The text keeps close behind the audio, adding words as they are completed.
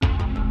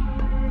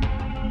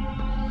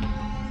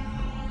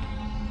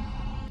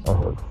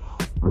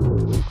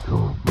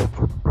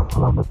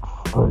its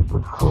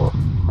Cybertron,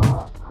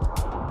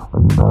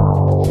 and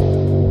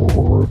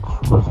now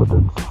its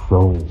residents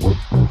shall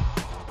witness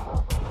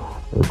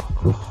its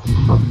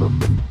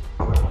dismemberment.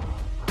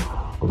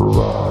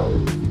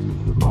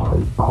 Rise, my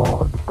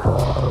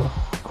podcast.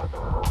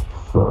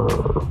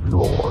 Serve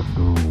your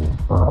new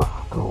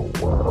master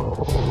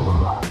well.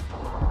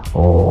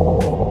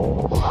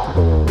 All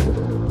hail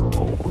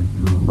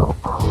Unicron.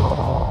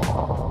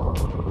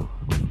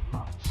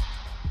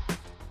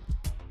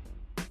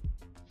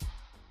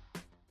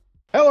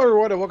 Hello,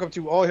 everyone, and welcome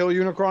to All Hail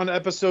Unicron,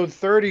 episode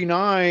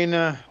 39.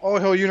 All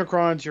Hail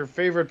Unicron's your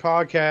favorite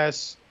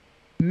podcast,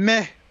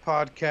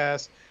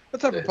 podcast. The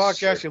type of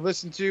podcast you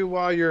listen to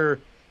while you're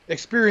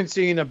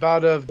experiencing a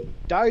bout of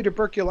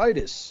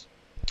diverticulitis.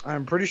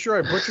 I'm pretty sure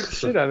I butchered the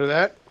shit out of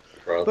that.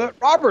 But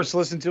Robert's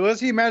listened to us.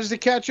 He managed to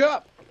catch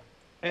up.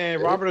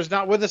 And Robert is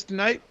not with us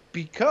tonight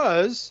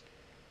because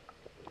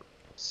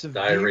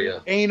severe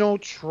diarrhea, anal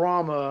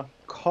trauma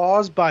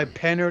caused by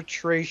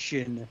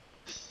penetration.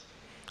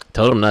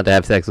 Told him not to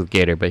have sex with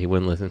Gator, but he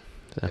wouldn't listen.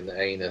 So. in the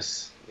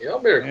anus. Y'all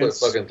better quit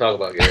fucking talking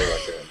about Gator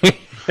like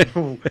that.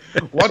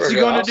 What's he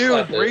gonna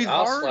do? Breathe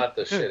I'll hard? slap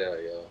the shit out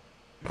of y'all.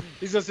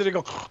 He's gonna sit there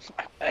and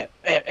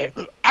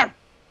go.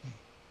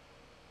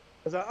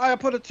 I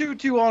put a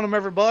tutu on him,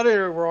 everybody,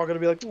 or we're all gonna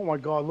be like, "Oh my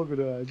god, look at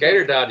that."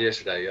 Gator died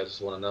yesterday. I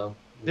just want to know.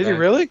 Did he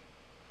really?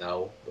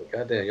 No, but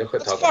goddamn, y'all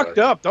quit That's talking fucked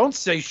about up. Don't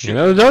say shit.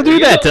 No, don't do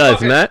that to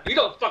us, Matt. You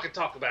don't fucking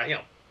talk about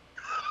him.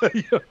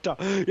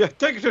 Yeah,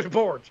 take it to the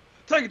board.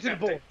 Take it to the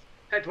board.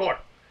 Head board.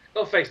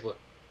 Go Facebook.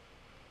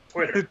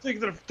 Twitter. Take it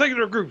to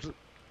the groups.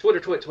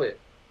 Twit. Twit.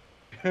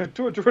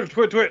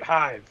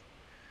 Hive.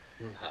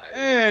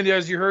 And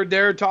as you heard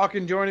there,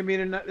 joining me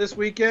this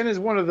weekend is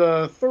one of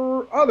the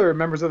other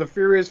members of the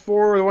Furious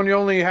Four, the one and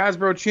only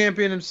Hasbro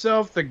champion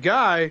himself, the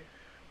guy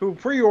who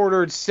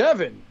pre-ordered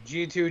 7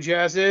 G2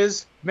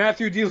 Jazzes,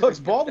 Matthew Deluxe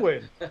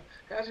Baldwin.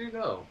 How'd you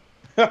know?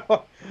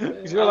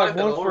 You're like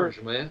one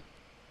orange, man.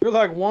 You're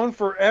like one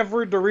for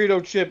every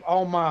Dorito chip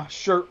on my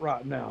shirt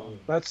right now.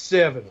 That's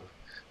 7.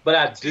 But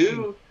I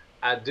do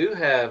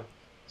have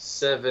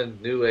 7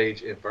 New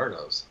Age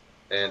Infernos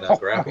and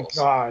grapples.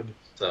 Oh my god!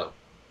 So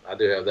I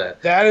do have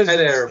that. That is. Hey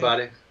there,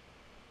 everybody.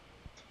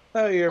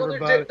 Hey well,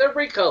 everybody. they're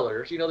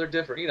recolors. They're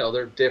different.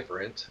 They're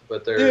different,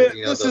 but they're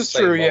this the is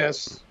same true.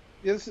 molds.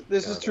 Yes,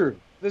 this is true.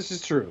 This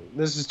is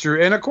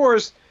true. And of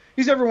course,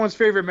 he's everyone's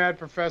favorite mad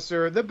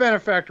professor, the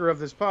benefactor of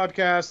this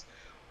podcast,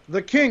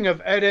 the king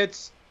of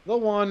edits, the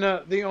one,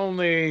 the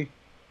only,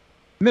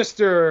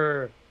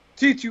 Mr.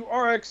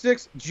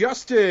 T2RX6,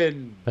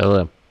 Justin.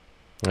 Hello.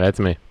 That's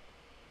me.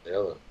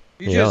 Hello.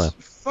 You just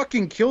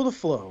fucking killed the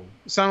flow.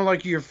 It sounded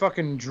like you're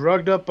fucking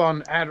drugged up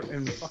on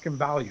and fucking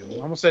Valium.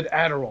 I almost said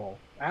Adderall.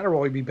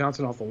 Adderall, you'd be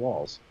bouncing off the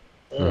walls.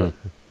 God.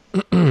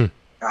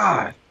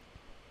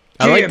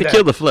 I like to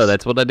kill the flow.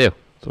 That's what I do.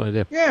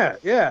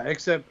 Yeah,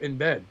 except in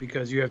bed,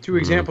 because you have 2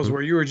 examples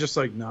where you were just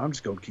like, no, I'm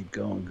just going to keep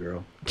going,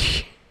 girl.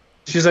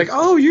 She's like,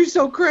 oh, you're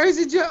so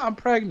crazy, I'm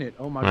pregnant.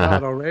 Oh, my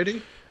God,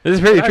 already? This is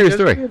a pretty true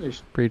story.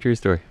 Pretty true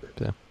story.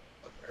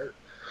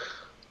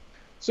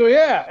 So,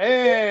 yeah,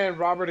 and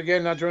Robert,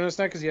 again, not joining us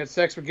tonight because he had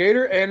sex with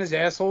Gator, and his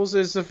assholes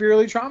is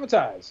severely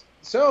traumatized.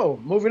 So,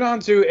 moving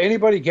on to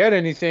anybody get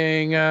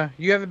anything.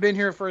 You haven't been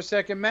here for a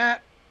second,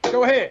 Matt.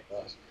 Go ahead.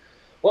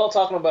 Well,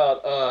 talking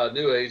about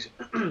New Age,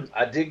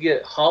 I did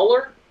get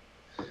Holler.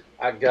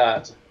 I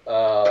got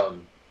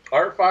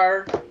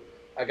Artfire.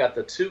 I got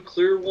the 2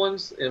 clear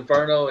ones,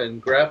 Inferno and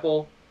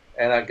Grapple,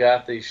 and I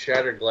got the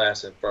Shattered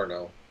Glass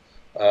Inferno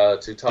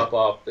to top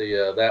off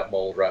the that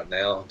mold right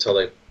now until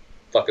they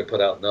fucking put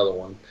out another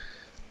one.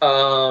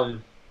 God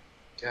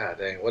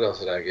dang, what else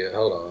did I get?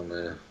 Hold on,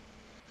 man.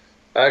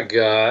 I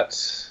got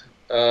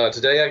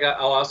today. I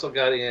also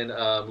got in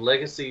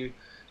Legacy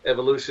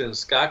Evolution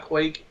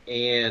Skyquake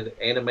and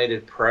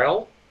Animated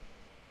Prowl.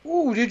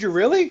 Ooh, did you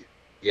really?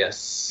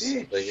 Yes,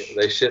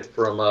 they shipped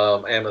from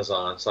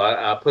Amazon. So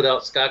I put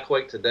out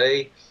Skyquake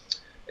today,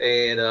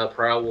 and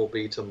Prowl will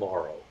be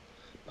tomorrow.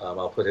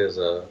 I'll put his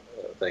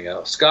thing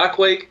out.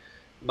 Skyquake,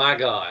 my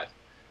God.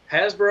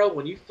 Hasbro,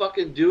 when you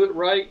fucking do it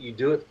right, you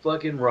do it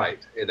fucking right.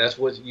 And that's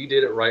what you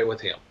did it right with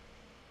him.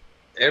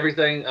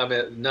 Everything, I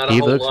mean, not a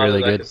whole lot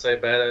really that I good. can say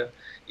about it.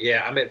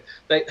 Yeah, I mean,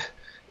 they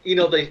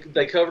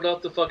covered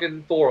up the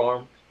fucking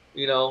forearm,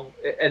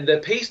 and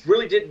the piece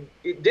really didn't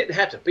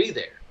have to be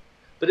there,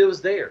 but it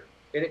was there,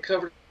 and it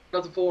covered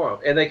up the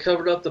forearm, and they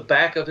covered up the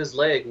back of his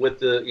leg with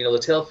the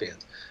tail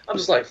fins. I'm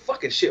just like,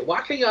 fucking shit,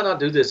 why can't y'all not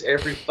do this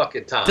every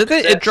fucking time?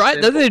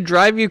 Doesn't it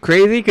drive you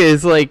crazy?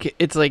 Because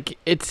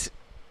it's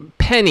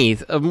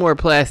pennies of more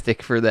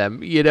plastic for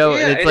them, and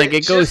it's like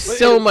it goes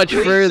so much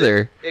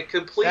further. It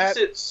completes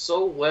it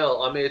so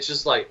well. I mean, it's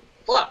just like,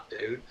 fuck,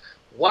 dude.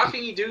 Why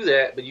can you do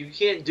that, but you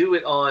can't do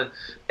it on?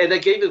 And they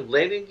gave him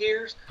landing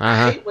gears.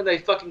 I hate when they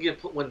fucking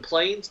when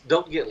planes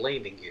don't get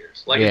landing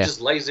gears. Like it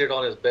just lays there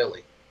on his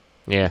belly.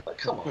 Yeah. Like,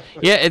 come on.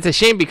 Yeah, it's a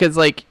shame because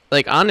like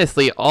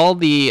honestly, all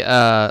the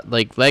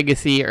like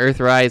Legacy,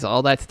 Earthrise,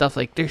 all that stuff,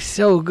 like they're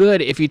so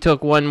good if you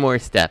took one more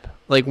step.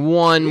 Like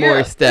one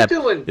more step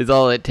is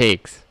all it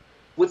takes.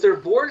 with their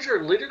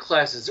Voyager leader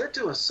classes, they're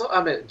doing so.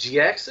 I mean,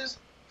 GX is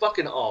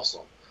fucking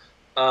awesome.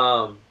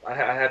 I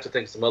have to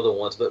think some other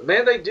ones, but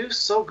man, they do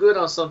so good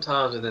on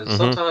sometimes, and then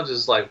sometimes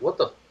it's like, what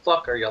the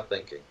fuck are y'all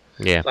thinking?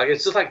 Yeah. Like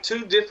it's just like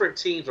two different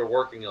teams are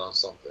working on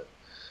something.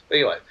 But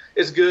anyway,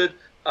 it's good.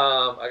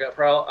 I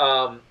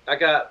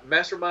got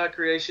Mastermind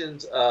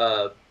Creations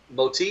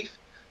Motif.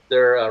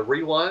 Their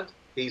Rewind.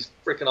 He's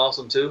freaking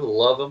awesome too.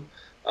 Love him.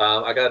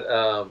 I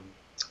got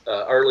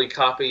early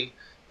copy.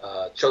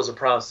 Chosen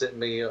Prime sent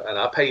me, and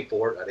I paid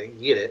for it. I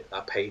didn't get it. I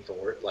paid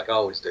for it, like I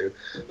always do.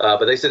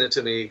 But they sent it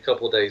to me a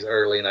couple of days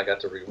early, and I got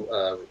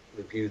to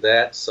review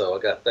that. So I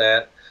got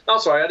that. No, I'm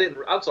sorry, I didn't.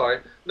 I'm sorry.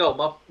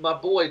 No, my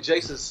boy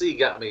Jason C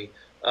got me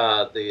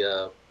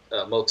the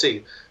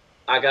Motif.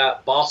 I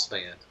got Boss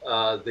Man,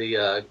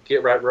 the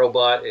Get Right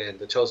Robot, and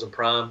the Chosen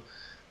Prime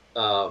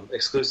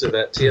exclusive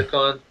at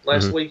TFCon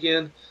last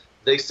weekend.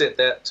 They sent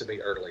that to me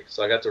early,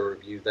 so I got to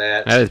review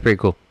that. That was pretty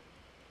cool.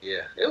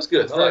 Yeah, it was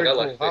good. Very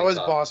cool. How is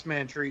Boss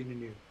Man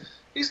treating you?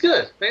 He's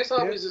good. Face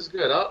Hobbies is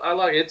good. I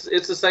like it.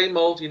 It's the same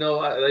mold.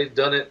 They've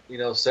done it,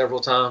 several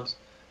times.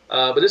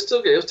 But it's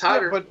still good. It was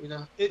tighter. Yeah, but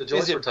the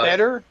joints is it were tighter.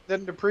 better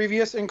than the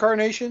previous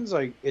incarnations?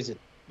 Like, is it,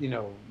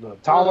 the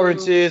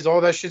tolerances,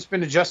 all that shit's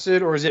been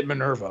adjusted, or is it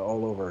Minerva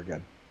all over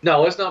again?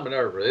 No, it's not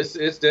Minerva.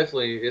 It's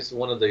definitely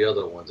one of the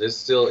other ones. It's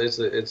still it's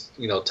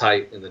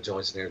tight in the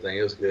joints and everything.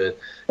 It was good.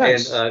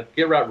 Nice. And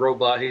Get Right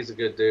Robot, he's a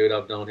good dude.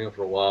 I've known him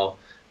for a while.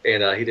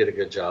 And he did a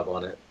good job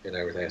on it and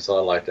everything, so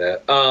I like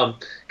that.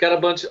 Got a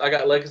bunch. I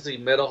got Legacy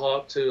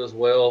Metalhawk too as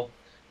well.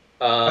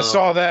 I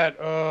saw that.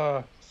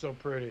 So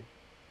pretty.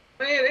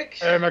 Man,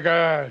 oh my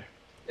god.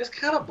 It's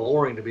kind of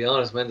boring to be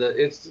honest, man. I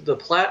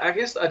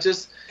guess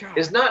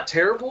it's not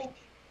terrible,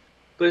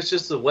 but it's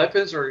just the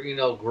weapons are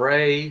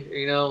gray,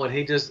 and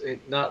he just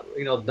not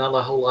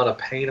a whole lot of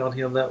paint on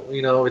him. That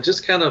it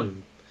just kind of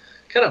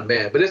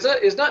mad, but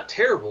it's not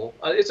terrible.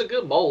 It's a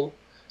good mold.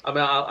 I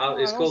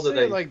mean, it's cool that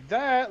they like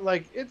that.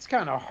 Like, it's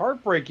kind of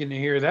heartbreaking to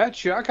hear that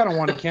shit. I kind of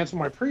want to cancel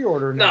my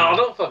pre-order now. No,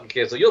 don't fucking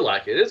cancel. You'll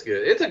like it. It's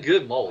good. It's a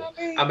good mold.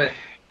 I mean,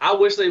 I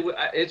wish they would.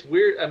 It's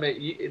weird. I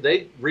mean,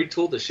 they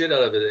retooled the shit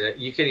out of it.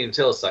 You can't even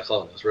tell it's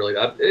Cyclonus, really.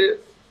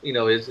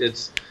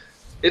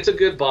 It's a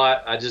good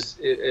bot.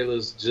 It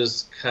was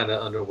just kind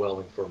of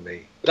underwhelming for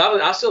me.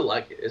 But I still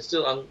like it. It's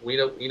still we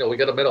got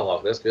a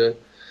Metalhawk. That's good.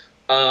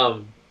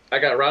 I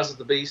got Rise of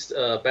the Beast,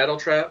 Battle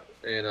Trap,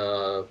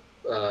 and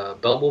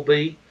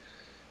Bumblebee.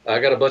 I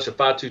got a bunch of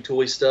 5.2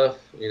 toy stuff.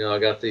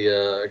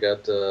 I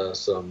got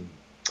some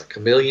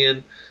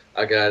Chameleon.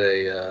 I got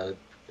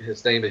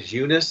his name is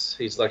Eunice.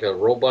 He's like a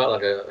robot,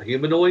 like a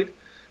humanoid.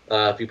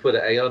 If you put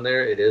an A on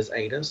there, it is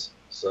anus.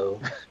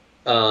 So,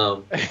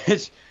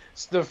 it's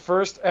the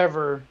first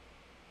ever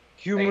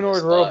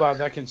humanoid robot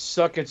that can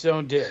suck its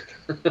own dick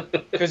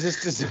because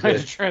it's designed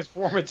to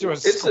transform into a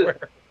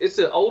square. It's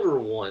an older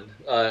one.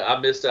 I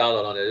missed out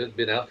on it. It's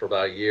been out for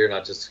about a year, and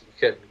I just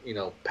kept,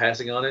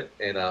 passing on it.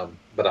 And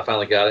but I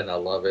finally got it, and I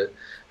love it.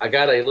 I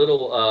got a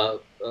little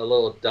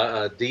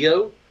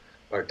Dio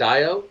or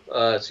Dio.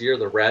 So you're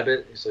the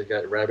rabbit. So you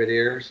got rabbit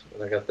ears,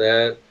 and I got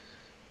that.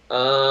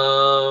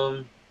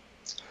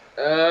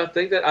 I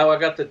think that I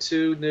got the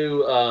two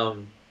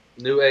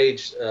new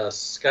age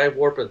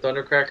Skywarp and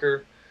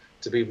Thundercracker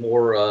to be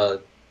more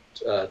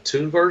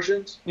tuned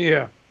versions.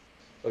 Yeah.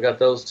 I got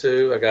those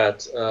two. I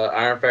got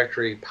Iron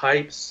Factory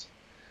Pipes.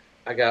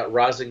 I got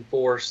Rising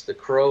Force, the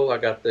Crow. I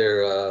got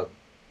their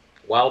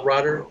Wild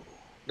Rider.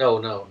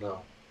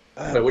 No.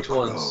 Wait, which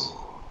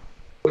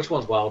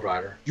one's Wild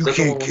Rider? You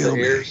can't kill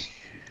me. Ears?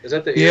 Is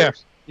that the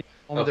ears? Yeah.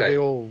 One of the big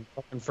old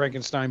fucking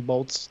Frankenstein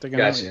bolts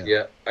sticking out.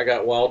 Yeah. I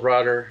got Wild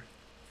Rider.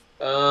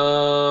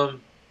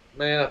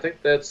 Man, I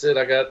think that's it.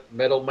 I got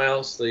Metal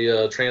Mouse,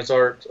 the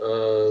Transart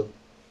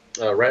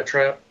Rat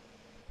Trap.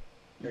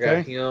 I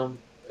got him.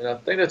 And I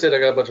think that's it. I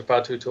got a bunch of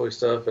 5.2 toy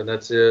stuff, and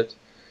that's it.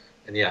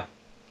 And yeah,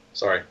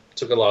 sorry.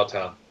 Took a lot of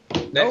time.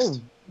 Next.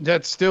 Oh,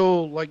 that's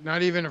still like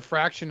not even a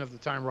fraction of the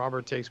time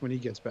Robert takes when he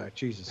gets back.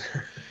 Jesus.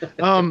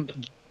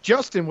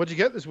 Justin, what'd you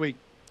get this week?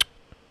 I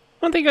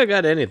don't think I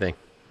got anything.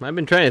 I've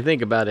been trying to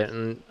think about it,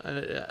 and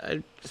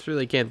I just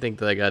really can't think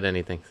that I got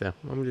anything. So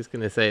I'm just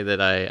going to say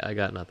that I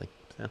got nothing.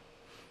 So,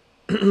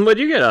 what'd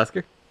you get,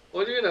 Oscar?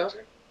 What'd you get,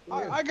 Oscar?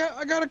 I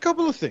got a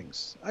couple of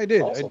things. I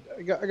did. Awesome.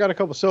 I got a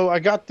couple. So I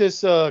got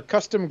this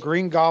custom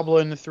Green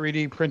Goblin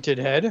 3D printed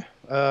head.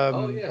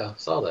 Oh yeah,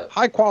 saw that.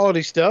 High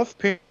quality stuff.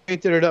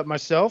 Painted it up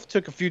myself.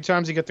 Took a few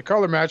times to get the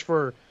color match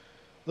for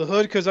the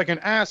hood because like an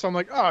ass. I'm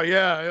like, oh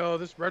yeah,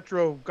 this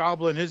retro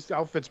Goblin, his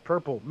outfit's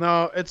purple.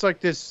 No, it's like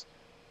this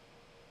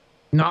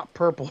not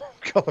purple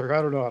color.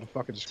 I don't know how to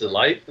fucking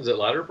describe it. Is it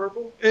lighter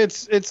purple?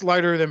 It's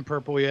lighter than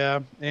purple, yeah.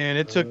 And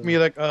it took me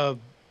like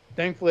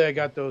thankfully, I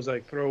got those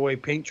like throwaway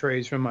paint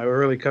trays from my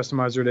early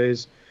customizer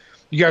days.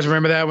 You guys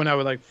remember that when I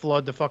would like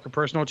flood the fucking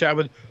personal chat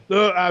with,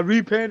 look, I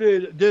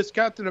repainted this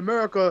Captain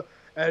America,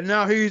 and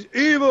now he's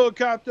evil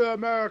Captain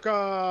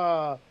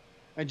America.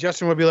 And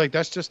Justin would be like,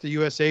 that's just the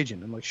U.S.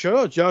 agent. I'm like, shut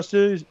up,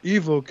 Justin. He's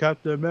evil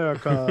Captain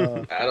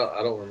America. I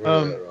don't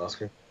remember that,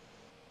 Oscar.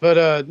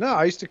 But no,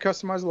 I used to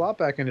customize a lot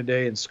back in the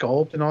day and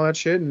sculpt and all that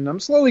shit, and I'm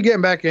slowly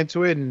getting back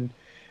into it. And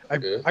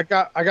Good. I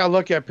got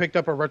lucky. I picked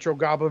up a retro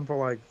goblin for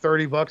like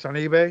 $30 on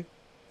eBay,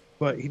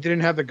 but he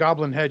didn't have the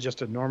goblin head,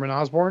 just a Norman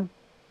Osborn.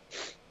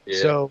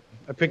 Yeah. So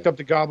I picked up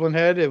the goblin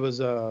head. It was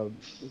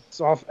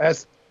it's off a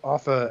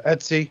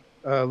Etsy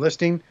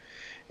listing,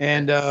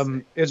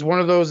 and it's one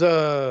of those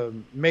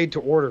made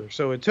to order.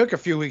 So it took a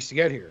few weeks to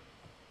get here.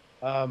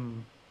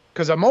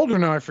 Because I'm older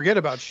now, I forget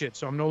about shit,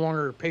 so I'm no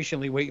longer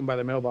patiently waiting by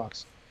the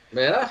mailbox.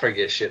 Man, I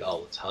forget shit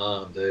all the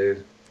time,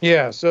 dude.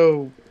 Yeah,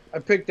 so I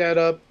picked that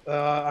up.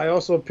 I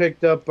also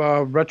picked up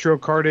retro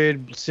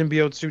carded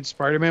symbiote suit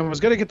Spider-Man. I was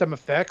gonna get them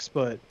effects,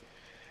 but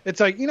it's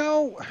like,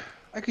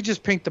 I could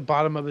just paint the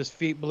bottom of his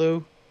feet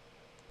blue,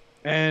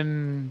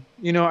 and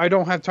I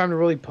don't have time to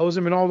really pose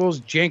him in all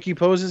those janky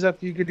poses that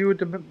you could do with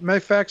the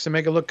effects and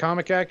make it look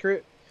comic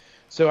accurate.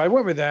 So I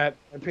went with that.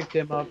 I picked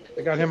him up.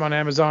 I got him on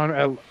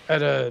Amazon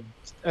at a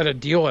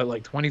deal at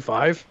like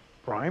 25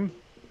 Prime.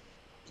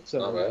 So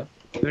Not bad.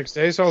 next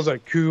day, so I was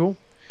like, cool.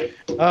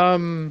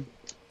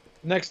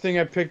 Next thing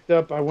I picked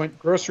up, I went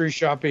grocery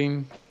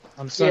shopping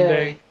on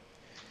Sunday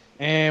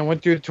and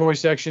went through the toy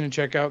section and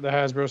check out the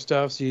Hasbro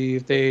stuff, see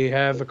if they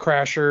have a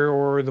Crasher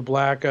or the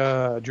black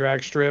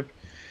drag strip.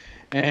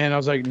 And I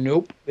was like,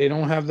 nope, they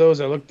don't have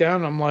those. I looked down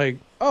and I'm like,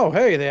 oh,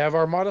 hey, they have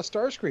Armada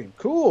Starscream.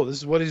 Cool. This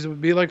is what it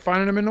would be like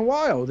finding them in the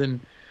wild. And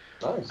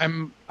Nice. I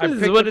This is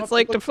picked what them it's up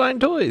like look- to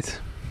find toys.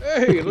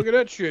 Hey, look at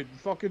that shit.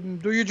 Fucking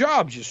do your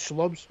jobs, you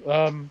slubs.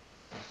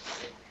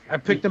 I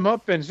picked them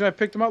up, and so I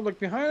picked them up, looked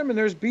behind them, and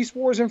there's Beast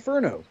Wars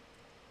Inferno.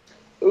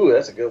 Ooh,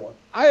 that's a good one.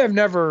 I have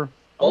never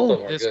Both of owned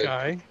them are this good.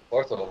 guy.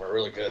 Both of them are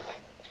really good.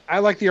 I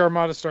like the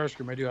Armada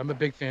Starscream. I do. I'm a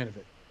big fan of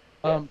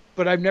it.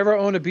 But I've never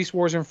owned a Beast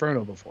Wars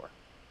Inferno before.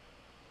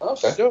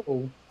 Okay.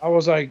 So I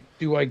was like,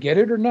 do I get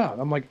it or not?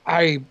 I'm like,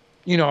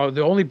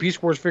 the only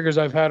Beast Wars figures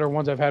I've had are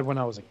ones I've had when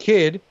I was a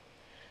kid.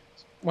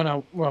 When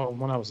I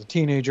was a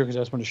teenager, because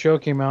that's when the show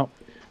came out.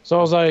 So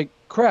I was like,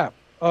 crap.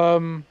 So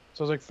I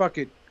was like, fuck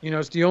it.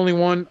 It's the only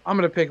one. I'm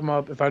gonna pick them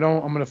up. If I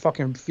don't, I'm gonna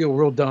fucking feel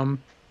real dumb.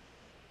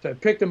 So I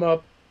picked them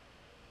up,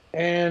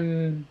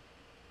 and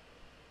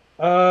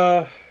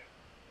so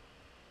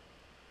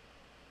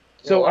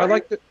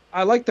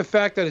I like the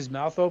fact that his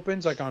mouth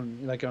opens like on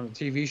a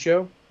TV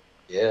show.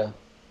 Yeah.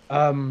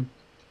 I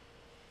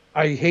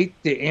hate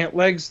the ant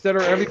legs that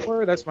are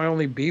everywhere. That's my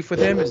only beef with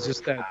him. Is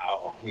just that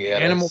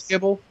animal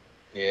kibble.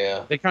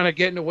 Yeah. They kind of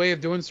get in the way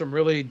of doing some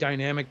really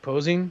dynamic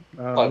posing.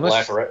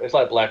 It's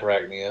like Black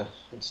Arachnia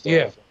and stuff.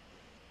 Yeah.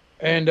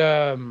 And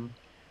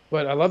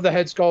but I love the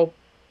head sculpt.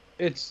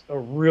 It's a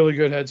really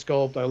good head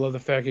sculpt. I love the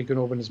fact he can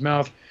open his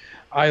mouth.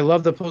 I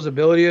love the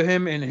posability of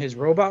him in his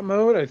robot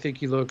mode. I think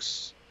he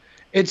looks.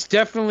 It's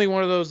definitely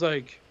one of those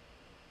like.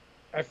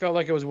 I felt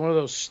like it was one of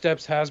those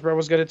steps Hasbro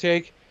was going to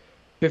take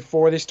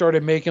before they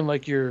started making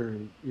like your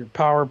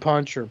Power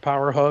Punch or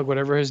Power Hug,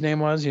 whatever his name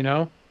was,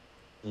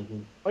 Mm-hmm.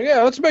 Oh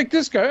yeah, let's make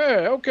this guy.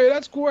 Hey, okay,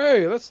 that's cool.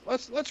 Hey, let's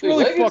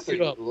really fuck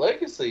it up.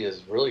 Legacy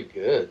is really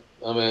good.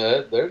 I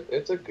mean,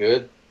 it's a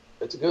good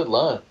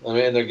line. I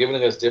mean, they're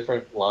giving us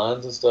different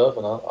lines and stuff,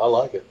 and I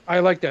like it. I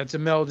like that. It's a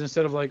meld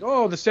instead of like,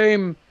 the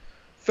same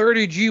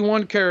 30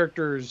 G1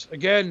 characters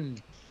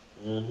again.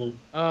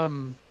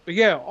 Mm-hmm. But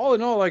yeah, all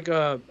in all, like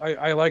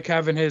I like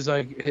having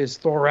his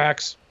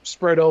thorax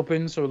spread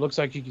open so it looks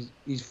like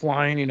he's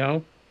flying.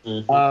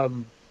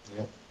 Mm-hmm.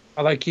 Yeah.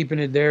 I like keeping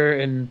it there,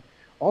 and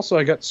also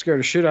I got scared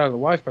the shit out of the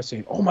wife by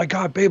saying, "Oh my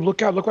God, babe,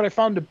 look out! Look what I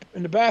found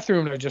in the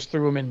bathroom!" And I just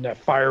threw him in that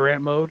fire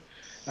ant mode.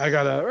 I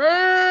got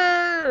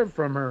a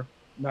from her.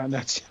 Not in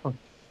that sound.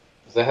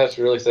 Is that how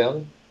she really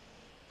sounded?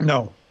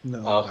 No.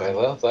 Okay,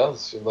 well, that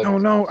was like.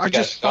 No. I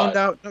just found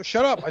out. No,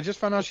 shut up! I just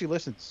found out she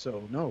listens.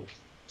 So no,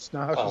 it's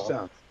not how she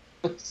sounds.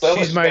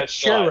 She's my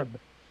cherub.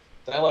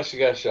 Sound like she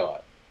got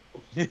shot.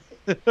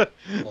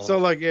 So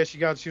like, yeah, she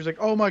was like,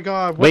 "Oh my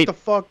God, what Wait. the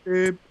fuck,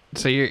 dude?"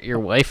 So your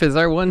wife is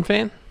our one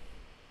fan?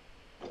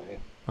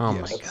 Oh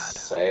Yes. my That's God.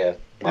 sad.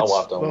 My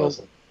wife don't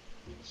listen.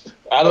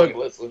 I don't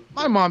listen.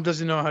 My mom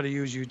doesn't know how to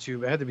use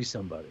YouTube. It had to be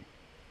somebody.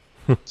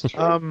 It's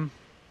true.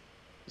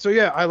 So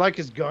yeah, I like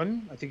his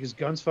gun. I think his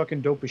gun's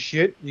fucking dope as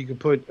shit. You could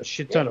put a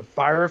shit ton of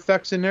fire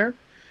effects in there.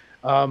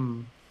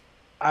 On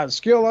a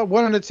scale of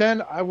 1 to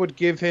 10, I would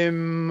give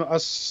him a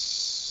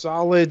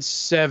solid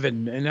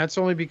 7, and that's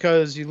only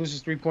because he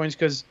loses 3 points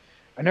because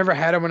I never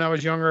had him when I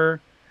was younger.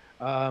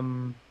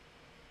 So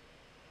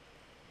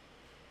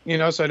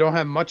I don't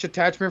have much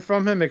attachment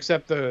from him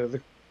except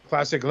the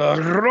classic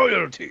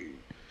royalty,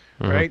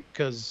 right?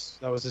 Because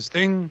that was his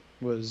thing.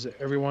 Was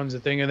everyone's a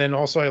thing, and then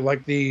also I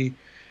like the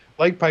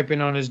light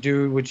piping on his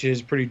dude, which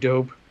is pretty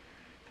dope,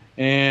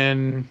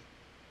 and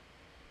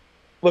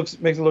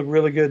makes it look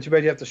really good. Too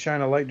bad you have to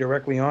shine a light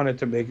directly on it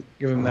to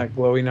give him that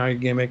glowy night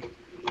gimmick.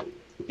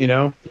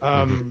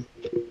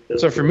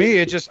 So for me,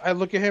 I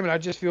look at him and I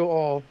just feel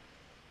all.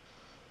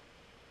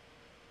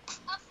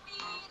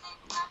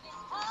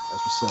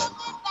 That's what's up.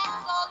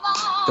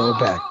 Go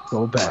back.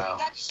 Wow.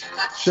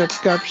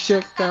 Shake up.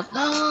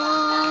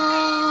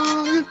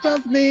 Oh,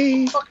 of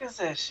me. What the fuck is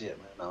that shit,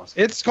 man? No,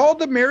 It's called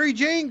the Mary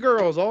Jane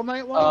Girls all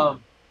night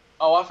long.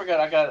 Oh, I forgot.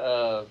 I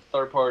got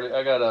third party.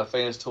 I got a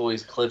Fans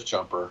Toys Cliff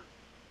Jumper.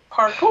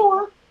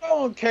 Parkour.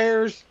 No one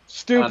cares.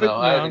 Stupid. I know. No,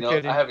 I I'm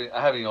kidding. I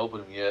haven't even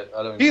opened him yet.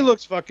 I don't. He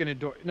looks fucking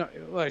adorable. No,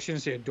 well, I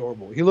shouldn't say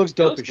adorable. He looks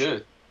dope as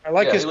shit. I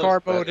like his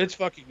car mode. It's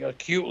fucking a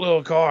cute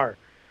little car.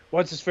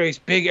 What's his face?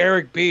 Big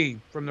Eric B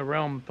from the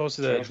Realm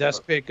posted a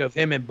desk pic of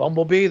him and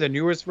Bumblebee, the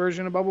newest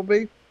version of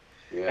Bumblebee.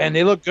 Yeah. And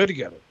they look good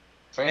together.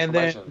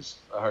 Transformations,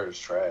 I heard, is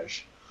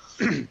trash.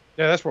 Yeah,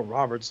 that's what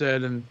Robert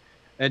said.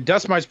 And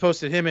Dust Mites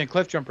posted him and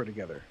Cliff Jumper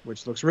together,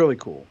 which looks really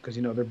cool because,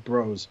 you know, they're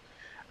bros.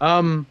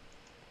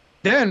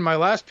 Then my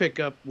last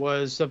pickup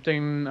was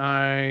something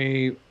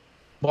I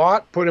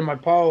bought, put in my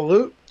pile of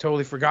loot,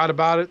 totally forgot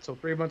about it till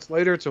 3 months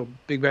later, till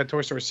Big Bad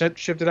Toy Store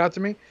shipped it out to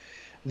me.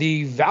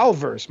 The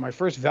Valverse, my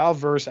first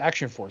Valverse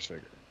Action Force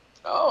figure.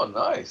 Oh,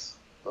 nice.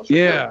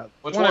 Yeah.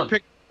 Which one? I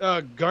picked,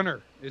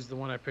 Gunner is the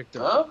one I picked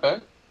up. Oh,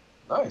 okay.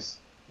 Nice.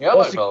 Yeah, I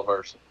like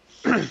Valverse.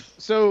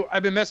 So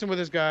I've been messing with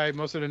this guy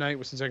most of the night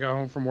since I got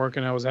home from work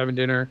and I was having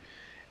dinner.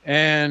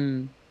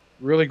 And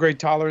really great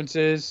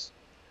tolerances.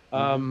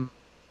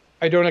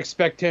 I don't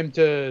expect him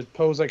to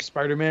pose like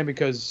Spider-Man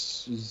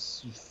because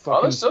he's fucking...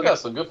 Oh, they still got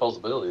some good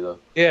posability, though.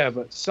 Yeah,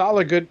 but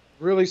solid,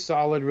 really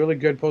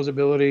good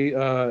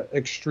posability.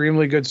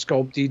 Extremely good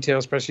sculpt detail,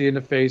 especially in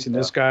the face. And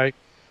this guy,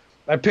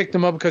 I picked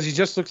him up because he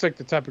just looks like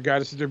the type of guy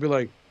to sit there and be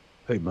like,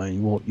 "Hey, man,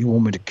 you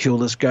want me to kill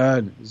this guy?"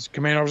 And his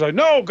commander was like,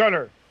 "No,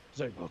 Gunner."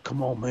 He's like, "Well,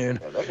 come on, man.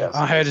 Yeah,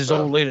 I had his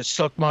old lady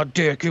suck my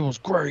dick. It was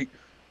great."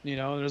 You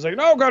know, and it was like,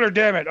 "No, Gunner,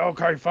 damn it.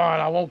 Okay, fine.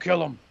 I won't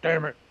kill him.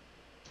 Damn it."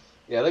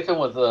 Yeah, they come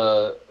with...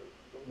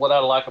 what I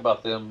like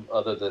about them,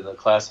 other than the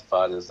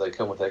classified, is they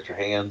come with extra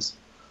hands,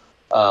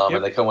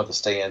 and they come with the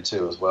stand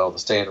too as well. The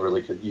stand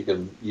really you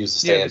can use the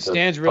stand. Yeah, the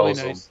stand's really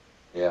nice. Them.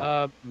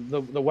 Yeah.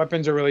 The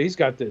weapons are really. He's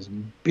got this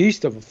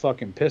beast of a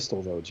fucking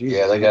pistol though. Jesus.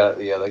 Yeah, they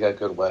got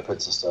good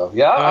weapons and stuff.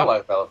 Yeah, I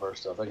like Valverse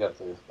stuff. They got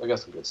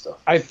some good stuff.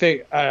 I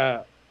think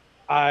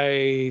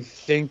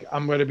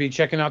I'm going to be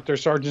checking out their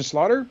Sergeant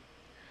Slaughter.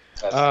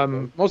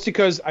 Mostly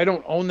because I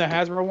don't own the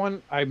Hasbro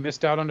one. I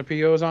missed out on the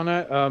POs on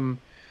that.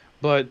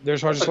 But there's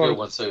Sergeant Slaughter.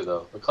 That's a good one too,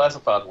 though. The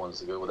classified one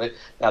is a good one.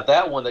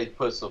 That one they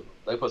put some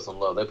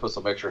love. They put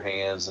some extra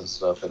hands and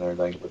stuff and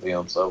everything with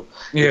him. So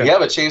if you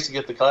have a chance to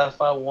get the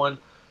classified one,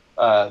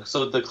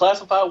 so the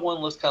classified one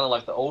looks kind of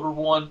like the older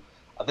one.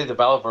 I think the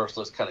Valverse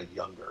looks kind of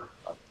younger.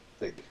 I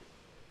think.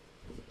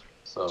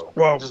 So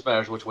it just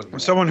matters which one.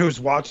 Someone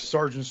who's watched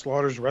Sergeant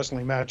Slaughter's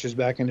wrestling matches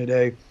back in the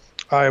day,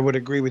 I would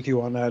agree with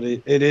you on that.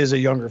 It is a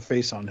younger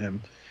face on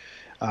him.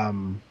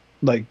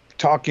 Like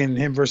talking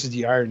him versus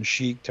the Iron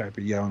Sheik type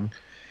of young.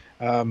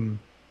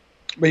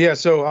 But yeah,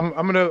 so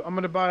I'm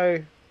gonna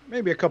buy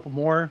maybe a couple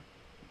more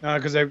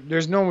because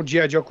there's no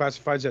G.I. Joe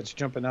classifieds that's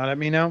jumping out at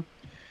me now.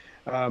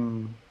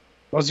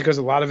 Mostly because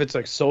a lot of it's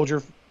like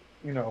soldier,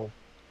 you know,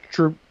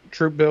 troop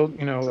build,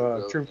 you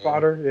know, troop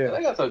fodder. Yeah,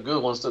 they got the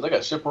good ones too. They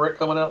got Shipwreck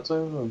coming out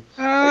too.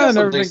 They got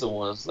some decent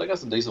ones. They got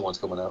some decent ones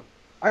coming out.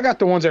 I got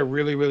the ones I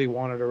really, really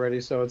wanted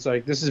already. So it's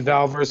like, this is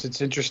Valverse. It's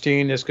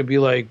interesting. This could be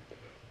like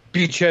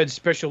Beachhead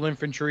Special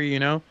Infantry, you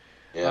know?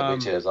 Yeah,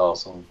 Beachhead's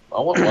awesome. I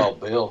want Wild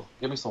Bill.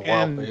 Give me some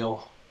Wild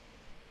Bill.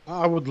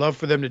 I would love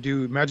for them to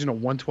do, imagine a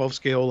 1/12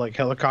 scale like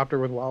helicopter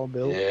with Wild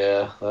Bill.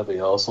 Yeah, that'd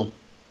be awesome.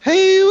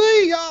 Hey,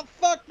 Lee, y'all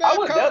fuck that. I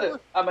wouldn't doubt it.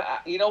 I mean,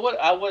 you know what?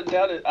 I wouldn't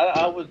doubt it.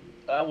 I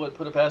would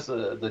put it past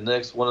the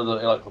next one of the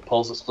like the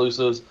Pulse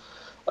exclusives.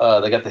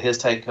 They got the His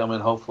Tank coming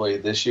hopefully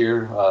this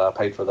year. I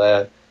paid for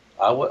that.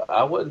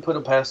 I wouldn't put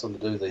it past them to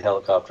do the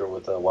helicopter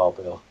with Wild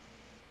Bill.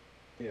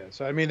 Yeah,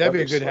 so I mean that'd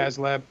be a good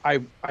HasLab. I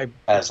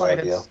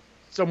HasLab, yeah.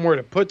 Somewhere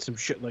to put some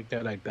shit like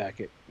that, I'd back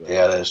it.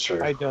 Yeah, that's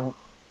true. I don't.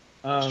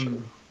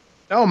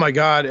 Oh my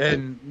God!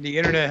 And the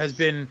internet has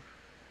been,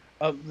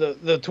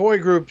 the toy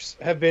groups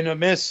have been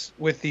amiss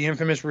with the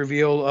infamous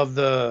reveal of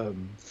the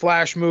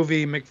Flash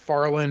movie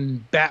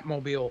McFarlane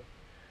Batmobile,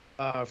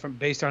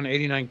 based on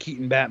 '89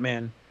 Keaton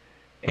Batman,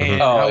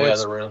 and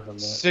it's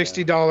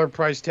 $60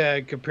 price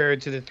tag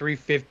compared to the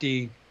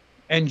 $350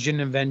 Engine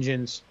of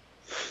Vengeance,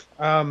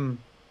 and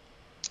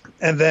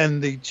then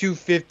the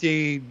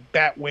 $250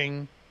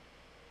 Batwing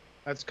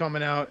that's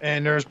coming out,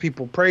 and there's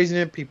people praising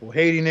it, people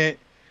hating it.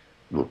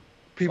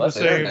 People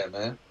say,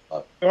 man.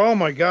 "Oh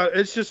my God,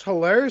 it's just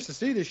hilarious to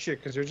see this shit,"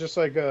 because they're just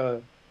like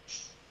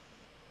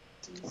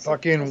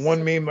fucking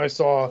one meme I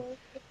saw.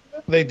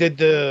 They did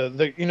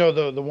the you know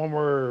the one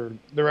where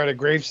they're at a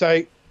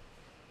gravesite,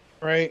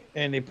 right?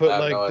 And they put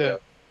like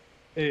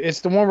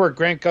it's the one where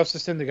Grant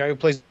Gustafson, the guy who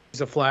plays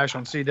the Flash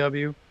on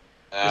CW,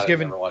 is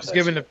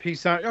giving the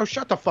peace sign. Oh,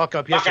 shut the fuck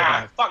up! Yes,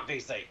 fuck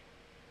DC.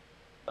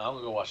 No, I'm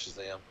gonna go watch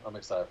Shazam. I'm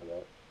excited for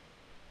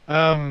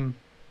that.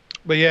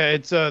 But yeah,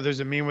 it's there's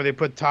a meme where they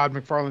put Todd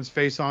McFarlane's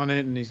face on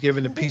it, and he's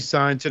giving the peace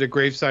sign to the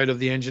gravesite of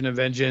the Engine of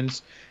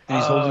Vengeance, and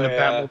he's holding a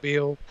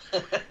Batmobile.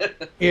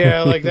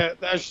 Yeah, like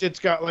that shit's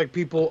got like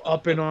people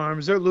up in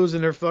arms. They're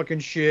losing their fucking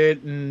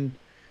shit, and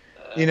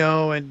you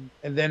know, and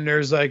then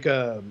there's like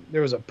there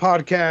was a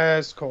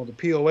podcast called the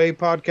POA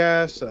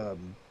podcast. What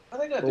are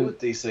they gonna do with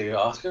DC,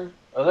 Oscar?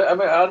 I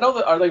mean, I know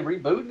that. Are they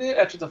rebooting it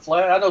after the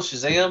Flash? I know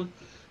Shazam.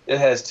 It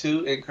has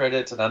 2 end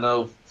credits, and I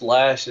know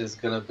Flash is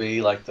gonna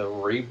be like the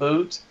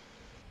reboot.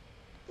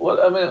 What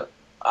I mean,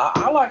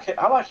 I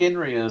like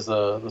Henry as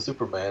the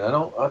Superman. I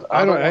don't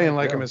I want didn't him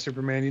like him to. as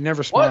Superman. He never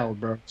What? smiled,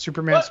 bro.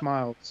 Superman What?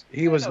 smiles.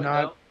 Yeah, no, he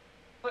don't.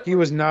 He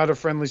was not a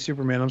friendly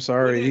Superman. I'm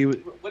sorry. He was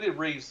When did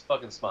Reeves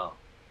fucking smile?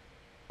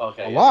 a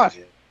Okay, yes, he lot.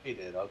 did. He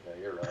did.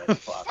 Okay, you're right.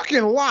 Fuck.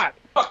 Fucking lot.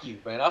 Fuck you,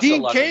 man. I still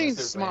Dean like him as Cain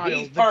Superman.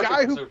 He's smiled. The perfect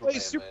guy for who Superman, plays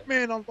man.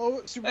 Superman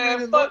on Superman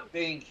Man, and Lois. fuck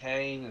Dean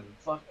Cain and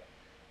fuck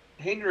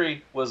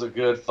Henry was a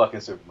good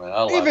fucking Superman.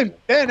 I liked Even him.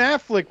 Ben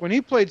Affleck, when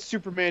he played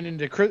Superman in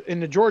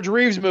the George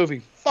Reeves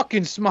movie,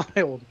 fucking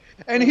smiled,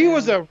 and he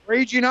was a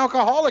raging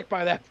alcoholic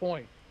by that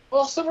point.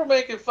 Well,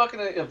 Superman can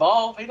fucking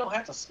evolve. He don't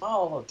have to smile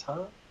all the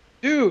time.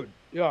 Dude,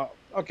 yeah,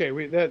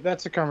 okay,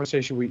 that's a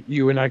conversation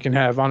you and I can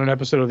have on an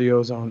episode of the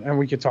Ozone, and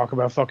we could talk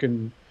about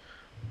fucking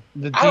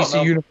the I don't DC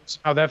know. universe,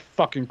 how that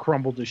fucking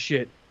crumbled to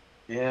shit.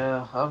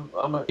 Yeah,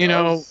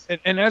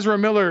 And Ezra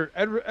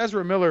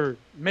Miller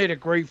made a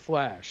great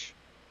Flash.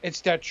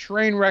 It's that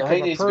train wreck he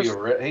of a needs person.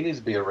 to be he needs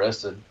to be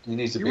arrested. He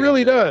needs to He be.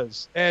 really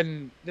does.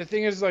 And the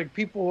thing is, like,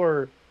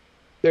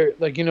 they're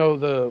like,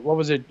 what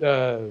was it?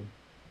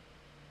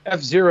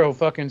 F-Zero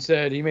fucking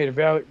said, he made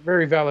a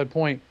very valid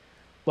point.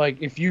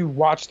 Like, if you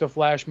watch the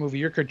Flash movie,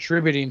 you're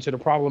contributing to the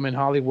problem in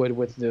Hollywood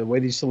with the way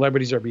these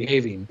celebrities are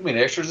behaving. You mean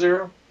Extra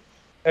Zero?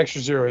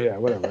 Extra Zero, yeah,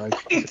 whatever.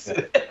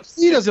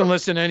 He doesn't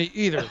listen to any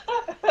either.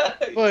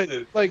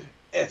 But like,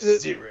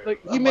 F-Zero.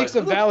 he makes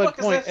a valid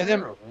point.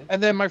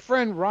 And then my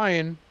friend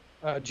Ryan,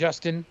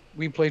 Justin,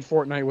 we played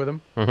Fortnite with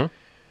him.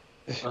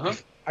 Uh-huh.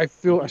 I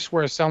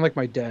swear I sound like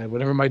my dad.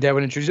 Whenever my dad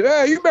would introduce,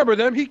 hey, you remember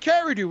them? He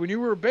carried you when you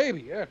were a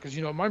baby. Yeah, because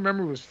my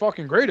memory was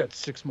fucking great at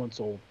 6 months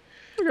old.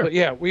 Okay. But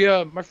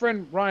yeah, my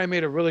friend Ryan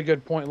made a really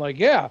good point. Like,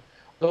 yeah,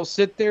 they'll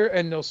sit there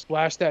and they'll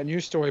splash that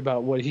news story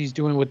about what he's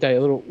doing with that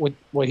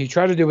what he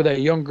tried to do with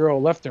that young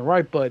girl left and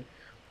right, but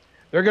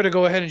they're gonna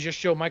go ahead and just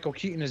show Michael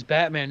Keaton as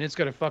Batman. It's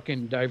gonna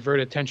fucking divert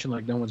attention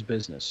like no one's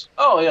business.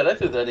 Oh yeah, they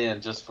threw that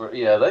in just for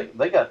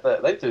they got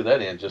that they threw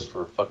that in just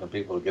for fucking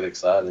people to get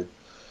excited.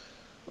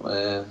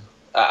 Man,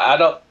 I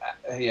don't.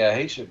 Yeah,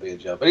 he should be in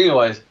jail. But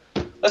anyways,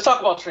 let's talk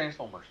about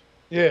Transformers.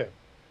 Yeah,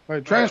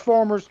 right,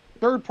 Transformers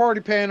third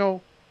party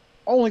panel,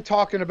 only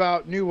talking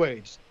about New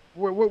Age.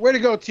 Way to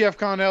go,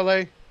 TFCon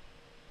LA.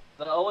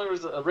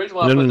 The reason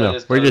why I put that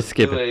is we're just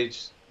skipping.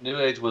 New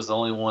Age was the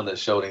only one that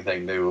showed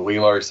anything new.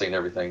 We've already seen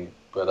everything,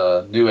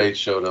 but New Age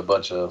showed a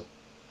bunch of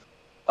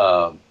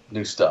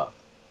new stuff.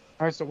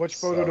 All right, so which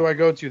photo do I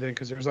go to then?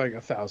 Because there's like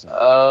 1,000.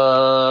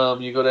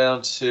 You go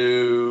down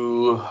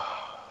to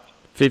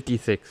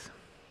 56.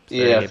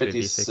 Yeah,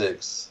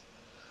 56.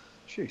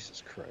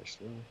 Jesus Christ,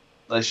 really?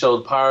 They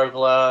showed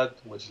Powerglide,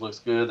 which looks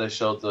good. They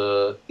showed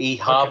the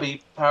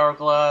E-Hobby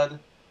Powerglide,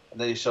 and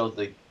they showed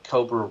the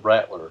Cobra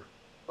Rattler,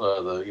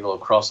 the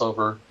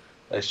crossover.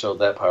 They showed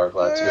that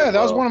Powerglide too. Yeah,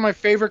 that was one of my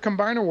favorite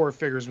Combiner War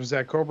figures. Was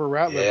that Cobra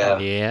Rattler?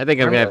 Yeah, I think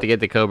I'm gonna have to get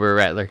the Cobra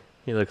Rattler.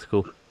 He looks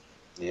cool.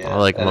 Yeah, I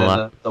like him a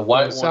lot. The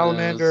white one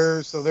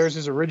Salamander. So there's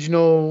his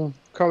original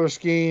color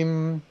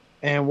scheme.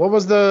 And what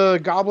was the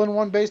Goblin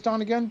one based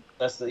on again?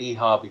 That's the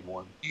E-Hobby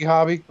one.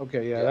 E-Hobby?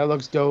 Okay, yeah, that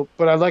looks dope.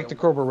 But I like the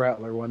Cobra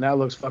Rattler one. That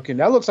looks like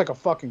a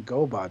fucking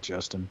GoBot,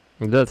 Justin.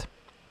 It does.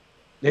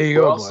 There you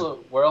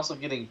go. We're also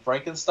getting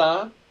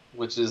Frankenstein,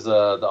 which is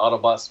the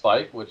Autobot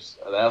Spike, which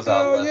that was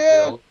out of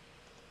left field.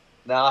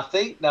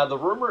 Now the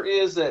rumor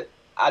is that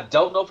I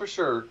don't know for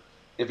sure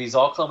if he's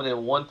all coming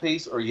in one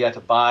piece or you have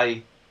to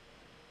buy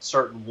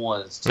certain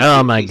ones.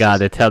 Oh my God,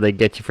 that's how they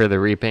get you for the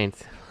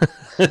repaints.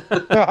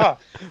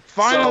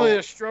 Finally,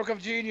 a stroke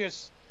of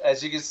genius.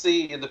 As you can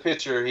see in the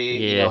picture,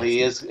 he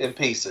is in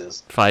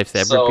pieces. 5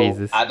 separate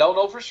pieces. I don't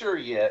know for sure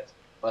yet,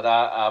 but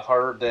I've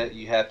heard that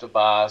you have to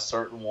buy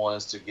certain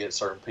ones to get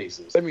certain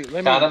pieces. Kind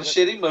of a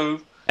shitty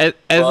move.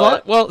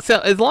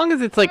 As long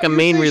as it's like a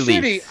main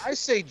release. Shitty, I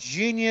say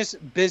genius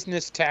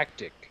business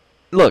tactic.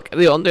 Look,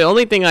 the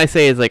only thing I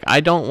say is like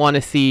I don't want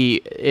to see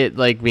it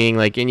like being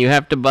like, and you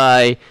have to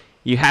buy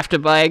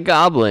a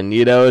Goblin,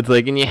 it's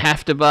like, and you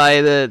have to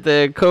buy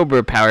the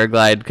Cobra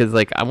Powerglide because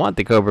like I want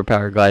the Cobra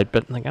Powerglide,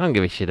 but like I don't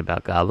give a shit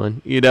about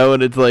Goblin,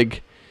 and it's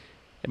like,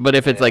 but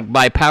if it's like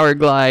buy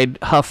Powerglide,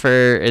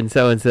 Huffer, and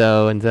so and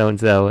so and so and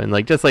so, and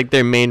like just like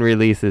their main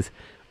releases,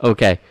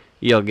 okay,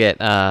 you'll get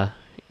the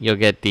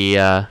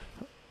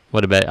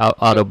what about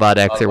Autobot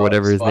X or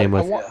whatever his name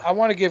was. I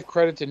want to give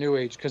credit to New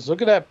Age because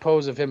look at that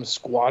pose of him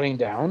squatting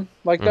down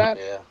like that.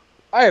 Yeah.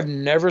 I have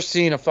never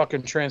seen a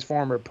fucking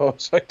Transformer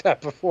pose like that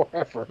before,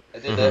 ever. I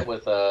did that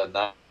with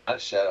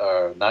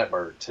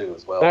Nightbird, too,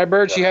 as well.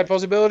 Nightbird, she had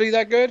posability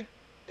that good?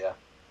 Yeah.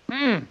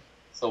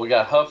 So we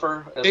got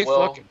Huffer as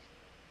well. Fucking.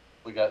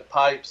 We got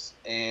Pipes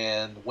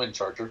and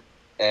Windcharger.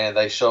 And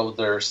they showed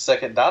their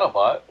second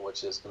Dinobot,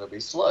 which is going to be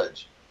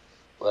Sludge.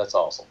 Well, that's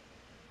awesome.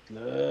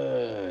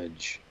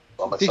 Sludge.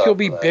 So Think he'll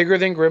be bigger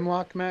than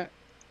Grimlock, Matt?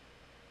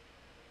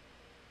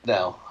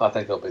 No, I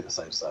think they'll be the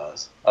same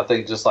size. I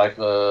think just like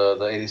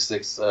the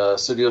 '86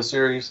 Studio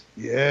Series,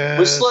 Yeah.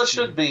 which Sludge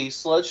should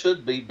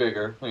be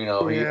bigger. As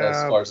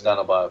Yeah, far as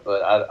Dinobot,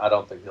 but I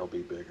don't think he'll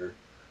be bigger.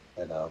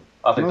 And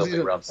I think they'll be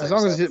around the same as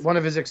long as size. one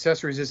of his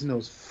accessories isn't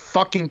those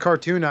fucking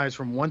cartoon eyes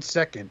from 1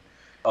 second.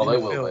 Oh, in they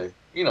the will film.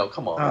 be.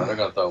 Come on, man. They're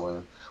gonna throw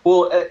in.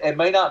 Well, it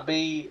may not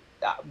be.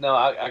 No,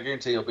 I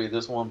guarantee it'll be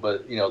this one.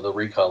 But the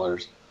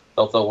recolors,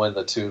 they'll throw in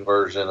the tune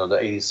version or the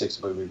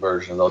 '86 movie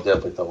version. They'll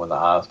definitely throw in the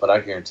eyes. But I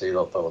guarantee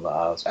they'll throw in the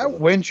eyes. That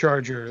wind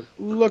charger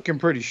looking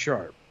pretty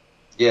sharp.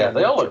 Yeah,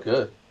 they all look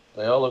good.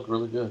 They all look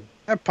really good.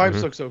 That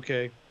pipes looks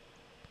okay.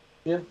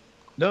 Yeah.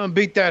 Doesn't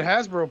beat that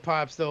Hasbro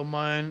pipes though,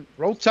 man.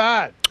 Roll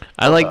Tide.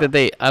 I like that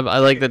they. I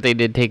like that they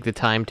did take the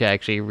time to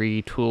actually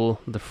retool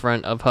the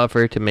front of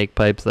Huffer to make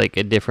pipes like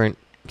a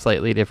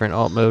slightly different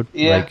alt mode.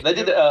 Yeah, they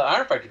did.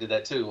 Iron Factory did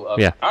that too.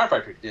 Yeah. Iron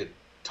Factory did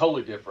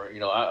totally different.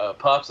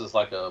 Pops is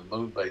like a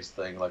moon-based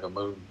thing, like a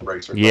moon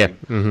racer Yeah. thing.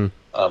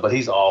 Mm-hmm. But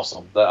he's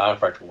awesome. The Iron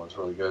Factory one's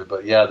really good.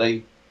 But yeah,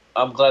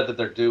 I'm glad that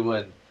they're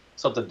doing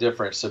something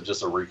different instead of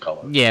just a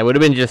recolor. Yeah, it would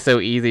have been just so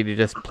easy to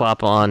just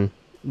plop on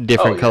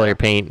different color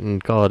paint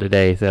and call it a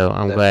day. So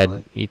I'm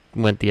glad he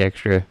went the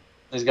extra.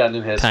 He's got a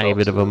new head tiny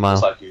bit of a mile,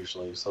 just like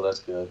usually, so that's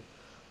good.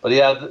 But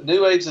yeah, the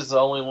New Age is the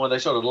only one. They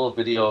showed a little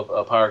video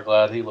of Power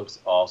Glide. He looks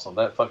awesome.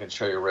 That fucking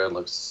cherry red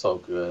looks so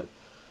good.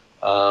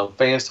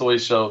 Fans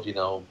Toys showed,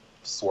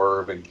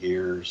 Swerve and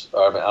Gears.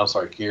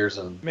 Gears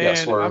and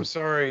Swerve. I'm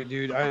sorry,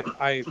 dude.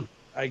 I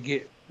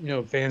get,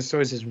 Fans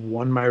Toys has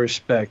won my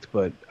respect,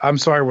 but I'm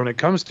sorry, when it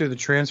comes to the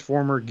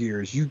Transformer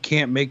Gears, you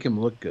can't make him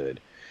look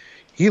good.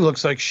 He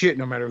looks like shit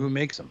no matter who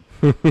makes him.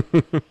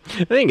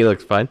 I think he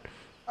looks fine.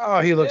 Oh,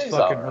 he looks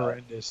fucking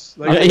horrendous.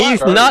 Like,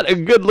 he's not a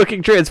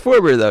good-looking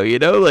Transformer, though.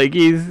 Like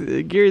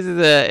Gears is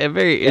a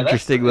very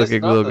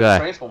interesting-looking little guy.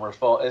 Transformer's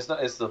fault. It's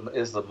not. It's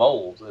the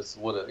mold. It's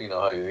what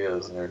how he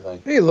is and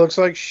everything. He looks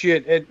like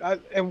shit.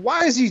 And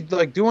why is he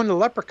like doing the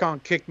leprechaun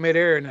kick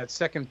midair in that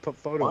second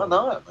photo? Why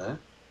not, man?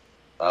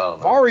 I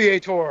don't know.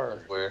 Variator.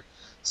 That's weird.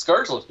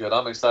 Scourge looks good.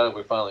 I'm excited.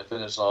 We finally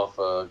finished off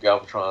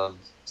Galvatron,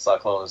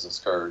 Cyclonus, and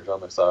Scourge.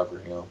 I'm excited for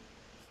him.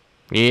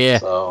 Yeah,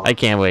 so, I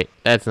can't wait.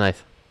 That's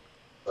nice.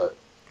 But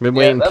been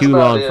waiting too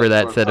long for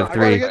that set of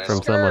 3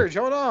 from someone.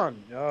 Hold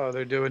on. Oh,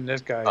 they're doing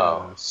this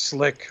guy.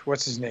 Slick.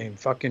 What's his name?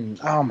 Fucking.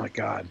 Oh my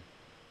God.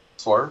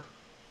 Swerve.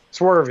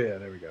 Swerve. Yeah,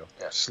 there we go.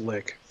 Yeah.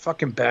 Slick.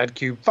 Fucking Bad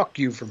Cube. Fuck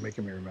you for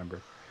making me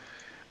remember.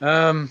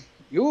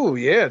 Ooh,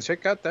 yeah.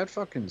 Check out that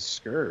fucking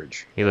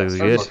Scourge. He looks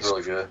good. Looks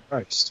really good.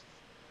 Christ.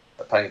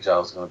 The paint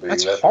job's going to be.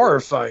 That's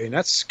horrifying.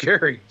 That's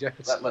scary.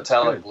 That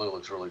metallic blue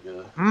looks really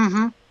good.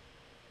 Mm-hmm.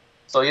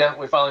 So yeah,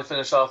 we finally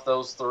finished off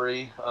those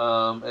 3.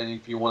 And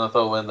if you want to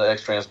throw in the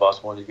X-Trans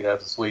boss one, you can have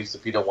the sweets.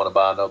 If you don't want to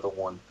buy another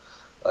one,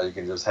 you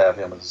can just have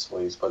him as the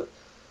sweets. But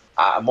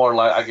I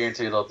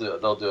guarantee they'll do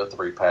a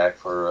 3-pack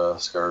for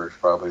Scourge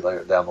probably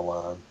later down the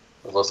line.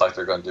 It looks like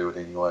they're going to do it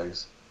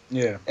anyways.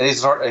 Yeah. And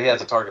he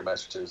has a Target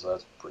Master too, so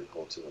that's pretty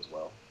cool too as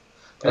well.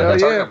 And the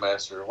Target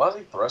Master, why is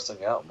he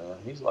thrusting out, man?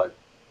 He's like,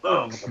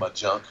 look at my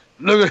junk.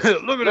 Look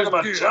at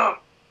my junk.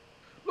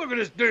 Look at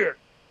this deer.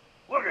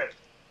 Look at it.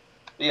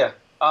 Yeah.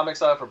 I'm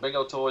excited for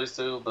Bingo Toys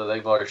too, but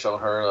they've already shown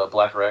her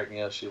Black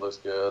Arachnia. She looks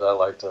good. I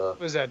liked.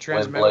 What is that,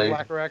 Transmetal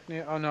Black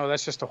Arachnia? Oh no,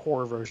 that's just a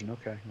horror version.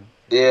 Okay.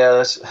 Yeah,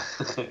 that's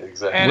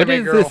exactly. What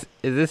is this?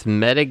 Is this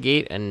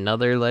Metagate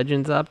another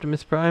Legends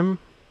Optimus Prime?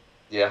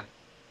 Yeah.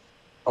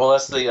 Well,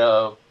 that's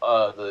the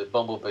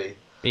Bumblebee.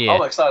 Yeah.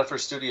 I'm excited for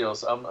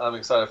Studios. I'm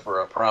excited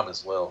for Prime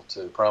as well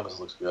too. Primus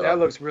looks good. That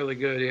looks really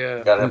good.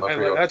 Yeah. Got him up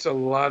here. That's a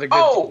lot of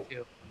good.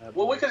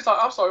 Well, we could talk.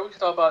 I'm sorry, we could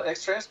talk about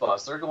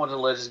X-Transbots. They're going to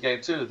the Legends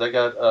game too. They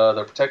got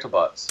their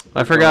Protectobots.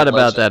 I forgot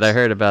about that. I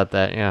heard about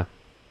that. Yeah.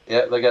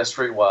 Yeah, they got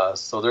Streetwise,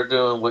 so they're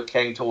doing what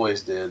Kane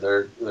Toys did.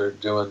 They're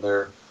doing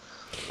their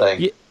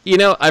thing.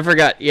 I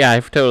forgot. Yeah, I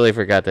totally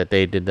forgot that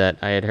they did that.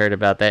 I had heard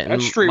about that. That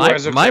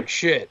Streetwise looks like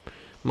shit.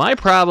 My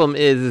problem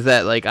is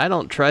that like I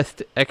don't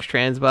trust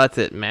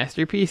X-Transbots at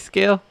masterpiece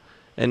scale.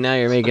 And now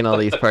you're making all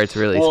these parts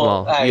really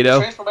small. The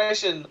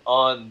transformation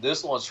on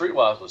this one,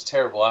 Streetwise, was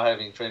terrible. I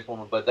haven't even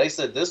transformed, but they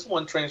said this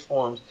one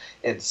transforms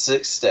in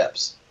 6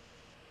 steps.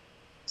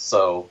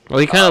 So. Well,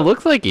 he kind of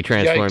looks like he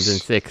transforms in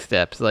 6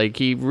 steps. Like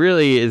he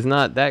really is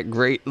not that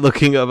great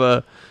looking of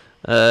a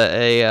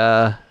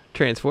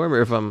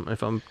transformer. If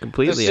I'm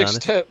completely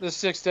honest. The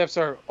 6 steps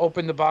are: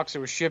 open the box it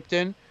was shipped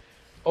in,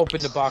 open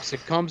the box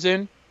it comes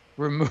in,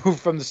 remove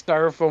from the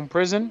styrofoam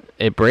prison.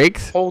 It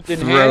breaks. Hold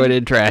in throw hand, it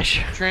in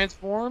trash.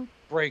 Transform.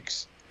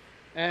 Breaks.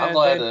 And I'm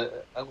glad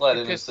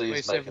MMC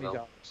is making them.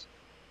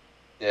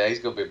 Yeah, he's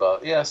gonna be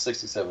about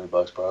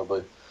 $60-$70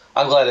 probably.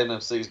 I'm glad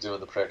MMC is doing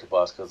the Protector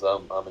Box because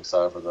I'm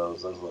excited for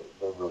those.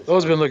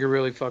 Those have been looking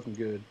really fucking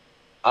good.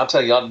 I'm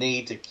telling y'all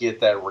need to get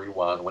that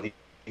rewind when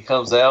he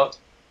comes out.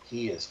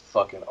 He is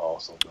fucking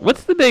awesome. Man.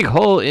 What's the big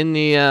hole in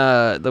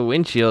the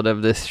windshield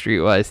of this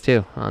Streetwise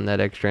too on that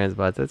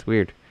X-Transbots? That's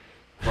weird.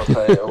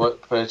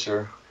 What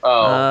picture?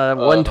 Oh,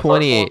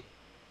 128.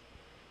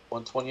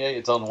 128.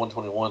 It's on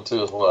 121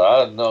 too as well.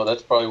 I don't know.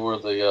 That's probably where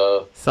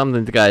the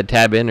something's got to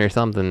tab in or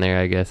something there,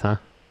 I guess, huh?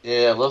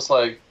 Yeah, it looks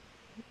like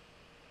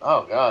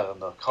Oh god,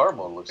 and the car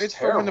mode looks It's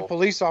terrible. for when the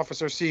police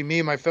officers see me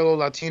and my fellow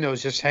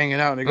Latinos just hanging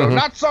out, and they go, Mhm.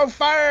 "Not so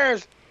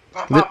fast!"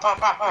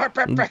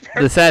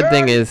 The sad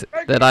thing is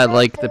that I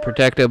like the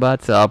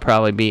Protectobots, so I'll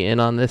probably be in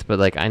on this, but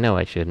like I know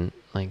I shouldn't.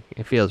 Like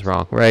it feels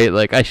wrong, right?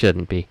 Like I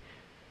shouldn't be.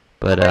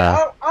 But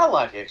I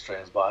like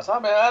X-Trans bots. I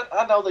mean,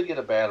 I know they get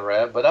a bad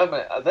rap, but I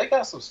mean, they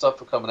got some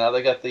stuff coming out.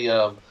 They got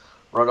the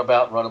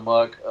Runabout, Run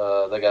Amok.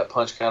 They got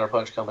Punch Counter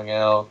Punch coming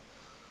out.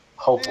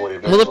 Hopefully,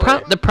 well,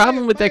 eventually. the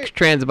problem with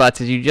X-Transbots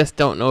is you just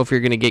don't know if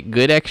you're gonna get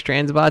good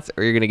X-Transbots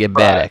or you're gonna get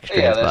bad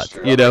Yeah, that's X-Transbots.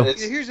 true. You know.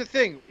 Here's the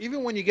thing: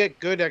 even when you get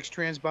good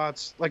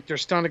X-Transbots, like their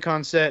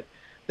Stunticon set,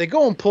 they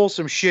go and pull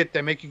some shit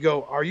that make you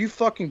go, "Are you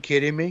fucking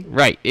kidding me?"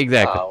 Right.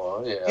 Exactly.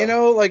 Oh, well, yeah. You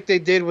know, like they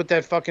did with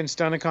that fucking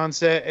Stunticon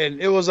set, and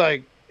it was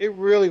like it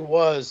really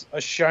was a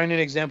shining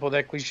example of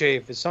that cliche.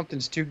 If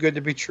something's too good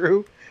to be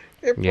true,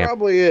 it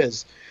probably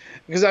is.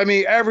 Because I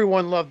mean,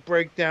 everyone loved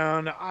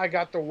Breakdown. I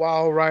got the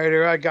Wild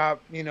Rider. I got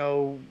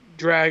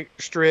Drag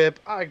Strip.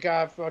 I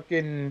got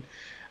fucking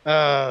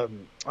the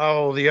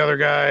other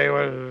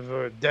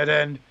guy, Dead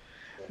End.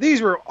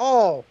 These were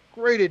all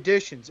great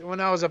additions. And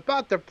when I was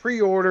about to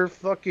pre-order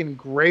fucking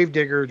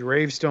Gravedigger,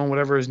 Gravestone,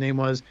 whatever his name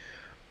was,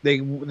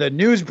 the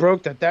news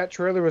broke that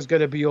trailer was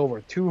going to be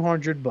over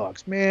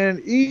 $200.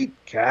 Man, eat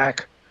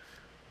cack.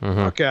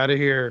 Fuck out of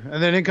here.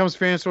 And then in comes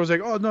Fan Store's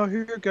like, "Oh no,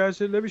 here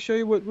guys, let me show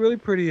you what really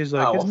pretty is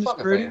like." Isn't this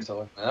pretty? Fan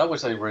Store. Man, I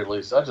wish they'd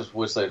release. I just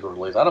wish they'd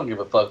release. I don't give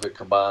a fuck if it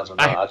combines or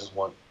not. I just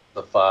want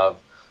the 5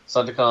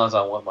 Stunticons.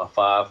 I want my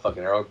 5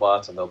 fucking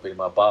Aerobots, and they'll be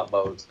my bot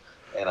modes,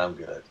 and I'm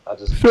good. I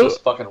just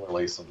fucking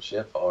release some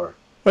shit for.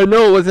 I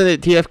know it wasn't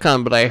at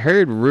TFCon, but I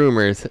heard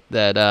rumors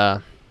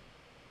that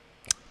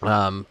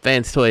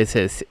Fans Toys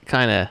has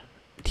kind of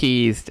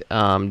teased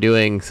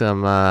doing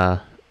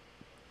some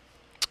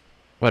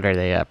what are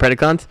they?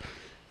 Predacons,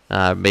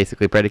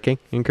 basically Predaking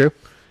and crew.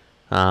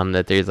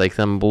 That there's like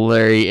some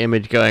blurry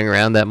image going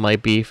around that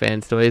might be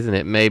Fans Toys, and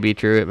it may be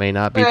true, it may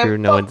not be true.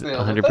 No one's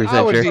 100%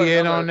 I would sure. be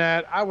in on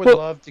that. I would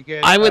love to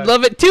get. I would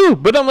love it too,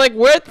 but I'm like,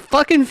 where the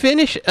fucking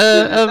finish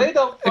a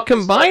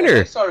combiner?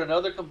 They start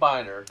another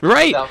combiner,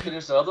 right? Without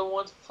finish the other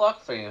ones.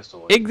 Fuck Fans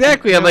Toys.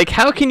 Exactly. I'm like,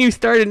 how can you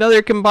start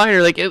another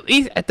combiner? Like,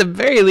 at the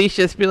very least,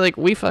 just be like,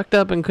 we fucked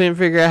up and couldn't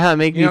figure out how to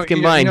make these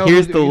combine.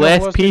 Here's the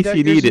last piece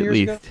you need at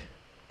least.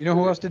 You know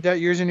who else did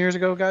that years and years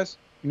ago, guys?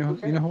 You know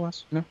who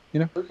else? You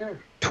know? Who cares?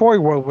 Toy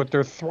World with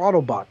their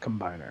Throttlebot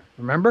combiner.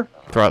 Remember?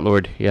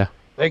 Throtlord, yeah.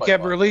 They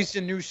kept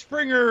releasing new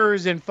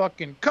springers and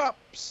fucking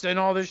cups and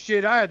all this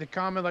shit. I had to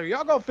comment like,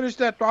 "Y'all gonna finish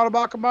that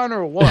Throttlebot combiner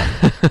or what?"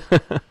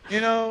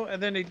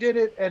 And then they did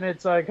it, and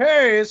it's like,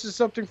 "Hey, this is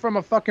something from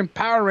a fucking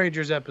Power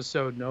Rangers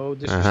episode." No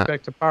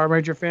disrespect to Power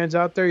Ranger fans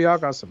out there. Y'all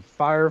got some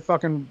fire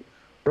fucking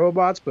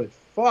robots, but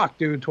fuck,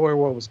 dude, Toy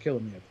World was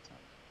killing me at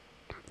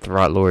the time.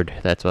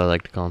 Throtlord, that's what I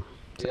like to call him.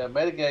 Yeah,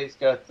 Metagate's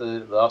got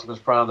the Optimus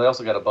Prime. They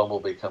also got a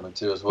Bumblebee coming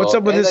too as well. What's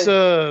up with this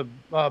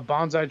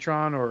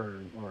Bonsaitron or?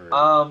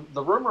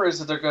 The rumor is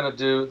that they're gonna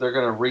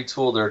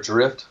retool their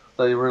Drift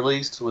they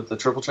released with the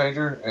Triple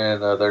Changer,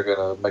 and they're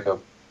gonna make a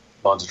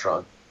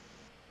Bonzatron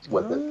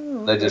with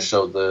it. They just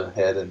showed the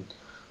head and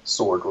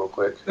sword real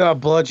quick.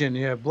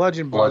 Bludgeon.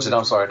 Bludgeon.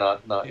 I'm sorry,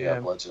 not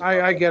Bludgeon.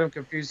 I get them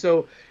confused.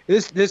 So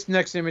this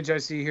next image I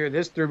see here,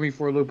 this threw me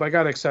for a loop. I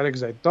got excited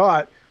because I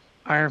thought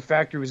Iron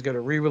Factory was going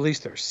to re-release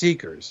their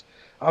Seekers.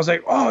 I was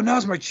like, "Oh,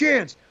 now's my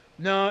chance."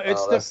 No,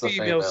 it's the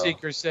female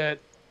Seeker set.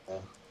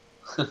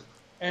 Yeah.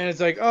 And it's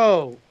like,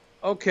 oh,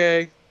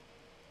 okay.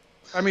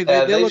 I mean,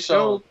 they look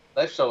dope.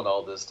 They've shown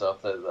all this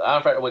stuff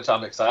which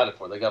I'm excited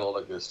for. They got all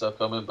that good stuff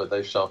coming, but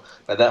they've shown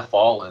that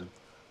Fallen.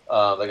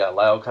 They got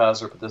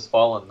Laukaiser, but this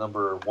Fallen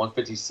number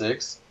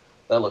 156.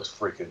 That looks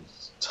freaking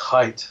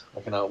tight.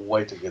 I cannot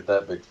wait to get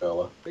that big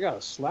fella. They got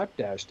a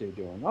Slapdash they're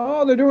doing.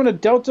 Oh, they're doing a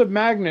Delta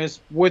Magnus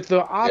with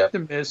the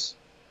Optimus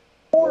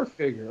 4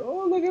 figure.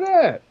 Oh, look at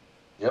that.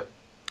 Yep.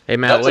 Hey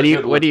Matt, what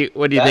do you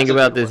think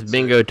about this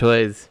Bingo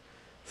Toys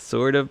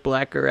sort of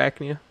Black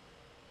Arachnia?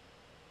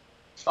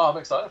 Oh, I'm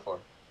excited for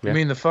it. Yeah. You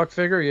mean the fuck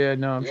figure? Yeah,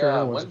 no, I'm sure.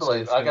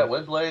 Windblade. I got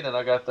Windblade and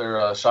I got their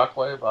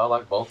Shockwave. I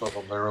like both of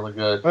them. They're really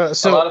good.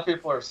 A lot of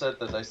people have said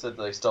that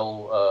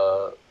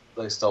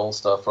they stole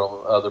stuff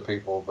from other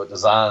people, but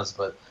designs.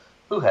 But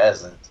who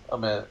hasn't? I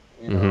mean,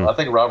 I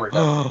think Robert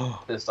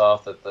got pissed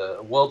off that the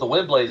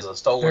Windblade is a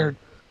stolen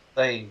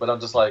thing, but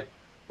I'm just like,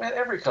 man,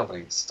 every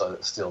company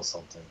steals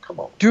something. Come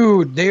on,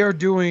 dude. They are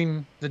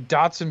doing the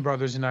Dotson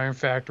Brothers in Iron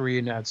Factory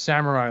in that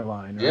Samurai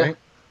line, right? Yeah.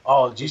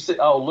 Oh, did you see?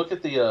 Oh, look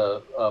at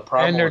the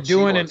Primal. And they're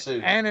doing an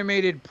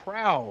animated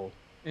Prowl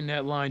in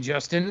that line,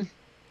 Justin.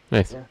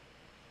 Nice. Yeah.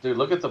 Dude,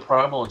 look at the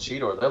Primal and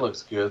Cheetor. That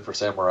looks good for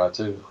Samurai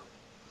too.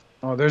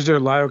 Oh, there's their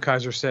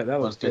Laukaiser set.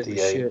 That looks good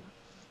as shit.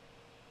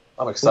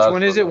 I'm excited. Which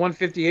one is it?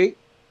 158?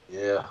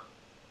 Yeah.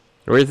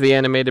 Where's the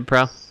animated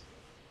Prowl?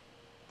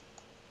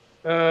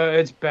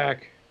 It's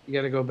back. You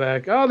got to go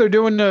back. Oh, they're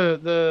doing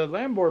the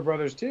Lambert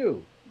brothers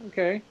too.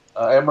 Okay.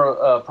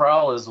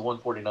 Prowl is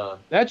 149.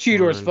 That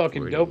Cheetor is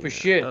fucking dope as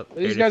shit.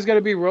 These guys got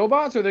to be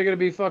robots, or are they going to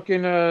be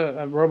fucking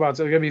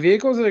robots? Are they going to be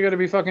vehicles, or are they going to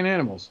be fucking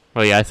animals?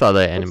 Oh yeah, I saw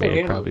that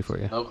animated Prowl before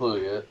you. No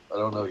clue yet. I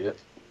don't know yet.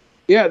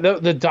 Yeah, the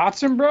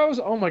Dotson Bros.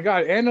 Oh my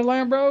god, and the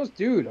Lamb Bros,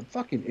 dude. I'm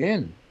fucking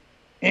in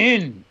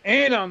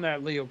on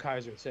that Leo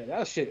Kaiser set.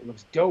 That shit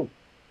looks dope.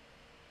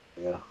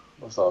 Yeah,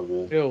 that's all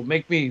good. It'll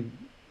make me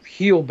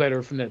heal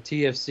better from that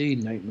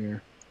TFC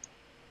nightmare.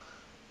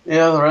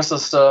 Yeah, the rest of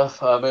the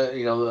stuff. I bet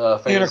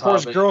And fans of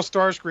course, hobby. Girl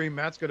Starscream.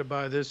 Matt's gonna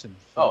buy this and.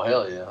 Oh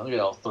hell yeah! I'll get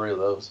all 3 of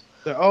those.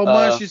 Oh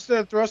my, she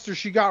said thrusters.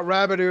 She got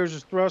rabbit ears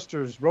as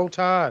thrusters. Roll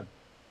Tide.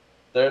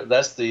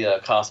 That's the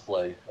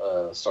cosplay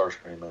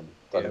Starscream and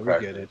Yeah, we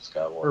Thundercracker get it.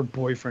 Skywalker. Her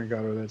boyfriend got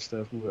her that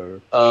stuff.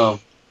 Whatever.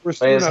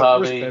 Fans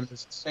hobby.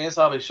 feminists. Fans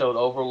hobby showed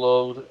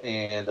Overload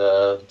and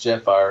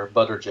Jetfire,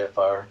 Butter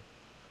Jetfire.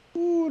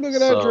 Ooh, look at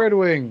that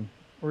Dreadwing.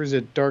 Or is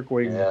it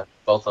Darkwing? Yeah,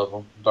 both of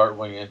them,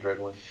 Darkwing and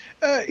Dreadwing.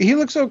 He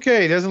looks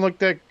okay. Doesn't look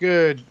that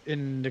good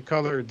in the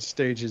colored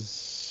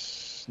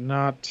stages.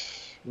 Not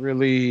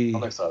really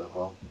I'm excited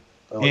for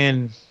them.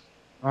 in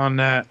on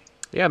that.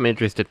 Yeah, I'm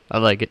interested. I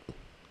like it.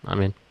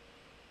 I'm in.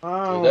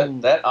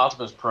 Dude, that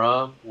Optimus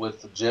Prime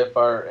with the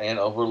Jetfire and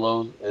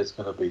Overload is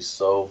going to be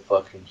so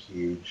fucking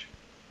huge.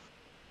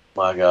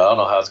 My God, I don't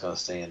know how it's going to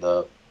stand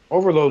up.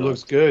 Overload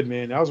looks good,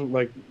 man. That was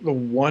like the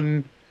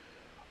one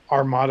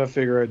Armada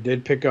figure I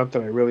did pick up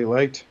that I really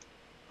liked.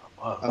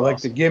 I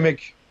liked the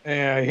gimmick,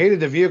 and I hated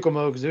the vehicle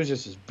mode because it was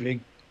just this big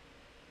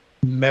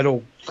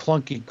metal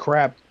clunky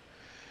crap.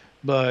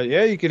 But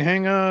yeah, you can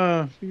hang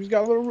he's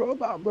got a little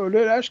robot mode.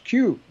 That's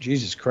cute.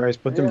 Jesus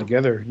Christ, put them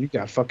together. You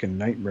got fucking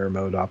nightmare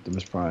mode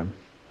Optimus Prime.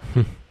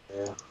 Yeah.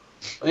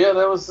 Yeah,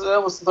 that was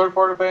the third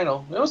party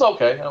panel. It was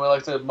okay. I mean,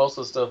 like I said, most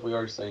of the stuff we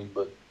already seen,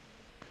 but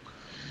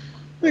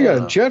they got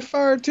a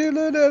Jetfire too.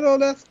 Oh,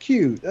 that's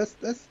cute.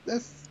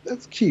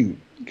 That's cute.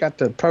 Got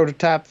the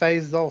prototype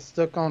phases all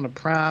stuck on the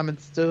Prime and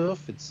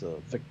stuff. It's a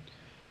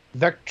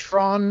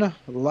Vectron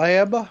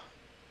Lab.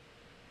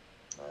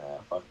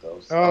 Fuck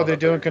those. Oh, they're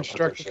doing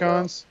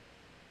Constructicons?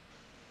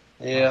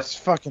 Yeah. It's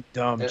fucking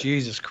dumb.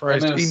 Jesus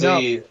Christ.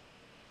 Enough.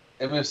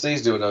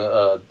 MMC's doing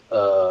a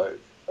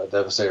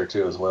Devastator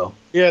too as well.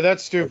 Yeah,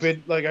 that's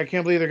stupid. Like, I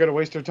can't believe they're going to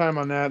waste their time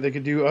on that. They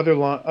could do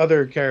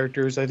other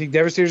characters. I think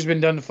Devastator's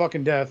been done to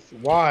fucking death.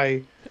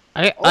 Why?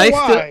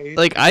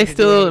 I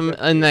still am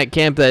in that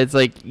camp that it's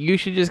like you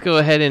should just go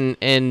ahead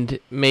and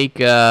make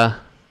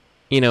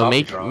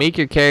make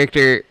your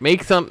character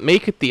make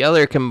the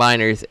other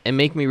combiners and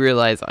make me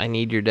realize I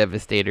need your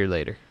Devastator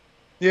later.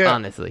 Yeah,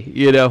 honestly,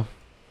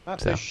 Not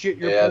the shit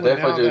you're pulling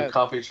definitely do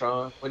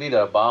Computron. We need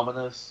an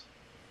Abominus.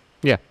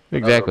 Yeah,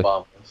 exactly.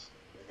 Abominus.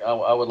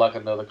 I would like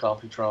another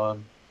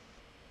Computron.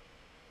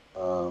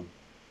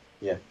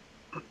 Yeah,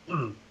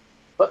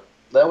 but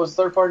that was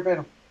third party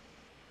panel.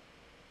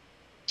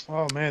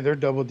 Oh man, their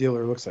double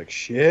dealer looks like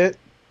shit.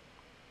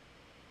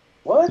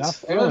 What?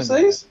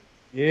 MMCs?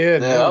 Yeah,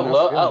 I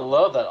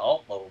love that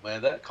alt mode,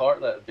 man. That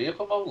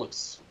vehicle mode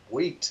looks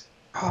sweet.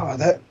 Oh,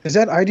 is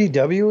that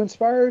IDW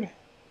inspired?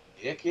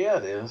 Heck yeah,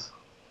 it is.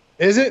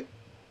 Is it?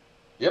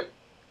 Yep.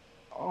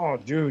 Oh,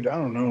 dude, I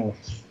don't know.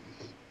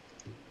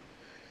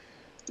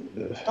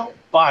 Don't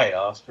buy it,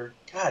 Oscar.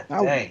 God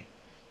dang.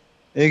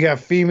 They got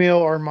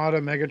female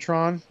Armada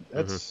Megatron.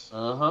 That's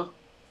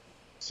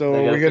So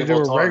are we gonna do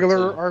a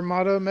regular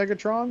Armada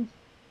Megatron?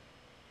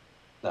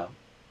 No.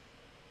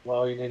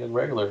 Well, you need a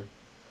regular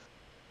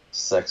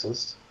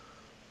sexist,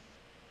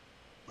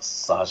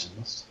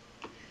 misogynist.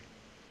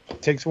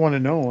 Takes one to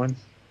know one.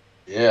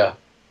 Yeah.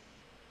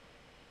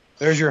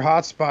 There's your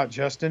hot spot,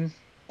 Justin.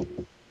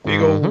 Big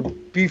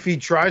old beefy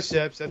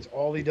triceps. That's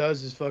all he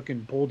does is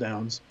fucking pull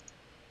downs.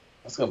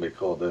 That's gonna be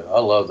cool, dude. I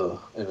love the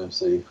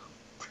MMC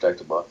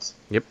protector bots.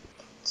 Yep.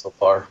 So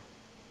far.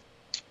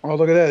 Oh,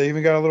 look at that. They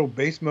even got a little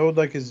base mode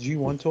like his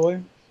G1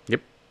 toy.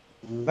 Yep.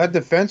 That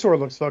Defensor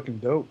looks fucking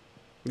dope.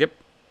 Yep.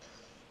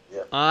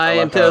 Yep. I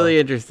am totally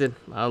interested.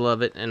 I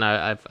love it, and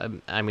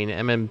I mean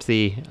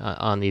MMC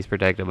on these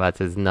protective bots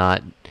has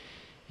not,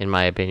 in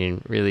my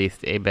opinion, released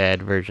a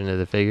bad version of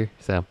the figure.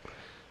 So,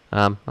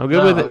 I'm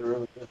good with it.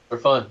 Really good. They're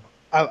fun.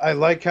 I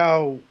like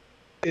how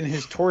in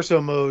his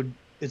torso mode,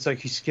 it's like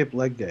he skipped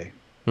leg day.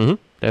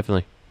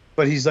 Definitely.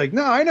 But he's like,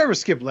 no, I never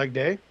skip leg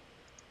day.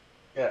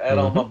 Yeah, add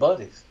on my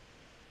buddies.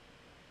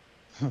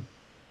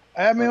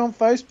 Add me on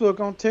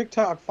Facebook, on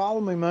TikTok. Follow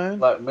me, man.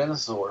 Like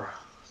Minosaur.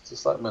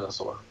 Just like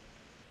Minosaur.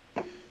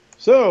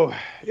 So,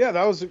 yeah,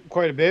 that was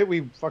quite a bit.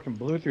 We fucking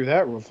blew through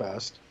that real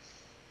fast.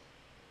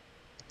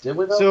 Did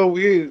we though? So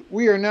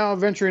we are now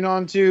venturing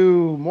on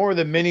to more of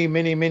the mini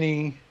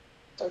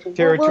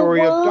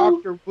territory of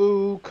Dr.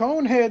 Boo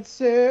Conehead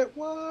set.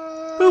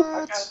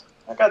 What?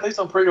 I got these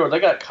on pre-order. They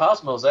got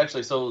Cosmos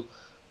actually. So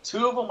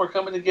 2 of them are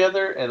coming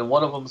together, and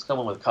one of them is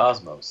coming with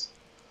Cosmos.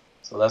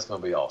 So that's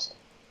going to be awesome.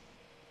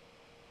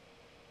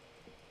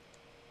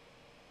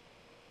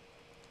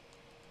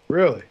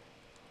 Really?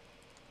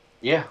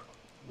 Yeah,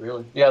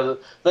 really. Yeah,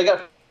 they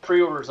got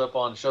pre-orders up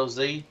on Show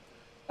Z.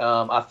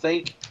 I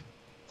think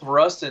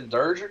Thrust and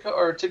Dirge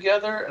are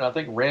together, and I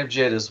think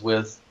Ramjet is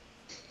with,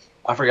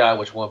 I forgot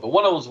which one, but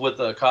one of them was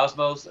with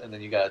Cosmos, and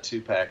then you got a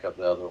 2-pack of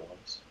the other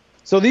ones.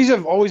 So these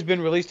have always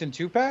been released in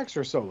 2-packs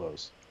or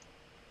solos?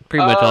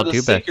 Pretty much all the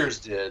 2-packs. Seekers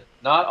did.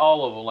 Not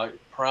all of them. Like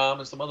Prime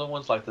and some other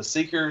ones, like the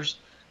Seekers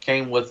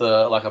came with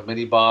like a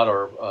mini bot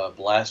or a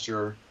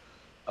blaster.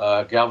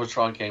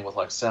 Galvatron came with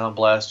like Sound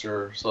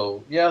Blaster.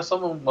 So yeah,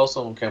 most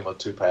of them came with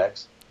 2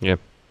 packs. Yeah.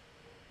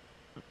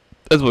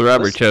 That's what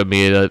Robert showed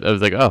me. I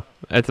was like, oh,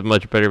 that's a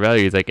much better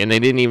value. He's like, and they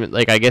didn't even,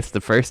 like, I guess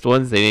the first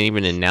ones, they didn't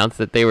even announce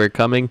that they were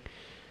coming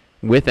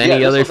with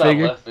any other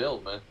figure. Out left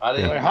field, man. I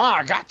didn't. Like,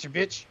 I got you,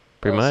 bitch.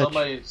 Pretty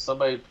much.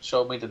 Somebody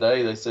showed me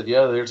today. They said,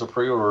 yeah, there's a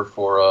pre-order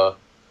for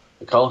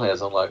the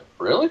Coneheads. I'm like,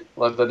 really?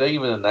 Like they didn't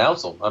even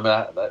announce them. I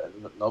mean,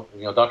 no,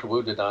 Dr.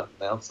 Wu did not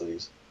announce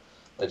these.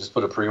 They just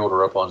put a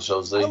pre-order up on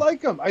Show Z. I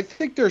like them. I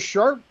think they're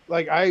sharp.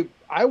 Like I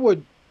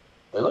would.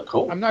 They look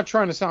cool. I'm not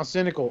trying to sound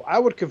cynical. I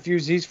would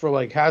confuse these for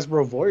like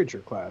Hasbro Voyager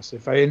class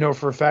if I didn't know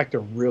for a fact they're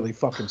really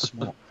fucking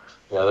small.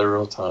 Yeah, they're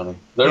real tiny.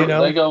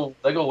 They go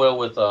well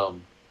with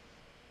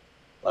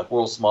like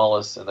World's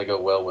Smallest, and they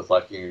go well with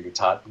like your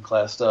Titan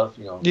class stuff.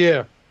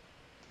 Yeah.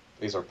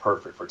 These are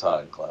perfect for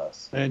Titan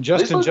class. And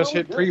Justin just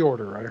hit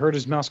pre-order. I heard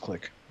his mouse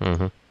click.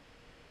 Mm-hmm.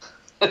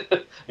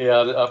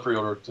 Yeah, I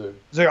pre-ordered too.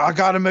 He's like, I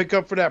got to make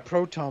up for that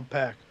Proton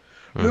pack.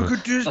 Mm-hmm. Look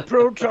at this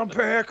Proton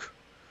pack.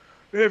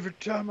 Every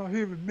time I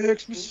hear it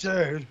makes me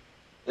sad.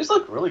 These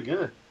look really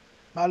good.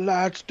 My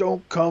lights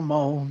don't come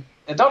on.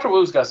 And Dr.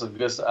 Wu's got some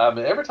good. I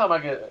mean, every time I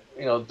get,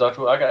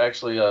 Dr. Wu, I got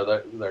actually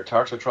their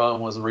Tarkatron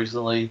was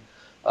recently.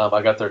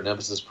 I got their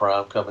Nemesis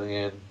Prime coming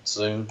in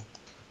soon.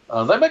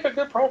 They make a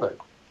good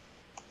product.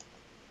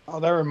 Oh,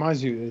 that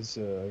reminds you.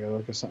 I gotta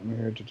look at something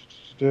here.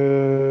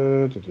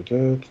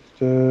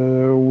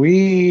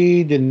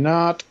 We did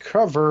not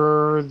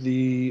cover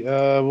the.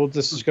 We'll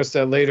discuss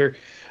that later.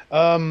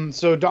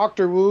 So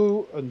Dr.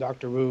 Wu,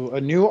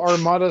 a new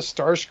Armada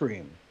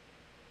Starscream.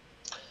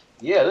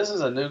 Yeah, this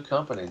is a new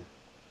company.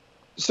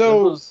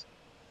 So,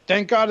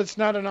 thank God it's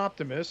not an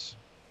Optimus.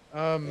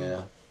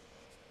 Yeah.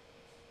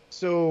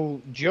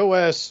 So Joe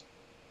S.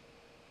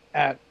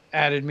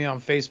 added me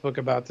on Facebook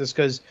about this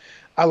because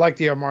I like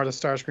the Armada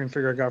Starscream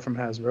figure I got from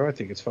Hasbro. I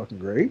think it's fucking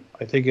great.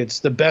 I think it's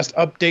the best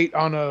update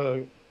on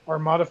a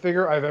Armada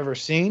figure I've ever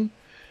seen.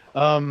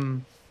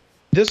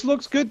 This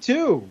looks good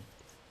too.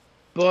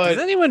 But does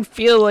anyone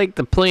feel like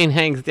the plane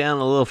hangs down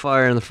a little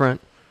far in the front?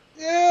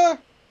 Yeah,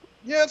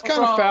 it's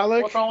kind of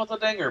phallic. What's wrong with the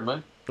dinger,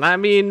 man? I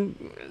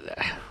mean,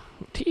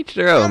 teach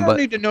their own. I don't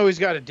need to know he's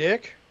got a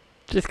dick.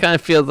 Just kind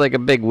of feels like a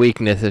big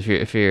weakness if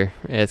you're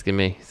asking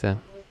me. So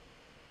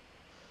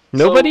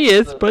nobody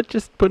is, but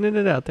just putting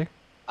it out there.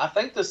 I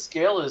think the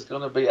scale is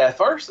going to be. At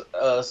first,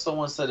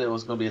 someone said it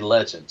was going to be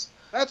Legends.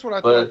 That's what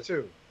I thought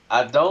too.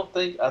 I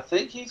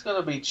think he's going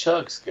to be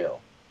Chug scale.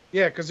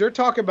 Yeah, because they're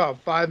talking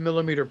about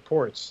 5mm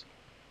ports.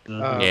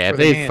 Yeah, if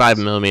there's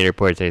 5mm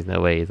ports, there's no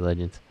way he's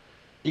Legends.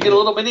 You get a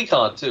little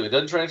Minicon too. It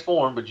doesn't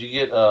transform, but you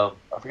get I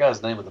forgot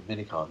his name of the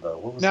Minicon though.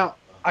 What was now,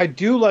 I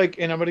do like,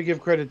 and I'm going to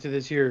give credit to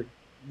this here,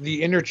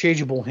 the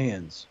interchangeable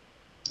hands.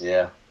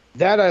 Yeah.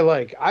 That I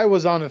like. I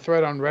was on a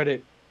thread on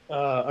Reddit.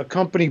 A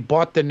company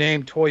bought the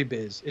name Toy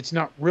Biz. It's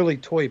not really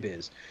Toy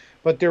Biz,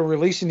 but they're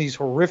releasing these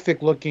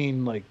horrific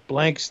looking like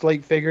blank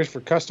slate figures for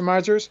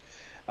customizers.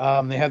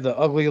 They have the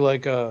ugly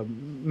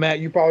Matt,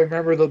 you probably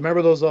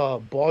remember those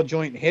ball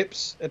joint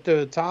hips at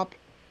the top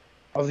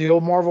of the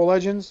old Marvel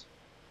Legends.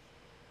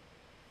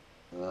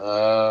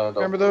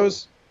 Remember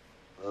those?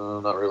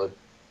 Not really.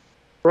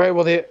 Right.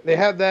 Well, they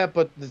have that,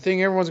 but the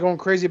thing everyone's going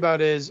crazy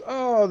about is,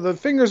 oh, the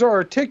fingers are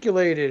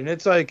articulated, and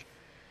it's like,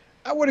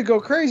 I wouldn't go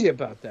crazy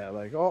about that.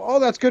 Like, all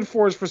that's good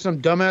for is for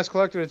some dumbass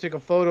collector to take a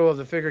photo of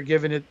the figure,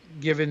 giving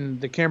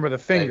the camera the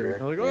finger.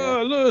 Like,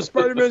 oh, look,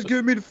 Spider-Man's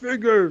giving me the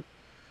finger.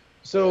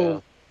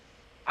 So,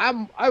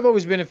 yeah. I've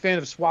always been a fan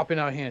of swapping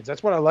out hands.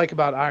 That's what I like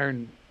about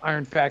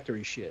Iron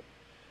Factory shit.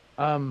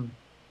 I'm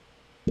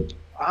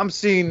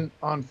seeing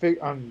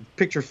on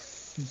picture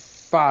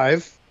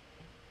 5,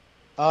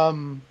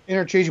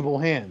 interchangeable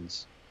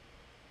hands.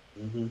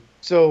 Mm-hmm.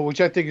 So, which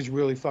I think is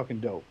really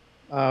fucking dope.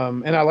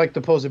 And I like the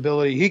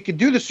posability. He could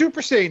do the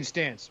Super Saiyan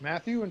stance,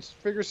 Matthew, in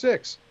figure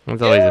 6.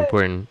 That's always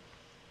important.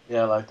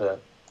 Yeah, I like that.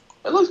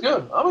 It looks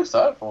good. I'm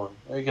excited for him.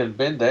 He can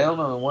bend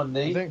down on one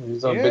knee.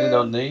 He's on bending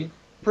on knee.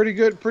 Pretty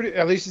good.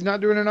 At least he's not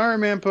doing an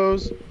Iron Man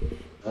pose.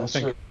 That's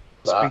true.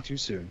 Speak too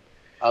soon.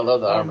 I love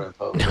the Iron Man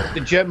pose.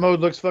 The jet mode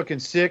looks fucking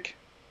sick.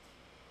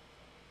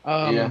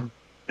 Yeah.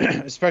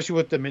 Especially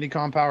with the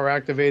Minicon power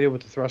activated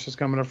with the thrusters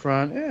coming up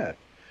front. Yeah.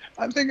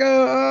 I think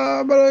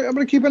I'm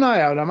gonna keep an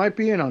eye out. I might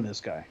be in on this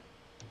guy.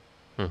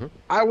 Mm-hmm.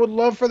 I would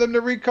love for them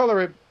to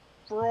recolor it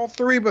for all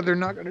 3, but they're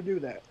not going to do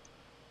that.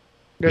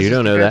 You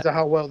don't know that. Depends on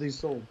how well these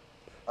sold.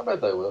 I bet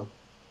they will.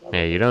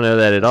 Yeah, you don't know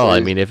that at all. I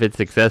mean, if it's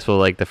successful,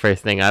 like the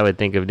first thing I would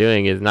think of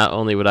doing is not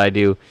only would I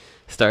do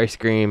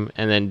Starscream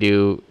and then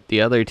do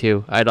the other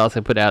 2, I'd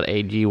also put out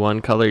a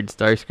G1 colored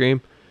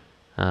Starscream.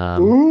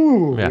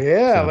 Ooh,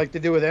 yeah, like they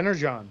do with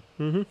Energon.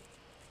 Mm-hmm.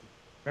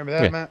 Remember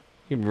that, Matt?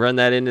 You can run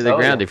that into the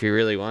ground if you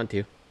really want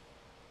to.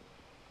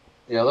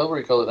 Yeah, they'll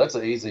recolor. That's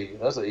an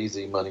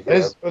easy money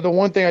grab. The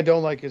one thing I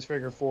don't like is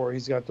figure 4.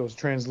 He's got those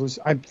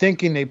translucent. I'm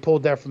thinking they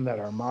pulled that from that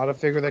Armada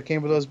figure that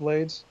came with those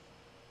blades.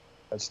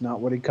 That's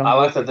not what he comes. I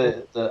like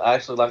with. that. I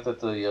actually like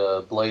that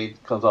the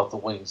blade comes off the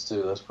wings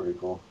too. That's pretty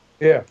cool.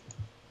 Yeah.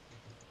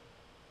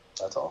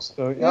 That's awesome.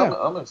 So, yeah.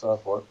 I'm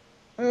excited for it.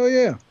 Oh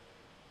yeah.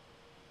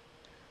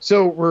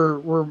 So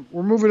we're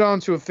moving on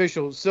to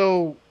official.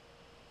 So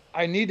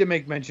I need to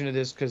make mention of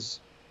this because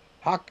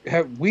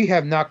we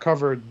have not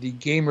covered the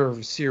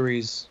Gamer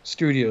series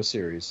studio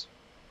series.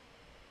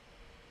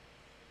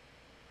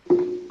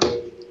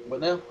 What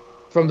now?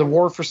 From the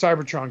War for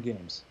Cybertron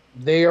games.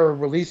 They are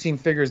releasing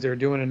figures. They're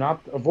doing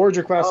a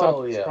Voyager class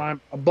Optimus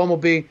Prime, a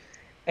Bumblebee,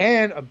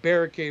 and a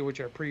Barricade, which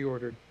I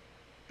pre-ordered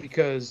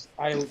because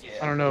I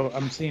don't know.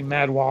 I'm seeing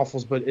Mad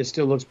Waffles, but it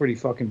still looks pretty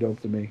fucking dope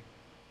to me.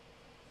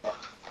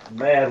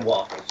 Mad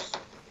Waffles.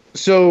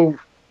 So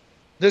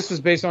this was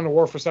based on the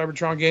War for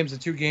Cybertron games, the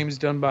 2 games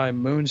done by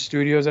Moon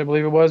Studios, I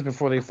believe it was,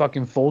 before they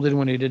fucking folded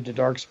when they did the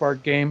Dark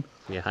Spark game.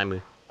 Yeah, High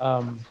Moon.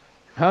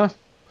 Huh?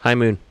 High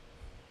Moon.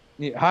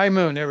 Yeah, High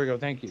Moon. There we go.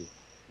 Thank you.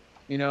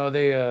 You know,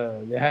 they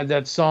had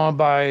that song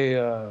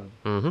by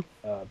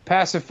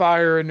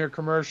Pacifier in their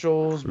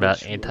commercials.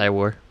 About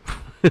anti-war.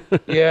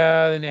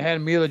 Yeah, and they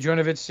had Mila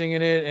Jovovich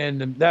singing it,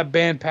 and that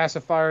band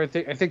Pacifier, I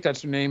think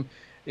that's their name,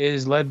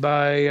 is led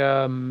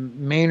by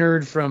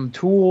Maynard from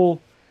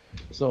Tool.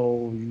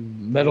 So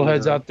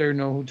metalheads out there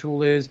know who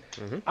Tool is.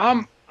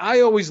 Mm-hmm.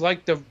 I always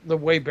liked the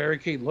way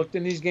Barricade looked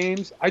in these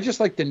games. I just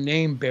like the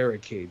name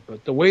Barricade,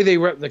 but the way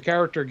the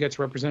character gets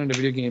represented in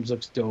video games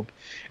looks dope.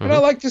 And I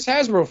like this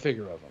Hasbro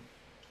figure of him.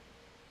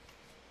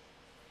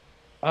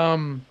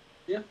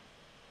 Yeah.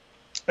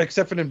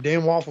 Except for them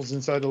damn waffles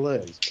inside the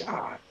legs.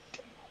 God.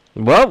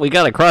 Well, we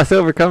got a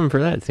crossover coming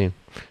for that soon.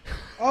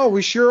 Oh,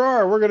 we sure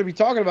are. We're going to be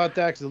talking about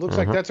that because it looks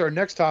like that's our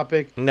next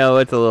topic. No,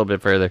 it's a little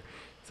bit further.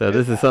 So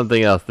this is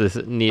something else. This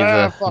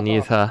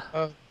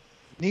Nizha.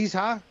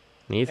 Nizha?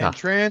 And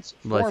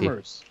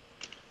Transformers.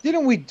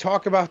 Didn't we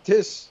talk about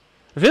this?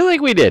 I feel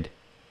like we did.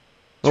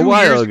 A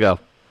while ago.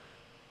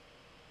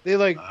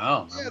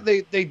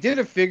 They they did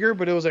a figure,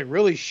 but it was like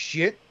really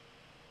shit.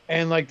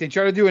 And like they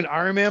tried to do an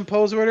Iron Man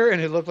pose with her,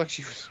 and it looked like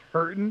she was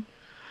hurting.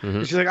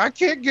 And she's like, I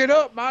can't get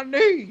up, my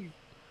knee.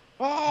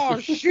 Oh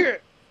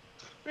shit!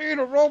 Being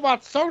a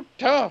robot's so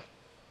tough.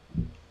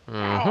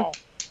 Oh.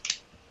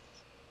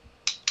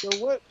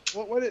 So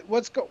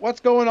what's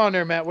going on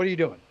there, Matt? What are you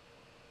doing?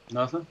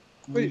 Nothing.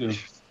 What are you doing?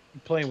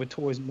 You're playing with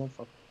toys,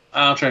 motherfucker.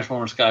 I'll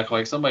transform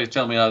Skyquake. Somebody's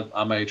telling me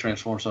I may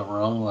transform something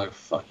wrong. I'm like,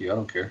 fuck you, I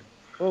don't care.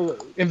 Well,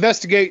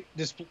 investigate,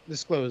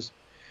 disclose.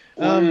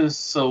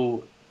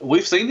 So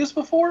we've seen this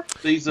before.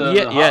 These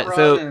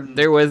So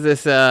there was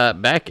this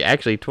back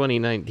actually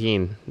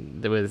 2019.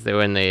 There was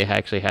when they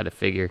actually had a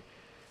figure.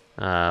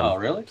 Oh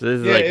really? So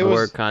this is like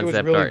more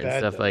concept really art and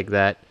stuff like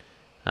that.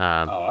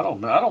 I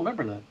don't know. I don't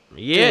remember that.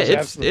 Yeah,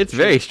 it's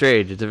very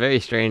strange. It's a very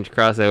strange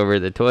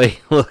crossover. The toy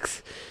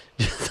looks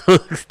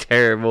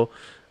terrible.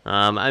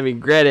 I mean,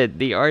 granted,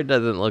 the art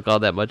doesn't look all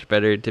that much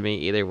better to me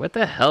either. What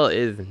the hell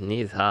is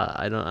Nizha?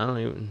 I don't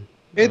even.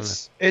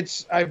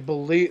 I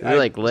believe. Is it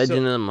like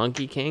Legend of the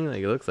Monkey King?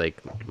 Like it looks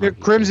like.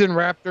 Crimson King.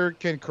 Raptor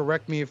can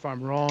correct me if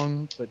I'm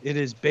wrong, but it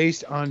is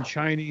based on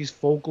Chinese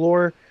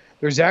folklore.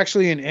 There's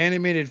actually an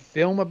animated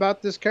film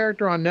about this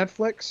character on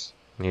Netflix.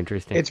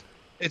 Interesting.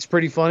 It's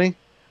pretty funny,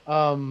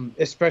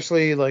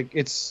 especially like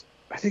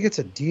I think it's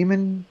a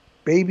demon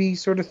baby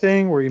sort of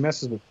thing where he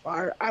messes with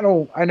fire. I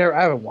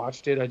haven't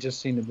watched it. I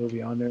just seen the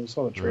movie on there. I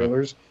saw the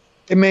trailers.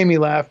 It made me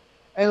laugh,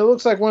 and it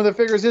looks like one of the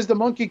figures is the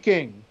Monkey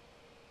King,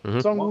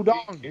 Sun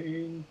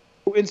Wudong,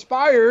 who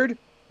inspired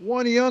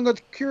one young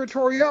Akira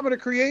Toriyama to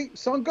create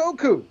Son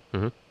Goku.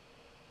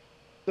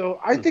 So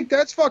I think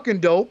that's fucking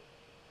dope.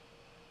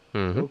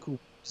 Goku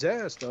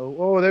possessed though.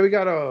 Oh, there we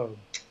got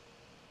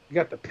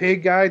the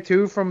pig guy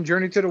too from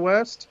Journey to the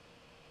West.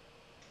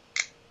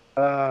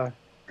 Really?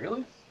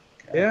 God,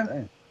 yeah.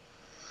 Dang.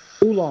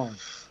 Oolong.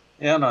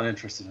 Yeah, I'm not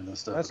interested in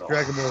this stuff. That's at all.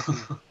 Dragon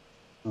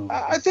Ball.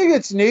 I think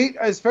it's neat,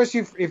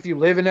 especially if you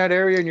live in that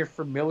area and you're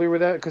familiar with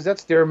that, because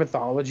that's their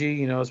mythology,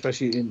 you know,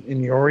 especially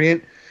in the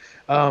Orient,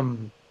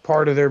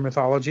 part of their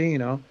mythology, you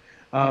know.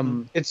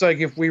 It's like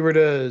if we were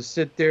to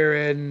sit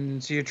there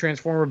and see a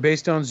Transformer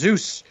based on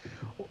Zeus,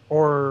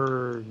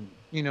 or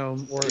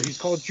he's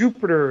called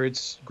Jupiter.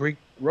 It's Greek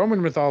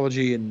Roman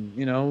mythology, and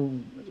you know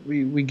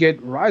we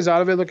get rise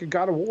out of it like a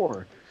god of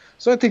war.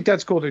 So I think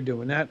that's cool. They're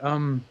doing that.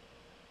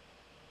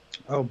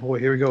 Oh boy,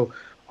 here we go.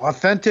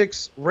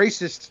 Authentics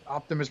racist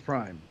Optimus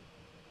Prime.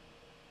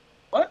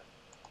 What?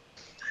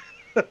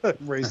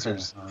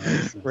 Racers,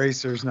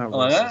 racers, not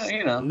racist.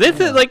 You know, this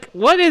is like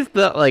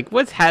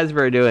what's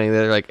Hasbro doing?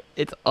 They're like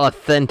it's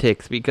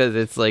authentics because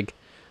it's like,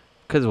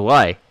 because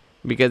why?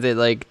 Because it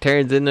like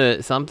turns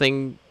into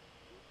something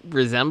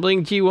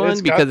resembling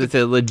G1 because it's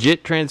a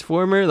legit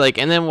Transformer. Like,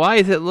 and then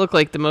why does it look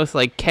like the most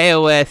like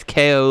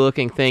KO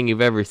looking thing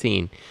you've ever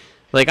seen?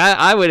 Like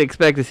I would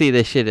expect to see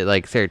this shit at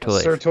like Sir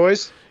Toys. Sir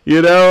Toys?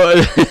 You know?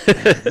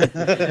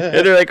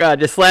 And they're like,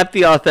 just slap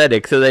the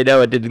authentic so they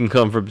know it didn't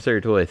come from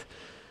Sir Toys.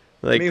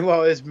 Like,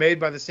 meanwhile, it's made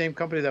by the same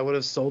company that would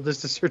have sold this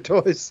to Sir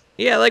Toys.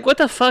 yeah, like what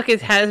the fuck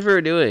is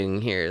Hasbro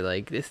doing here?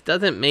 Like, this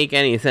doesn't make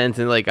any sense,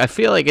 and like I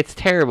feel like it's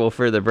terrible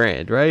for the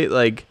brand, right?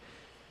 Like,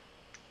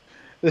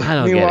 I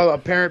don't get Meanwhile, it. a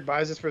parent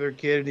buys this for their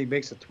kid and he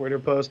makes a Twitter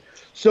post.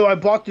 So I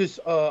bought this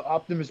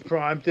Optimus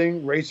Prime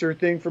thing, racer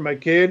thing for my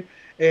kid,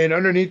 and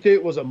underneath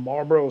it was a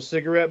Marlboro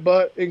cigarette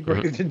butt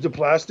engraved into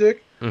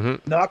plastic.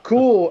 Mm-hmm. Not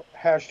cool.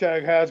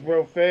 Hashtag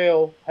Hasbro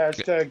fail.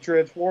 Hashtag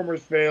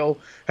Transformers fail.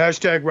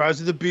 Hashtag Rise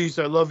of the Beast.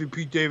 I love you,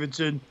 Pete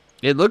Davidson.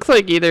 It looks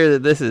like either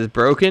that this is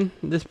broken,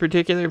 this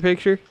particular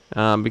picture,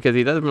 because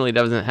he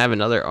doesn't have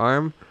another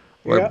arm,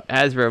 or Yeah.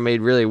 Hasbro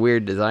made really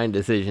weird design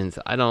decisions.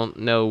 I don't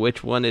know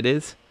which one it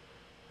is.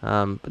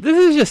 But this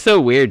is just so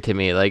weird to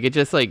me. Like, it's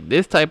just like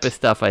this type of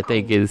stuff I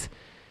think is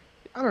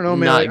I don't know,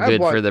 man. not Like,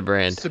 good for the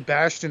brand.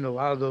 Sebastian, a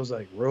lot of those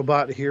like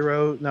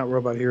not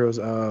robot heroes.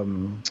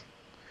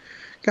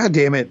 God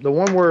damn it, the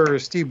one where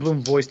Steve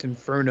Bloom voiced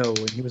Inferno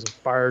and he was a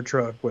fire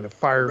truck with a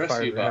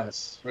Rescue firefighter hat.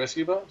 bots.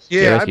 Rescue bots?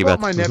 Yeah, Yeah, I rescue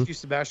bought bots. my nephew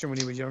Sebastian when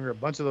he was younger a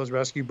bunch of those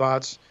rescue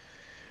bots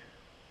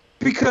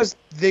because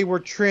they were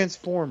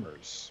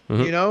Transformers.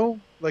 Mhm. You know,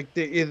 like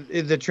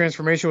the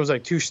transformation was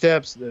like 2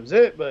 steps. That was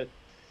it. But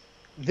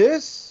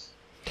this,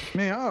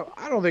 man,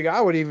 I don't think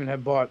I would even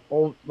have bought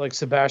old like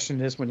Sebastian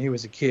this when he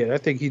was a kid. I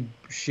think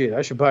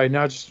I should buy it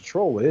now just to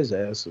troll with his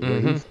ass. So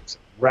that he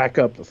rack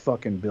up the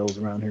fucking bills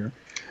around here.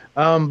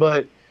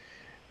 But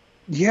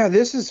yeah,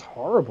 this is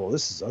horrible.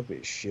 This is ugly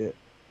as shit.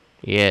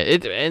 Yeah,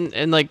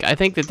 and like I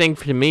think the thing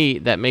to me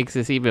that makes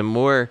this even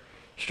more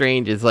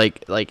strange is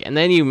like and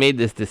then you made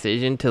this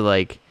decision to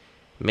like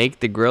make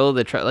the grill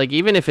the truck, like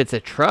even if it's a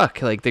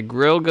truck, like the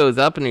grill goes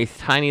up and these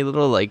tiny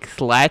little like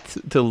slats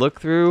to look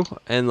through,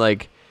 and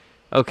like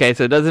okay,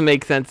 so it doesn't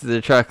make sense as a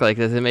truck. Like,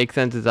 does it make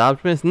sense as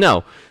Optimus?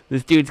 No,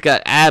 this dude's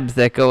got abs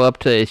that go up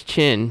to his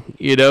chin.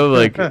 You know,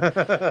 like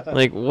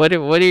like what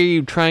are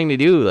you trying to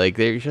do? Like,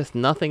 there's just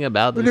nothing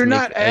about But this they're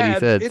makes not any abs.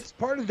 sense. It's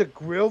part of the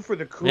grill for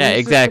the cooling Yeah,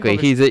 exactly. system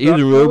of He's his a truck.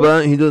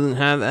 robot. He doesn't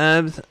have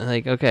abs.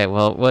 Like, okay,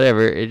 well,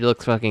 whatever. It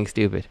looks fucking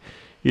stupid,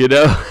 you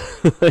know.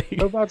 Like,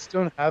 Robots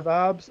don't have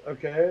abs.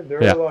 Okay,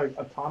 they're Yeah. like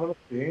autonomous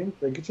beings.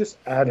 They could just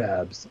add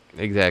abs.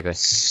 exactly.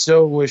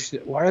 So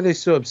why are they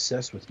so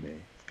obsessed with me?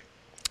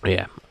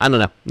 Yeah, I don't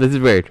know. This is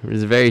weird.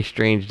 It's a very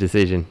strange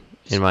decision,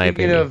 in my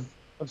Speaking opinion. of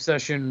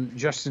obsession,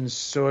 Justin's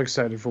so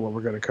excited for what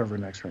we're going to cover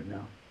next right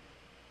now.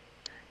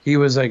 He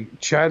was like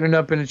chatting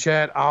up in the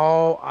chat.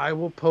 I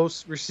will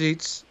post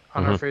receipts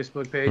on our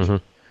Facebook page.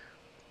 Mhm.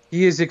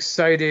 He is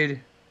excited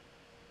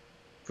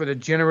for the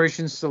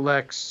Generation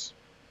Selects.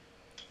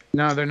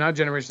 No, they're not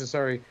Generation.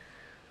 Sorry,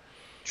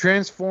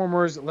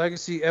 Transformers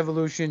Legacy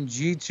Evolution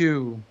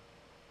G2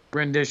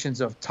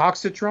 renditions of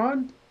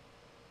Toxitron.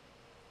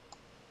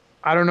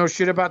 I don't know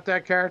shit about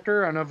that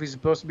character. I don't know if he's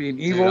supposed to be an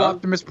evil Yeah.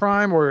 Optimus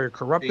Prime or a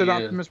corrupted Yeah.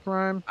 Optimus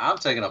Prime. I'm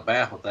taking a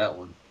bath with that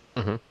one.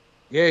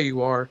 Yeah,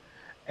 you are.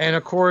 And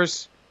of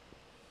course,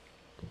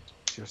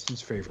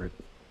 Justin's favorite,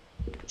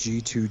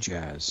 G2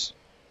 Jazz.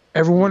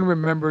 Everyone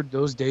remembered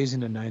those days in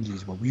the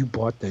 90s when we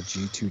bought that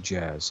G2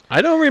 Jazz.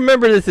 I don't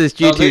remember this as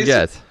G2 these,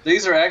 Jazz.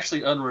 These are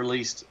actually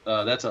unreleased.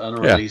 That's an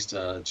unreleased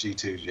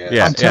G2 Jazz.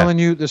 Yeah. I'm telling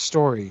you the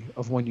story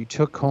of when you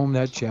took home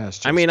that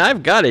Jazz. I mean,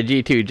 I've got a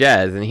G2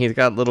 Jazz, and he's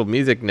got little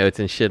music notes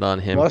and shit on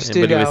him, but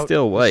he was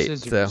still white,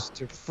 so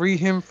to free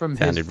him from his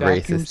Sounded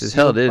vacuum racist as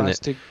hell, didn't it?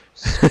 plastic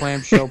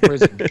clamshell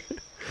prison.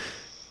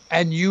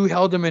 And you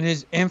held him in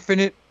his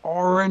infinite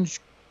orange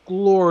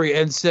glory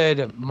and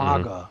said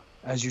MAGA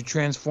as you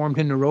transformed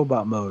into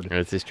robot mode.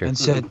 this is true. And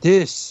said,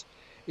 "This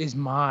is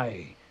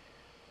my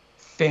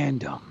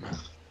fandom.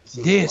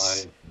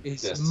 This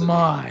is destiny."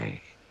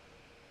 my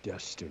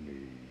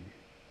destiny."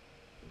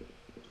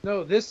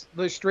 No, this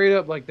like, straight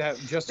up like that.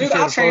 Justin Dude,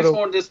 I shared a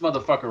photo. transformed this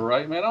motherfucker,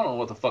 right, man? I don't know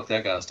what the fuck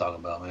that guy's talking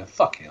about, man.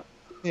 Fuck him.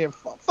 Yeah,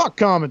 fuck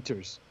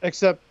commenters,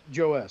 except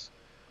Joe S.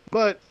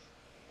 But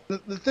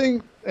the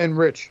thing, and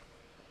Rich,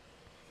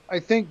 I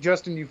think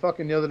Justin, you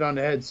fucking nailed it on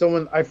the head.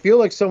 I feel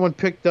like someone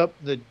picked up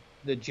the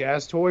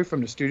Jazz toy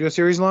from the Studio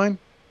Series line.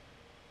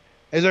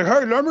 He's like,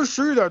 "Hey, let me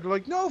see that." They're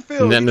like, "No,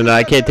 Phil." No,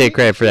 I can't take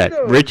credit for that.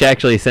 Cheetos." Rich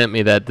actually sent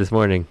me that this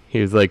morning. He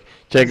was like,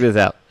 check this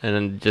out,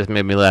 and it just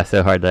made me laugh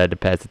so hard that I had to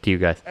pass it to you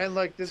guys. And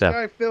like this So.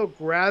 guy Phil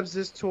grabs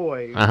this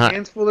toy, Uh-huh.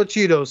 hands full of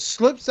Cheetos,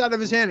 slips out of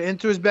his hand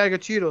into his bag of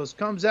Cheetos,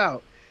 comes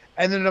out,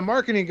 and then the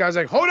marketing guy's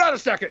like, "Hold on a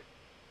second.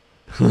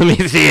 Let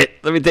me see it.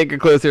 Let me take a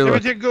closer Let me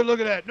look. take a good look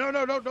at that. No,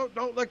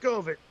 don't let go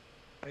of it.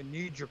 I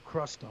need your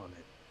crust on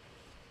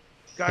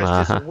it,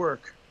 guys. This will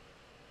work.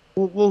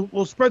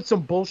 We'll spread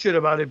some bullshit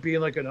about it being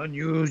like an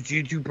unused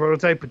G2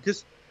 prototype, but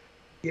this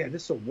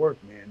will work,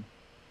 man.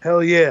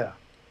 Hell yeah,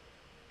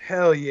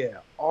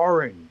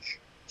 orange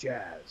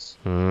Jazz."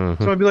 Mhm.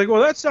 So I'd be like,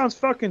 "Well, that sounds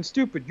fucking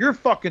stupid. You're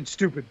fucking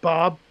stupid,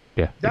 Bob.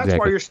 Yeah, That's exactly.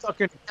 why you're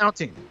stuck in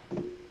accounting.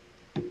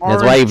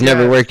 That's why you've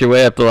never worked your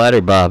way up the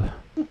ladder, Bob.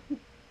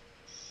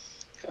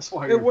 That's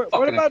why Hey, you're what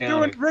fucking about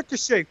accounting. doing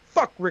Ricochet?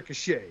 Fuck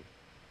Ricochet.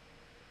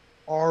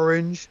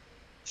 Orange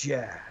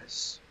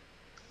Jazz.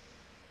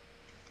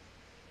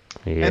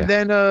 Yeah. And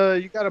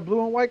then you got a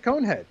blue and white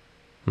cone head.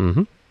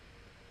 Mm-hmm.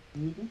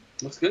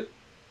 Looks good.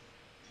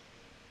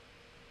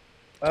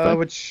 fine.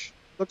 which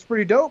looks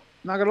pretty dope.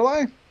 Not gonna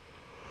lie,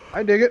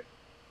 I dig it.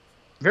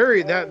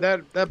 Very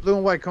that blue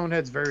and white cone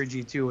head's very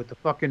G2 with the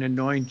fucking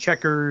annoying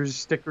checkers,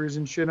 stickers,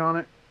 and shit on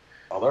it.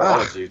 Oh, they're all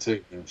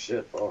G2 and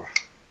shit. Oh.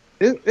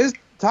 Is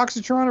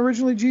Toxitron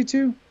originally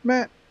G2,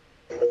 Matt?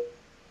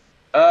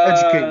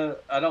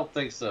 I don't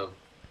think so.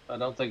 I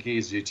don't think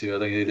he's G2. I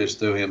think they just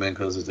threw him in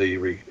because it's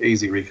the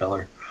easy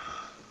recolor.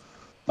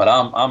 But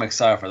I'm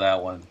excited for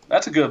that one.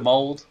 That's a good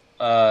mold.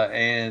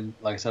 And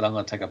like I said, I'm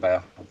gonna take a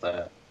bath with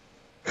that.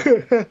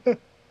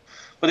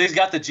 But he's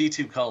got the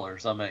G2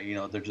 colors. I mean,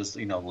 they're just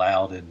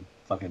loud and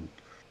fucking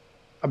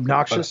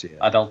obnoxious. Yeah.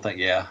 I don't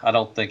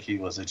think he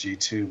was a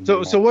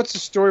G2. So what's the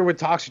story with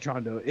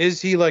Toxitron though? Is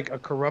he like a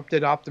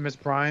corrupted Optimus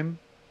Prime?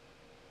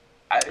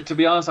 To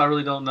be honest, I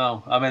really don't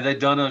know. I mean, they've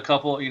done a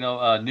couple.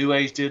 New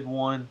Age did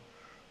one.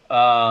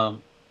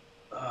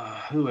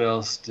 Who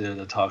else did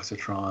a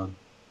Toxitron?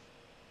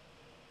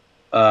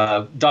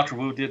 Dr.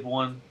 Wu did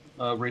one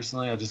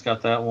recently. I just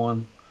got that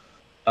one.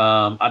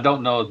 I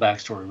don't know the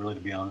backstory really,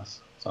 to be honest.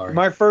 Sorry.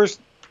 My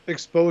first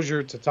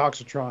exposure to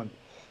Toxitron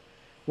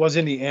was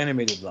in the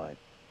animated line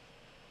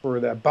for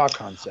that bot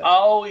concept.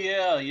 Oh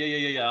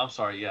yeah. I'm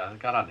sorry. Yeah,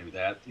 God, I knew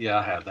that. Yeah,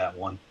 I had that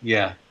one.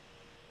 Yeah.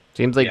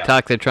 Seems like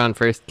Toxitron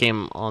first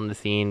came on the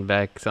scene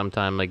back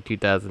sometime like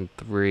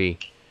 2003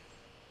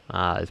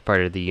 as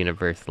part of the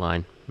Universe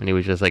line. And he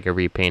was just like a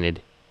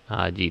repainted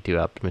G2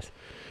 Optimus.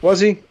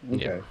 Was he?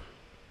 Okay. Yeah.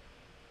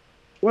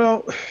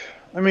 Well,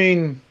 I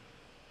mean,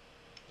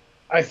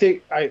 I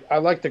think I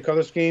like the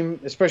color scheme,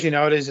 especially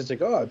nowadays. It's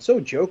like, oh, it's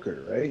so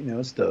Joker, right?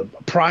 It's the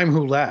Prime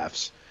who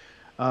laughs.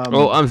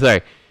 I'm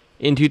sorry.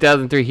 In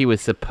 2003, he was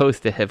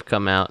supposed to have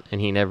come out, and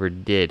he never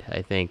did.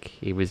 I think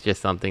he was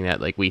just something that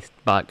like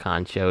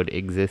BotCon showed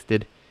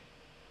existed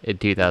in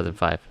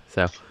 2005.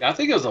 So I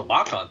think it was a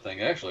BotCon thing,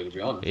 actually, to be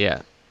honest.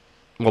 Yeah.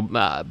 Well,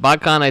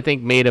 BotCon I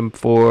think made him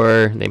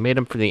for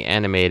the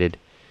animated.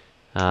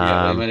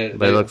 But it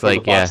looks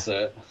like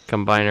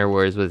Combiner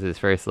Wars was his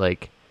first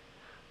looks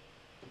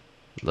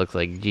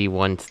like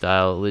G1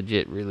 style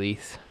legit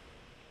release.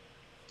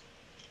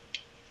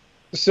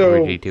 So or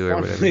G2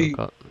 or whatever you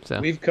call it. So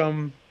we've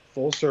come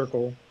full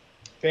circle.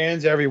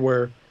 Fans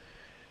everywhere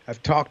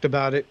have talked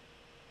about it,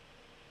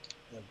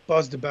 have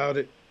buzzed about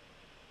it.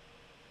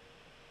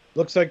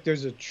 Looks like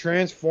there's a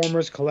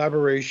Transformers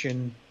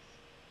collaboration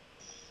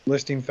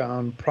listing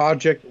found.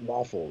 Project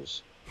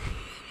Waffles.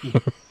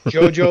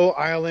 Jojo,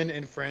 Island,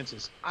 and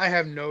Francis. I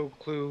have no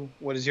clue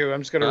what is here.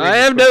 I'm just gonna read I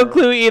have no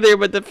clue either,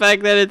 but the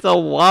fact that it's a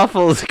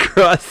Waffles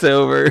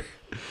crossover,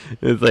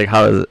 it's like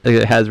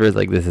Hasbro's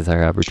like, this is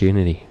our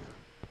opportunity.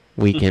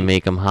 We can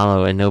make them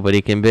hollow and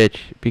nobody can bitch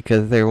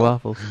because they're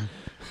waffles.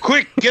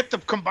 Quick, get the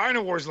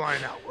Combiner Wars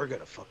line out. We're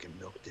gonna fucking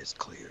milk this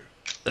clear.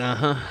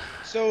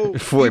 So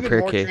even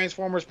more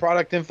Transformers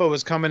product info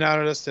is coming out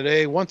at us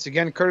today. Once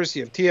again, courtesy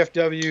of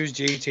TFW's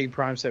GT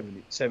Prime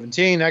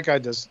 17. That guy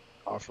does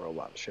offer a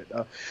lot of shit.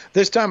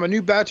 This time, a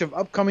new batch of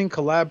upcoming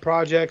collab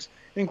projects.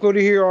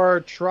 Included here are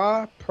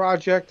Tra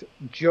Project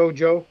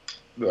Jojo,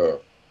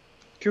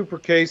 Cooper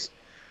Case,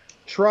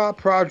 Tra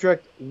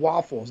Project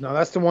Waffles. Now,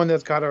 that's the one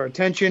that's got our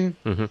attention.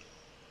 Mm-hmm.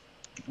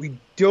 We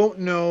don't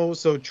know.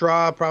 So,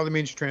 Tra probably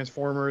means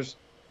Transformers,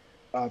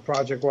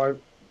 Project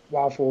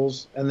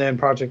Waffles, and then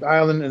Project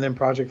Island, and then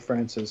Project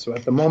Francis. So,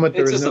 at the moment,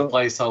 it's just a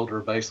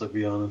placeholder, basically, to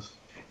be honest.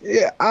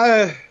 Yeah,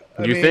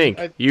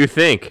 You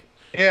think?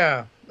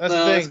 Yeah. That's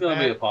the thing. It's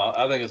gonna be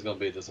I think it's going to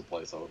be just a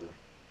placeholder.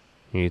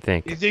 You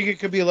think it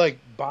could be like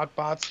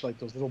bots, like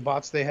those little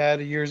bots they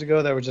had years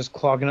ago that were just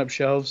clogging up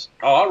shelves?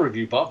 Oh, I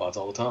review bots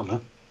all the time,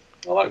 man.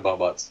 I like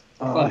bots.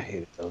 Oh, I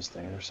hated those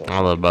things. I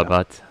love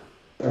bots.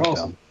 They're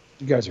awesome.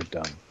 You guys are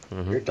dumb.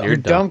 Mm-hmm. You're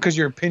dumb because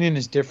your opinion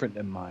is different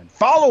than mine.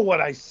 Follow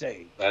what I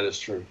say. That is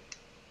true.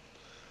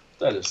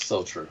 That is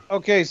so true.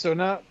 Okay, so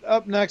now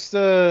up next.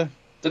 Did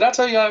I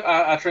tell you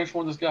I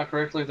transformed this guy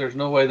correctly? There's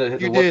no way that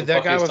you did.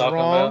 That guy was wrong.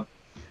 About.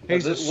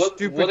 He's a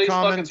stupid what he's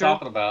fucking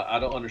talking about? I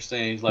don't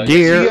understand. He's like,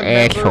 dear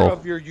asshole.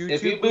 Of your YouTube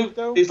if you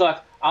move, he's like,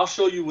 I'll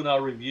show you when I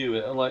review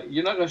it. I'm like,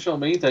 you're not gonna show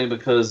me anything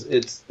because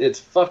it's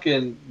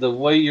fucking the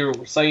way you're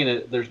saying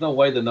it. There's no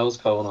way the nose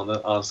cone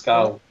on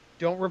Sky.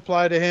 Don't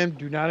reply to him.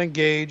 Do not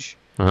engage.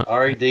 I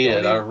already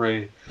did.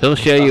 He'll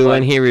show you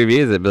when he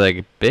reviews it. Be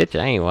like, bitch,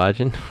 I ain't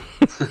watching.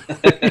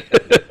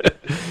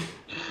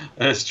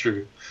 That's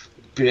true.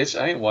 Bitch,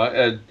 I ain't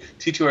watching.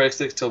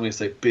 T2RX6 told me to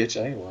say,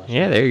 bitch, I ain't watching.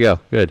 Yeah, there you go.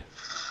 Good.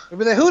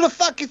 Be like, who the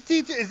fuck is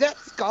T2? Is that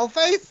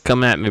Skullface?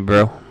 Come at me,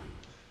 bro.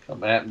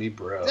 Come at me,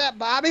 bro. Is that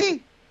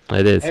Bobby?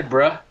 It is. Hey,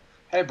 bro.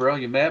 Hey, bro.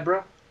 You mad,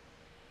 bro?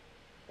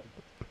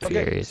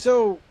 Okay,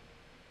 so,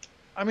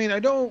 I mean, I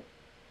don't.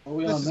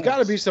 This has got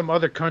to be some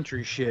other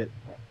country shit.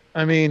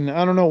 I mean,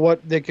 I don't know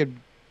what they could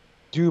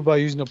do by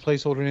using a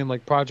placeholder name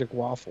like Project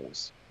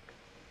Waffles.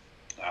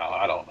 Oh,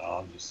 I don't know.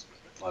 I'm just.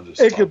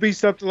 It could be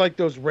something like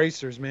those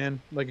racers,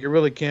 man. Like it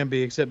really can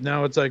be, except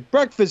now it's like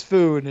breakfast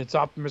food, and it's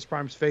Optimus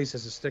Prime's face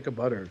as a stick of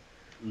butter,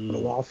 a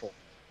waffle.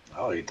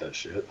 I'll eat that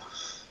shit.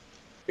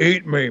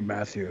 Eat me,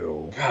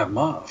 Matthew. God,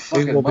 my wife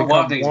needs to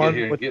get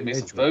here and get me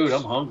some food.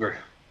 I'm hungry.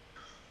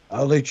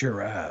 I'll eat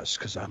your ass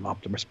because I'm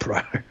Optimus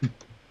Prime.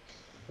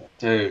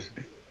 Dude,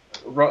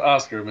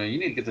 Oscar, man, you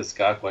need to get this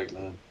Skyquake,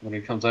 man. When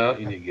he comes out,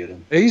 you need to get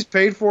him. He's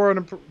paid for on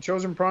a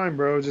Chosen Prime,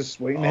 bro. Just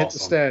waiting to hit the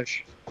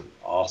stash.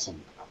 Awesome.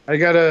 I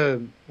got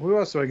who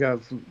else do I got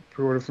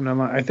pre-order from that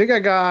line? I think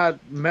I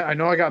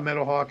know I got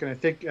Metal Hawk, and I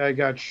think I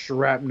got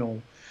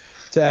Shrapnel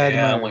to add.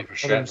 Yeah, I'm waiting for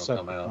Shrapnel to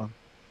come out.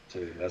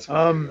 Dude, that's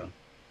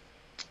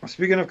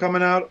Speaking of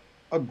coming out,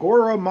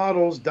 Agora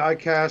Models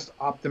Diecast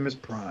Optimus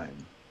Prime.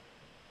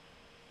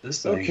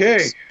 This thing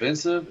is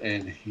expensive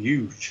and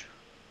huge.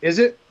 Is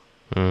it?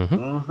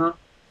 Mm-hmm.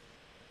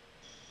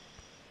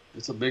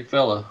 It's a big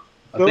fella.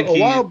 So a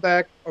while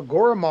back,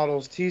 Agora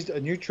Models teased a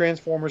new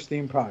Transformers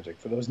themed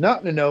project. For those not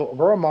in the know,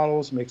 Agora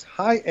Models makes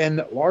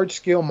high-end,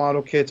 large-scale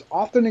model kits,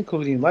 often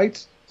including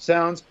lights,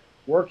 sounds,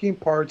 working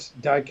parts,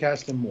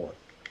 diecast, and more.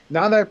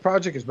 Now that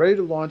project is ready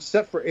to launch,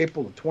 set for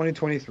April of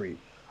 2023.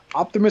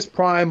 Optimus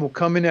Prime will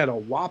come in at a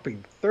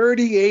whopping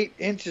 38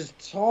 inches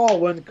tall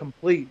when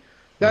complete.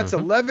 That's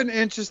 11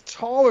 inches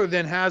taller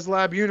than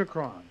HasLab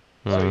Unicron.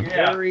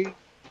 Very,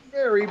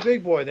 very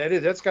big boy that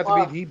is. That's got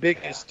to be the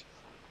biggest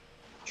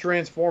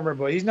Transformer,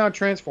 but he's not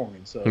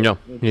transforming. So no,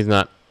 he's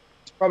not.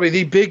 It's probably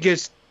the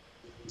biggest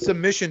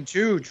submission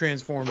to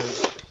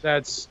Transformers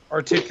that's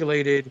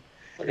articulated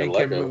and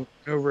can move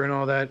over and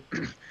all that.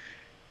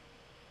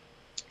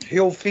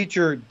 He'll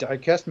feature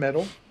die-cast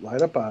metal,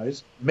 light-up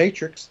eyes,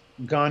 matrix,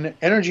 gun,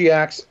 energy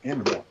axe,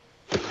 and more.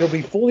 He'll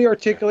be fully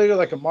articulated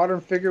like a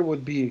modern figure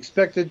would be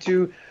expected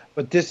to,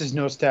 but this is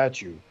no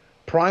statue.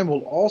 Prime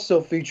will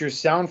also feature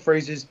sound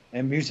phrases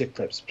and music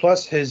clips.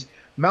 Plus, his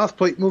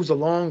mouthplate moves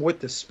along with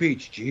the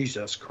speech.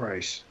 Jesus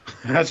Christ.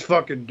 That's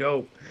fucking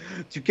dope.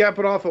 To cap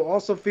it off, it'll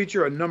also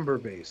feature a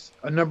numbered base.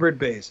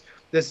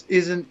 This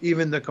isn't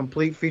even the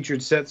complete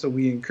featured set, so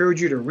we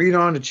encourage you to read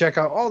on to check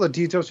out all the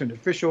details from the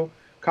official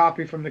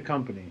copy from the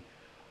company.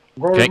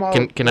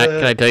 Can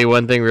I tell you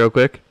one thing real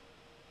quick?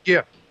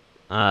 Yeah.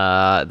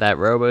 That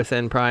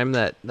RoboSend Prime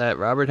that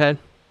Robert had?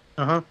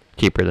 Uh-huh.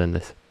 Cheaper than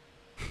this.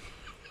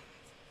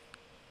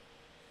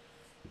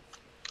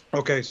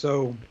 Okay,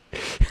 so...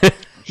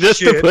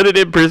 Just to put it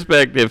in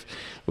perspective,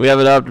 we have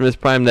an Optimus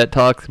Prime that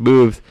talks,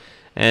 moves,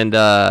 and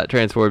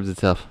transforms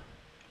itself.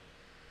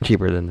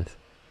 Cheaper than this.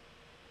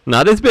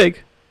 Not as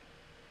big.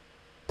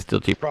 Still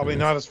cheaper. Probably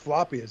not as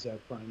floppy as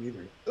that Prime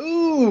either.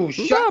 Ooh,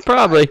 shot. No,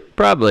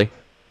 probably.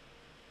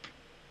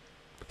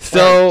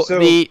 So,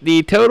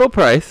 the total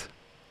price,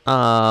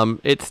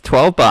 it's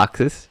 12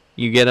 boxes.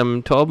 You get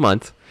them 12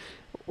 months.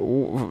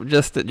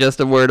 Just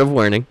a word of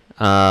warning.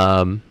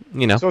 So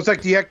it's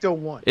like the Ecto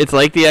 1. It's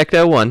like the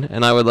Ecto 1,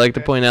 and I would like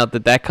to point out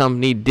that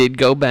company did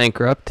go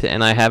bankrupt,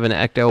 and I have an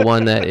Ecto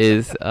 1 that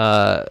is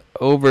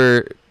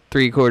over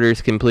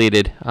 3/4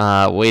 completed,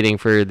 waiting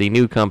for the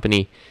new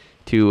company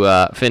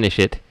to finish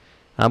it,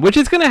 which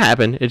is going to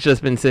happen. It's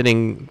just been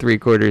sitting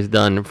 3/4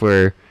 done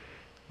for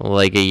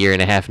like a year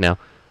and a half now,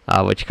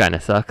 which kind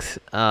of sucks.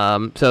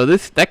 So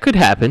that could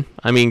happen.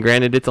 I mean,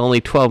 granted, it's only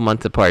 12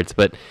 months of parts,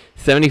 but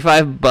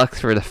 $75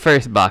 for the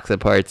first box of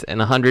parts and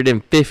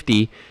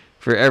 $150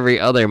 for every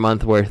other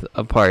month worth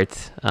of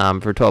parts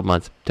for 12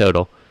 months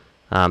total.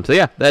 So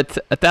yeah, that's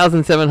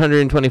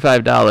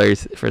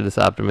 $1,725 for this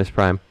Optimus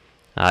Prime,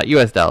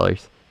 US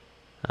dollars.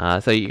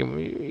 So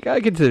you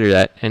gotta consider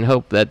that and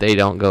hope that they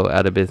don't go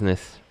out of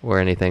business or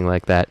anything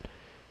like that.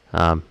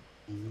 And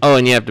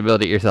you have to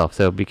build it yourself,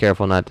 so be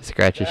careful not to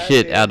scratch the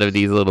shit out of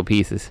these little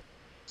pieces.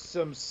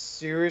 Some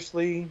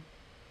seriously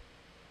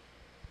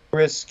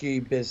risky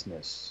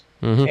business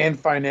and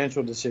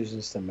financial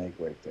decisions to make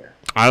right there.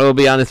 I will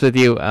be honest with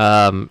you.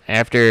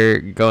 After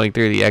going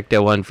through the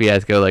Ecto 1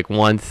 fiasco, like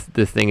once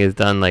this thing is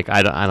done, like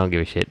I don't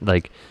give a shit.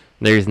 Like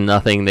there's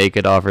nothing they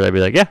could offer that'd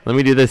be like, yeah, let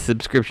me do this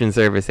subscription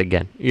service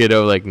again.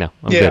 Like no,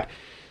 I'm good.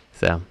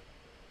 So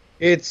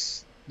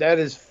that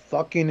is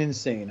fucking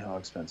insane how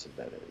expensive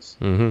that is.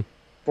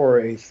 For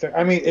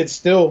it's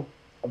still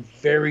a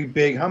very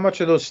big. How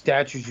much of those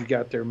statues you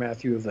got there,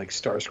 Matthew, of like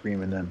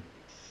Starscream and them?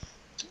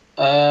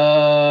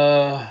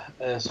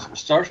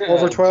 Starscream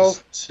over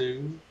 12.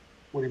 2.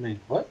 What do you mean?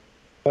 What?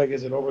 Like,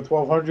 is it over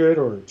 1,200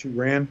 or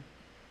 $2,000?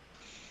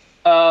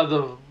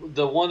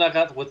 The one I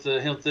got with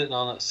him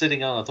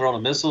sitting on a throne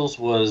of missiles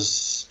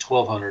was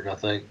 1,200, I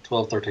think,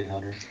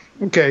 1,300.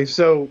 Okay,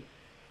 so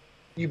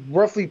you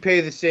roughly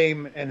pay the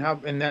same, and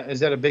is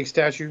that a big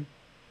statue?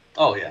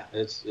 Oh yeah,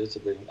 it's a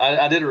big one.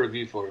 I did a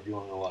review for it if you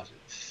want to go watch it.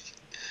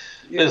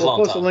 Yeah, we'll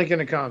post a link in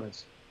the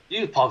comments.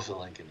 You can post a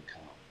link in the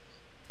comments.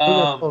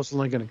 We'll post a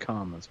link in the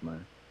comments,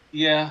 man.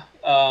 Yeah.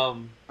 I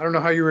don't know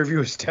how you review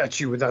a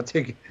statue without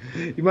taking.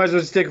 You might as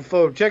well just take a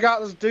photo. Check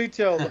out this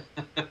detail,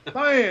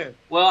 man.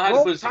 Well, I had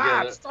to put it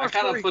together. I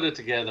kind of put it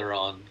together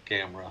on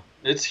camera.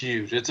 It's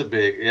huge. It's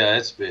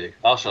it's big.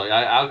 I'll show you.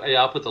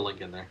 I'll put the link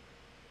in there.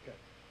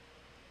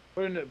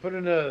 Okay. Put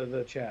in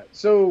the chat.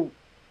 So,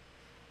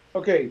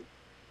 okay.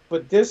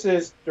 But this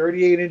is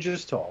 38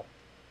 inches tall.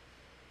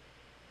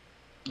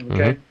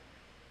 Okay.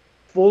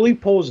 Fully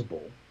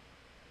posable.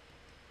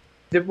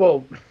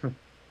 Well,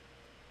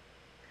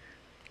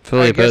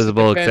 fully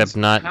posable, except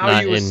not how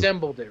you in.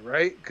 assembled it,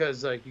 right?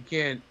 Because like you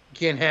can't You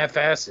can't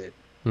half-ass it.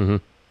 Mm-hmm.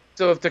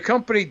 So if the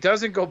company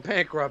doesn't go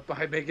bankrupt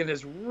by making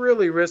this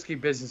really risky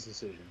business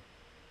decision,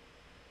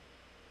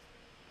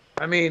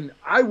 I mean,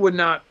 I would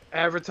not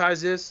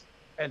advertise this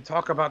and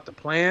talk about the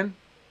plan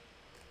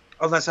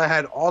unless I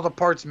had all the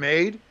parts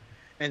made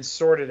and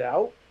sorted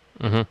out.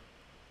 Mm-hmm.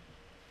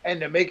 And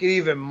to make it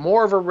even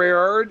more of a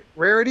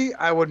rarity,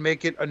 I would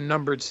make it a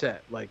numbered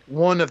set, like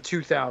 1 of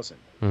 2,000.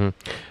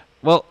 Mm-hmm.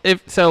 Well,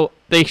 if so,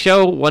 they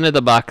show one of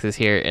the boxes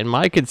here, and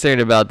my concern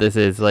about this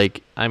is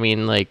like, I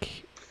mean,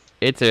 like,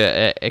 it's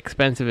a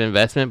expensive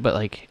investment, but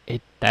like,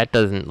 that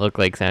doesn't look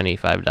like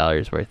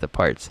 $75 worth of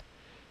parts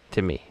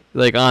to me.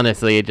 Like,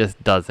 honestly, it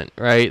just doesn't,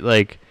 right?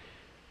 Like,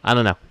 I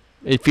don't know.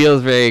 It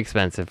feels very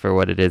expensive for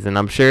what it is, and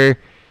I'm sure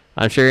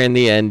in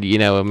the end, you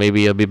know,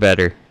 maybe it'll be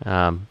better.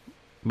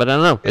 But I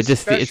don't know. It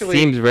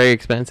seems very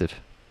expensive.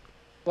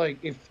 Like,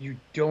 if you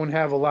don't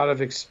have a lot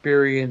of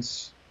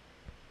experience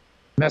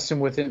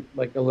messing with it,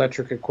 like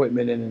electric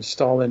equipment and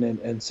installing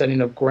and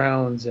setting up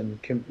grounds, and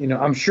you know,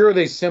 I'm sure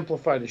they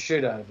simplify the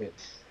shit out of it.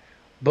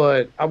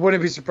 But I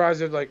wouldn't be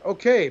surprised if, like,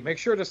 okay, make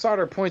sure to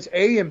solder points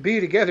A and B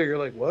together. You're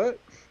like, what?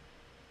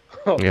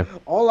 Oh, yeah.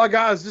 All I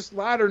got is this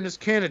ladder and this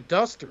can of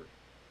duster.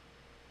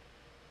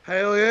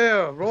 Hell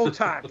yeah, roll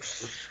tide. I'm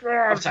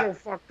so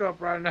fucked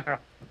up right now.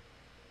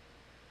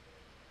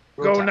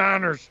 Go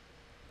Niners.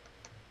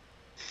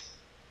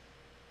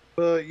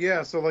 But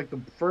yeah, so like the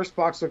first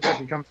box looks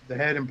like it comes with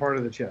the head and part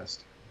of the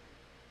chest.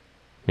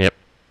 Yep.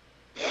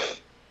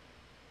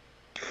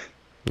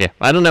 Yeah,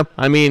 I don't know.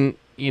 I mean,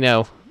 you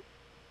know,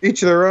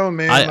 each of their own,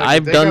 man.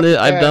 I've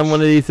done one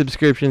of these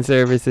subscription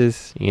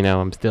services. You know,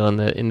 I'm still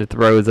in the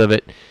throes of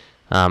it.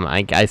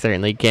 I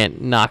certainly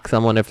can't knock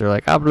someone if they're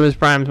like, Optimus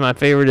Prime's my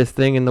favoriteest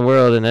thing in the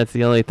world, and that's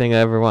the only thing I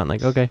ever want.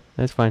 Like, okay,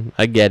 that's fine.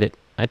 I get it.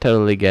 I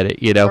totally get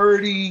it. You know,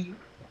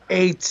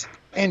 38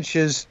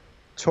 inches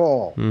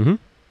tall. Mm-hmm.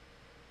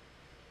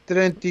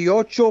 38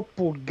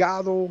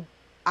 pulgado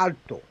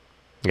alto.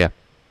 Yeah.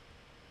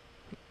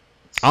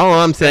 All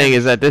I'm saying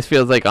is that this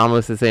feels like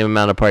almost the same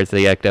amount of parts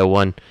the Ecto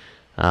one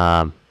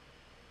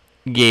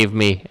gave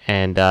me,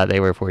 and they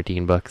were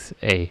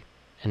 $14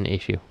 an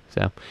issue.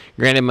 So,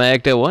 granted, my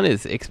Ecto 1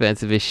 is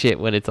expensive as shit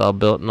when it's all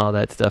built and all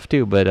that stuff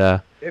too,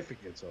 but if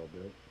it gets all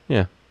built.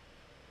 Yeah.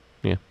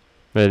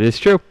 But it is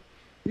true.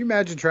 Can you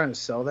imagine trying to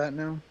sell that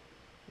now?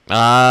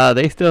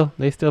 They still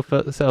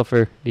sell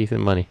for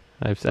decent money.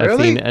 I've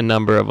seen a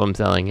number of them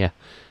selling, yeah.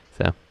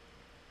 So.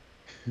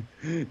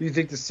 You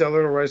think the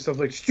seller will write stuff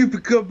like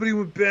 "stupid company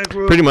went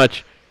bankrupt"? Pretty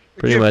much.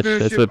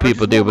 That's what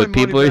people do, but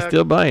people are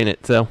still buying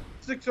it. So.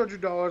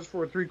 $600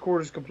 for a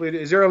 3/4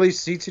 completed. Is there at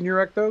least seats in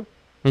your Ecto?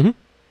 Mm-hmm.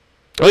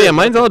 Oh yeah,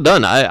 mine's all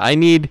done. I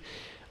need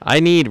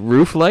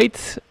roof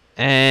lights,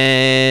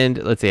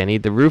 and let's see, I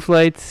need the roof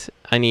lights.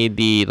 I need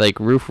the like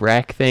roof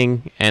rack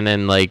thing, and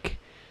then like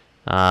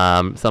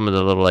some of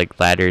the little like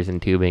ladders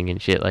and tubing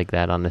and shit like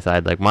that on the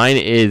side. Like mine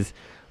is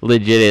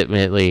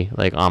legitimately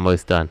like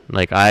almost done.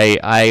 Like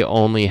I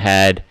only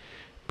had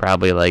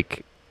probably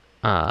like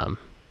 3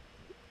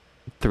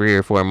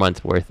 or 4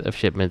 months worth of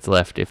shipments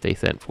left if they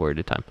sent 4 at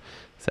a time.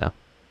 So.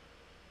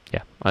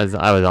 Yeah, I was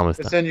almost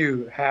done. They send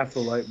you half the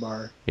light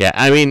bar. Yeah,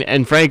 I mean,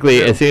 and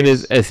frankly, as soon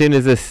as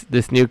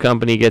this new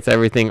company gets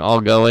everything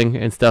all going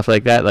and stuff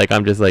like that, like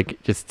I'm just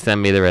like, just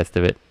send me the rest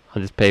of it.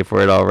 I'll just pay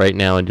for it all right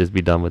now and just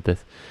be done with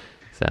this.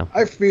 So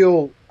I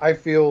feel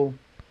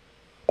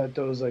that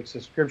those like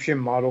subscription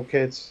model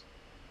kits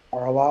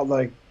are a lot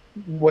like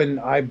when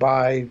I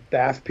buy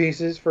bath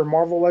pieces for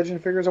Marvel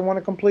Legend figures I want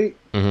to complete.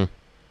 Mm-hmm.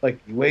 Like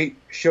you wait,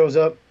 shows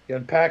up, you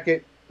unpack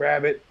it,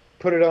 grab it,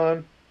 put it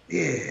on.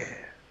 Yeah.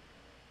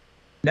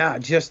 Now I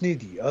just need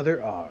the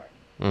other arm.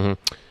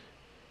 Mm-hmm.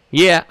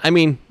 Yeah, I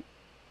mean,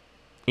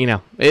 you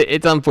know,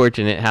 it's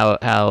unfortunate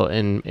how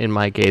in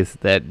my case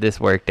that this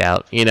worked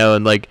out. You know,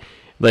 and like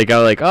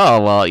I'm like,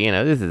 oh well, you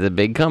know, this is a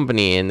big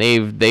company and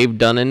they've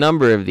done a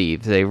number of these.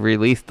 They've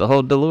released the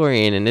whole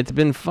DeLorean and it's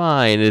been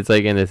fine. It's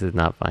like, and this is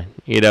not fine.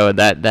 You know,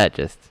 that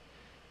just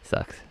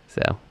sucks.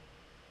 So,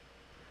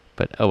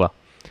 but oh well.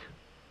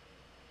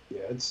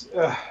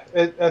 Yeah,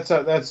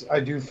 that's I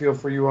do feel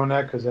for you on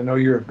that because I know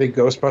you're a big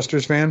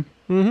Ghostbusters fan.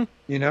 Mm-hmm.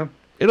 You know,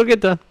 it'll get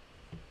done.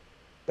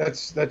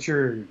 That's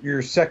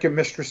your second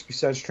mistress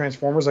besides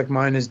Transformers. Like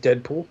mine is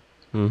Deadpool.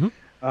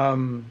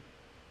 Mm-hmm.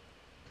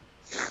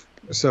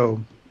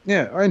 So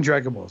yeah, and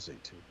Dragon Ball Z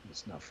too.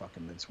 It's not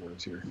fucking mince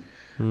words here,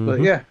 mm-hmm.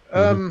 but yeah.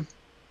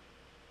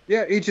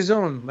 Yeah, each his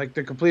own. Like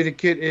the completed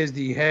kit is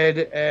the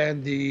head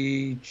and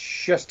the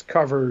chest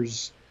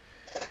covers.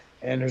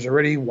 And there's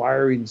already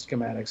wiring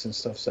schematics and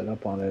stuff set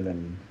up on it,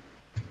 and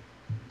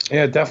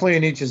yeah, definitely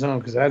in each his own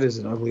because that is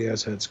an ugly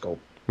ass head sculpt.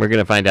 We're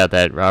gonna find out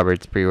that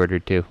Robert's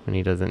pre-ordered too, and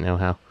he doesn't know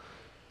how.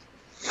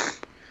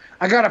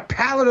 I got a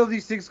pallet of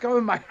these things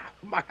coming. My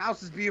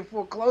house is being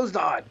foreclosed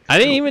on. I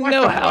didn't even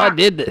know how I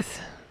did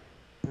this.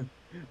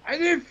 I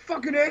didn't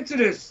fucking answer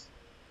this.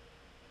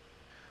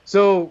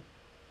 So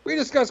we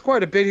discussed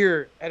quite a bit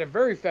here at a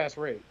very fast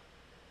rate.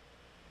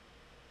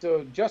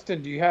 So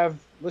Justin, do you have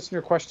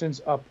listener questions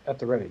up at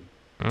the ready?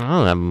 I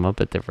don't have them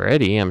up at the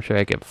ready. I'm sure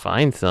I could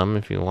find some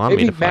if you want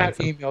me Maybe to find Matt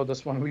some. emailed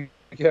us one. We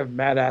could have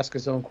Matt ask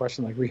his own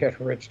question like we had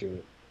Rich do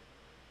it.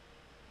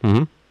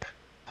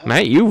 Mm-hmm.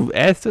 Matt, you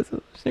asked us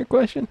your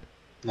question?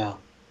 No.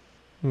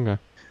 Okay.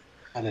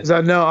 Is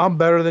that no? I'm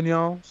better than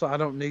y'all, so I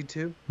don't need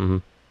to. Mm-hmm.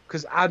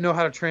 Because I know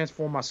how to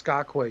transform my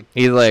Skyquake.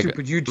 He's like,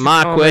 Stupid YouTube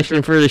my commenter.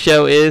 question for the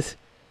show is,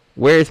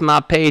 where's my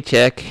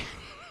paycheck?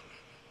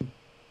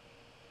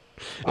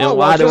 And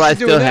why do I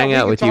still hang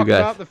out with you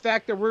guys? About the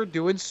fact that we're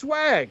doing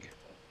swag.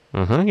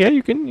 Yeah,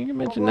 you can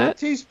mention that.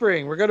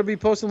 Teespring. We're going to be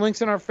posting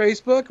links on our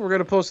Facebook. We're going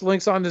to post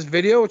links on this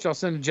video, which I'll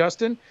send to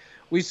Justin.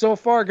 We so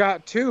far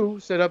got 2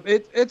 set up.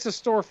 It's a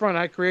storefront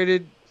I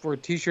created for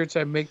T-shirts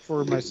I make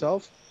for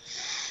myself.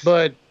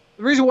 But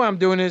the reason why I'm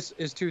doing this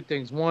is 2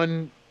 things.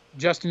 One,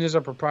 Justin is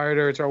our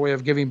proprietor. It's our way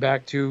of giving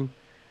back to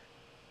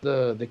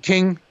the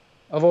king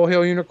of All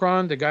Hail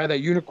Unicron, the guy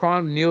that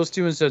Unicron kneels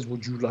to and says,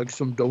 "Would you like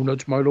some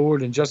donuts, my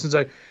lord?" And Justin's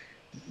like,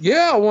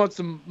 "Yeah, I want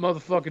some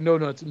motherfucking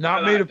donuts,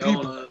 not made of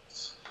people."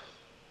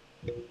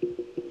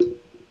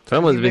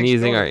 Someone's been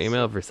using our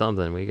email for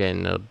something. We're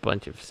getting a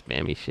bunch of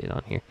spammy shit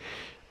on here.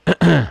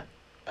 I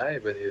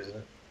ain't been using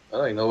it. I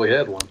didn't know we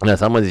had one. No,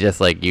 someone's just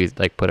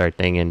put our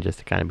thing in just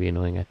to kind of be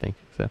annoying, I think.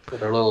 So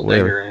put our little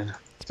dinger in.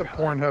 It's a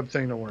Pornhub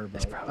thing to worry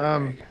about.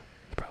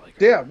 Probably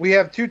yeah, we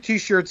have 2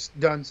 T-shirts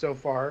done so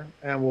far,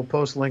 and we'll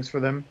post links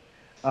for them.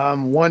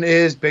 One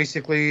is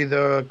basically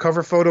the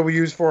cover photo we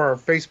use for our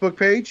Facebook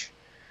page,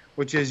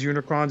 which is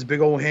Unicron's big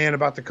old hand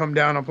about to come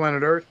down on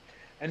planet Earth.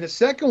 And the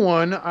second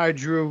one, I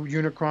drew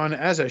Unicron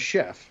as a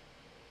chef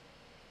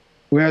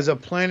who has a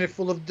planet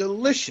full of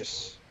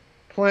delicious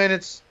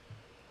planets.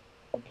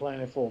 A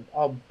plate full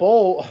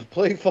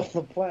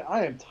of planets.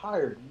 I am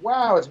tired.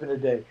 Wow, it's been a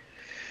day.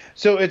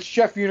 So it's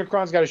Chef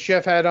Unicron's got a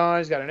chef hat on.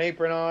 He's got an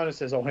apron on. It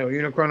says, "Oh, Hail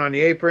Unicron" on the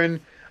apron.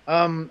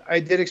 I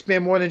did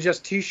expand more than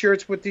just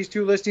T-shirts with these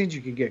 2 listings.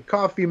 You can get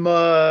coffee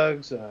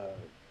mugs, a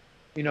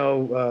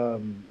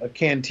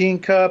canteen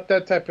cup,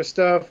 that type of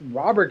stuff.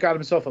 Robert got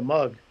himself a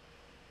mug.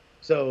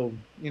 So,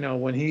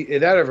 when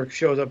if that ever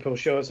shows up, he'll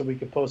show us so we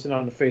can post it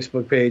on the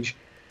Facebook page.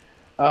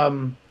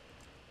 I'm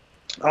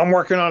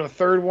working on a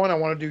 3rd one. I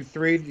want to do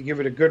 3 to give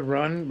it a good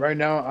run. Right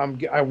now,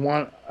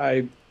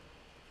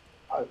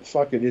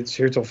 fuck it. It's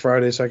here till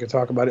Friday, so I can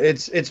talk about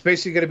it. It's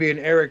basically going to be an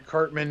Eric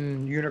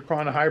Cartman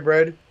Unicron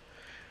hybrid,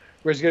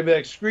 where it's going to be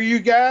like, "Screw you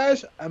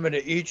guys, I'm going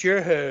to eat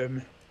your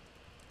home."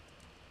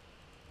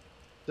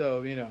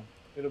 So,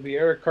 it'll be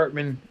Eric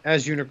Cartman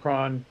as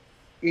Unicron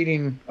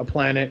eating a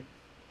planet.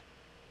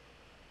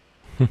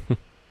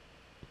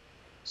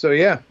 So,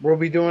 yeah, we'll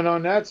be doing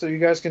on that, so you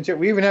guys can check.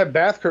 We even have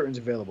bath curtains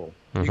available.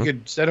 Mm-hmm. You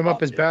could set them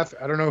up as bath.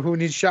 I don't know who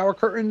needs shower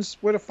curtains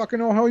with a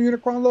fucking All Hail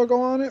Unicron logo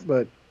on it,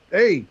 but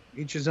hey,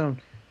 each his own.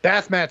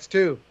 Bath mats,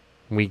 too.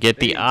 We get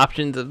the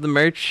options of the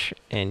merch,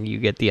 and you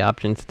get the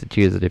options to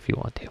choose it if you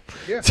want to.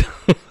 Yeah.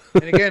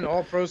 And again,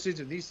 all proceeds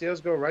of these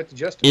sales go right to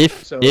Justin.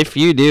 If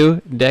you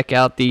do deck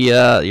out the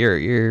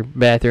your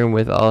bathroom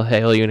with All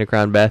Hail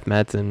Unicron bath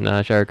mats and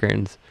shower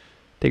curtains,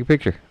 take a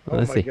picture.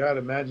 Let's see. God,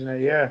 imagine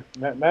that. Yeah,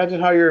 imagine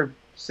how your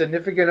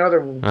significant other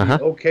will be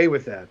okay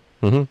with that.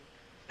 Mm-hmm.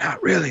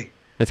 Not really.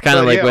 It's kind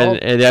of like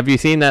have you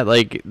seen that,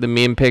 like, the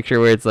meme picture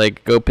where it's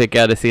like, go pick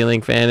out a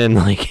ceiling fan and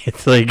like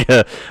it's like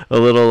a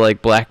little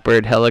like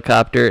Blackbird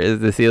helicopter is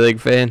the ceiling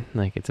fan?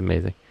 Like, it's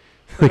amazing.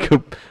 Like,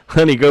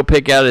 honey, go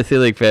pick out a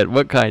ceiling fan.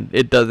 What kind?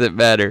 It doesn't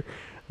matter.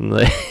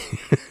 Like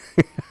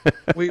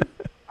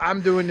I'm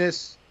doing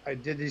this. I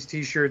did these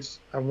T-shirts.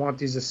 I want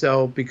these to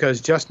sell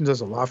because Justin does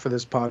a lot for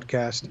this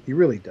podcast. He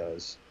really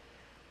does.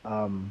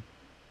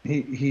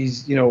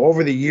 He's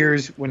over the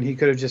years when he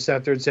could have just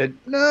sat there and said,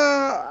 "No,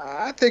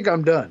 I think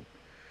I'm done."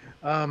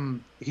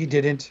 He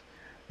didn't.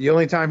 The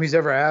only time he's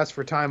ever asked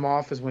for time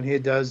off is when he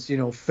does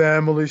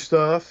family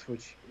stuff,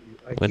 which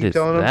I keep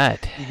telling him,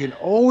 you can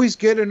always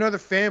get another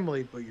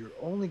family, but you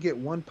only get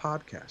one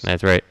podcast.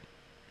 That's right.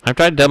 I've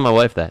tried to tell my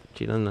wife that.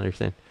 She doesn't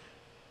understand.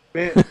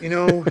 Man,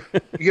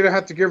 you're gonna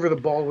have to give her the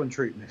Baldwin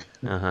treatment.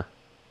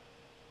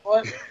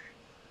 What?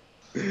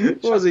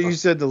 What was it you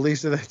said the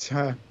least of that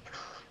time?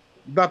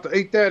 About to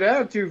eat that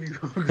attitude.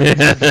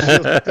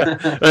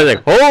 I was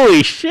like,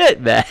 holy shit,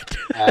 Matt.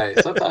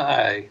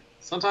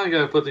 Sometimes you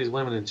gotta put these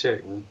women in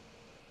check, man.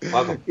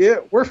 Welcome. Yeah,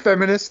 we're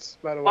feminists,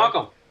 by the way.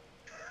 Welcome.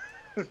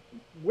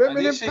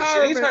 Women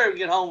empowerment. She's hurry to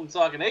get home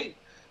so I can eat.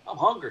 I'm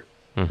hungry.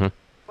 Mm-hmm.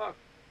 Fuck.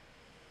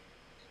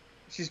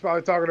 She's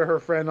probably talking to her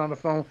friend on the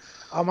phone.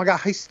 "Oh my God,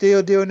 he's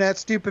still doing that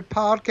stupid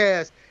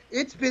podcast.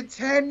 It's been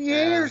 10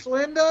 years,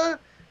 Linda.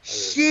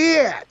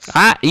 Shit."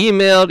 I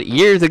emailed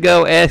years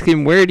ago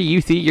asking, where do you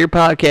see your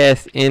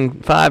podcast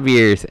in 5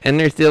 years? And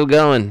they're still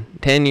going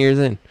 10 years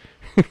in.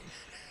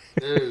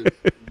 Dude,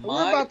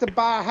 we're about to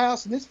buy a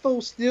house and this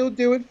fool's still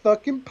doing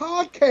fucking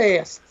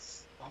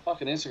podcasts. My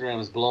fucking Instagram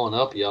is blowing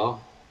up,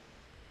 y'all.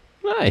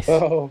 Nice.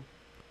 Oh.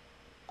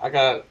 I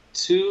got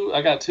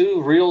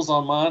two reels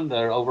on mine that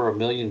are over 1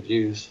 million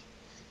views.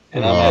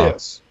 And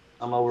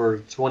I'm over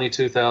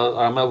 22,000.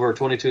 I'm over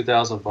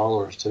 22,000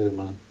 followers too,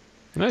 man.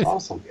 Nice.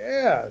 Awesome.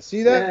 Yeah.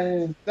 See that?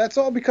 Yay. That's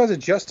all because of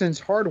Justin's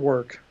hard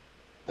work.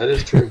 That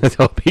is true. It's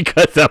all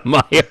because of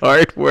my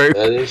hard work.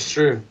 That is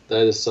true.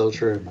 That is so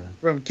true, man.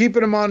 From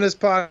keeping them on this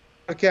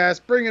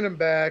podcast, bringing them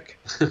back,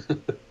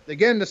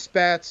 again the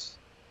spats,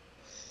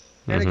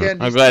 and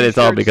again. I'm glad it's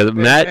all because of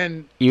Matt.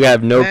 And you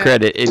have no Matt,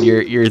 credit in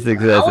your success.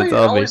 It's all me. The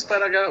only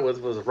spat I got was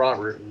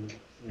Robert, and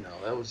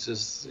that was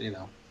just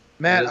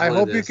Matt, I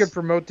hope you can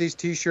promote these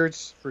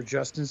T-shirts for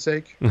Justin's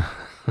sake.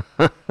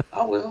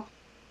 I will.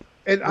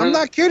 And I'm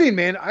not kidding,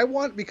 man. I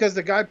want, because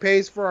the guy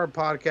pays for our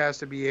podcast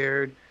to be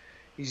aired.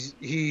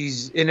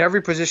 He's in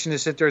every position to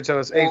sit there and tell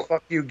us, "Hey,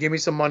 fuck you, give me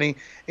some money,"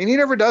 and he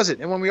never does it.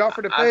 And when we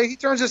offer to pay, he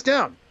turns us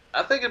down.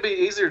 I think it'd be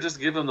easier just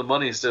to give him the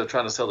money instead of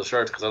trying to sell the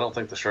shirts, because I don't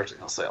think the shirts are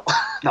gonna sell.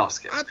 No, I'm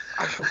just kidding.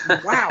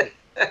 Wow.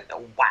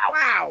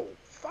 Wow.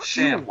 Fuck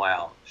Sham you.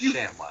 wow. You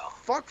Sham wow.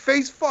 Fuck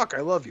face fuck.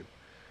 I love you.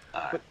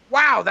 All right. But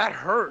wow, that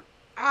hurt.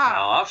 No,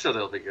 I'm sure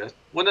they'll be good.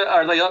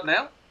 Are they up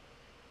now?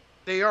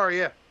 They are,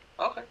 yeah.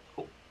 Okay,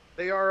 cool.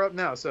 They are up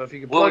now. So if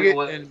you can plug it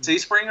in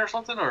Teespring or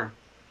something, or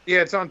yeah,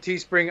 it's on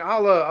Teespring.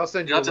 I'll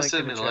send you. You have to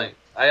send me the link.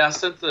 I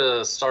sent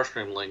the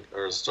Starscream link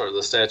or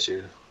the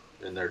statue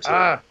in there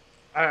too.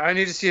 I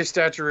need to see a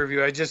statue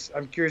review.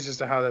 I'm curious as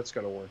to how that's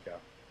going to work out.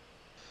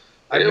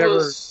 It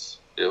was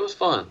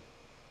fun.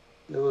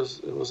 It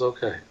was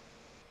okay.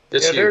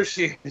 It's huge. There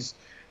she is.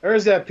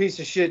 There's that piece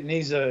of shit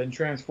Nisa in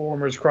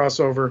Transformers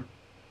crossover.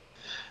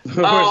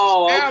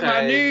 Oh, okay. Ow,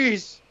 my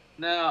knees.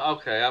 No,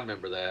 okay, I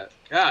remember that.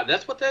 God,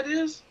 that's what that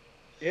is?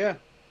 Yeah.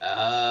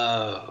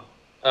 Oh.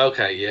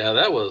 Okay, yeah,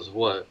 that was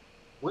what?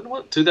 When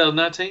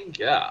 2019?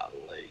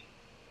 Golly.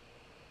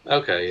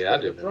 Okay, yeah, I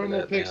do remember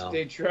that pics, now.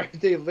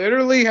 They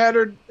literally had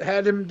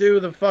him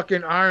do the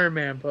fucking Iron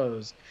Man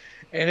pose,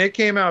 and it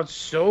came out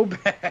so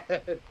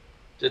bad.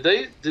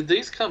 Did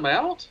these come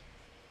out?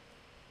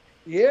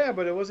 Yeah,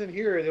 but it wasn't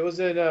here. It was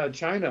in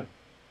China.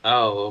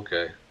 Oh,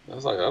 okay. I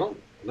was like, I don't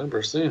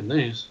remember seeing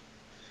these.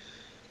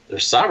 They're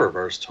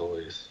Cyberverse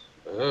toys.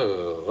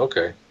 Oh,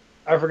 okay.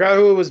 I forgot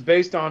who it was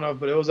based on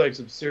but it was like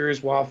some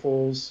serious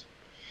waffles.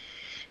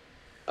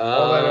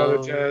 All that other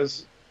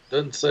jazz.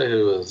 Doesn't say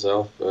who it was,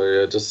 Alf. Oh,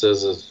 yeah, it just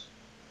says it's.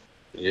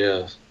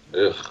 Yeah.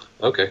 Ugh.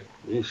 Okay.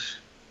 Yeesh.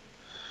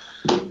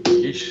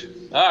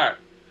 All right.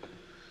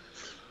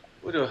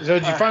 So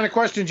did you find a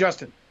question,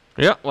 Justin?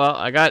 Yeah, well,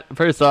 I got,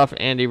 first off,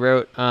 Andy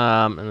wrote,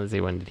 and let's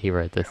see, when did he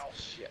write this? Oh,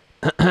 shit.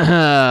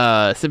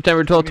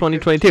 September 12th,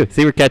 2022.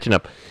 See, we're catching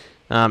up.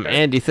 Okay.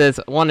 Andy says,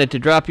 wanted to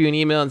drop you an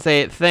email and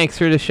say thanks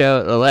for the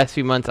show. The last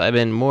few months I've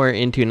been more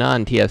into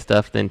non-TF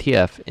stuff than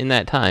TF. In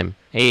that time,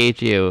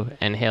 AHU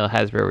and Hail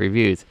Hasbro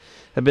reviews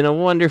have been a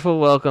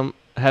welcome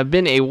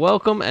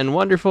and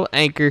wonderful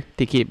anchor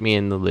to keep me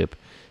in the loop.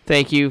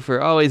 Thank you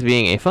for always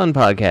being a fun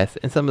podcast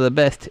and some of the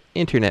best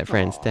internet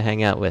friends to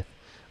hang out with.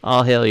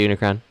 All hail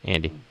Unicron,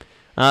 Andy.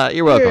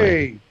 You're welcome,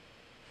 Andy.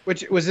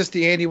 Which was this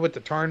the Andy with the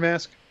Tarn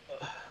mask?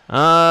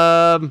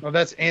 Oh,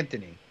 that's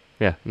Anthony.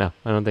 Yeah, no,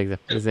 I don't think so.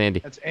 It's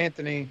Andy. That's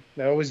Anthony.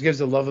 That always gives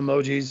the love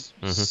emojis.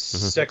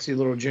 Sexy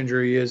little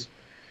ginger he is.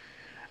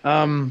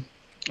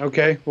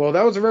 Okay, well,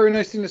 that was a very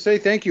nice thing to say.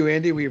 Thank you,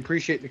 Andy. We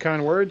appreciate the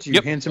kind words.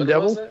 You handsome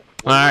devil. All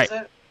right.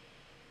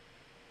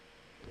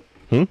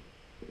 When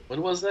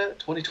was that?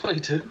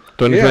 2022?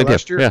 2022. Yeah,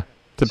 last year. Yeah,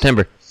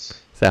 September.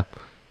 So,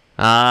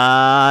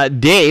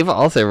 Dave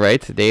also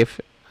writes. Dave,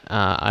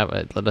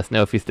 let us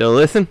know if you still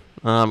listen.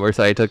 We're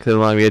sorry it took so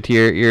long to get to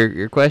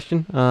your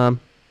question.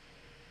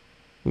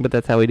 But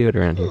that's how we do it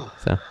around here,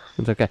 so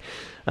it's okay.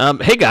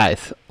 Hey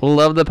guys,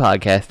 love the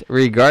podcast,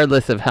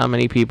 regardless of how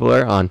many people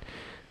are on.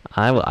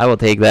 I will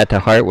take that to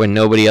heart when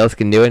nobody else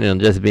can do it and it'll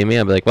just be me.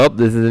 I'll be like, well,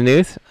 this is the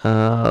news.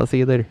 I'll see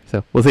you later.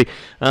 So we'll see.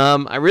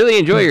 I really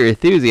enjoy your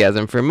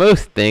enthusiasm for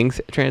most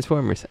things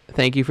Transformers.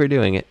 Thank you for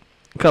doing it.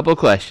 A couple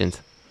questions.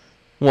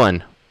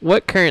 1.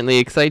 What currently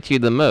excites you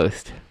the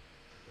most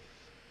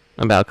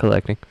about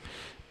collecting?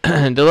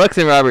 Deluxe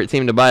and Robert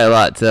seem to buy a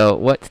lot, so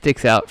what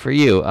sticks out for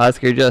you?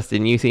 Oscar,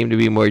 Justin, you seem to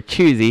be more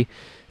choosy,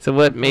 so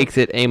what makes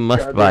it a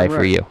must-buy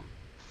for you?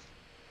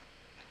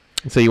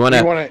 So you want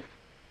to...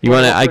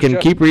 I can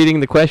keep reading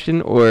the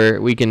question,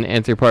 or we can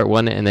answer part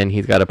 1, and then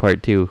he's got a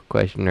part 2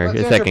 question, or a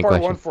second part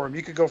question. 1 for him.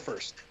 You could go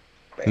first.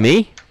 Bam.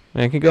 Me?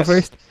 I can go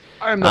first?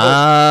 I'm the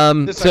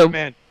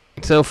host.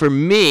 So for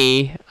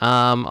me,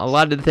 a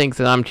lot of the things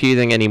that I'm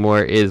choosing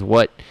anymore is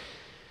what...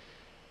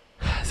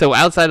 So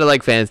outside of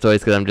like Fans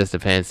Toys, because I'm just a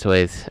Fans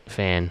Toys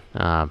fan,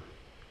 a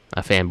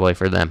fanboy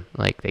for them.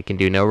 Like they can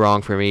do no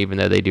wrong for me, even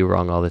though they do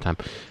wrong all the time.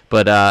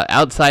 But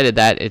outside of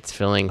that, it's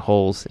filling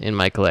holes in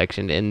my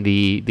collection, and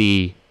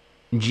the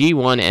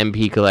G1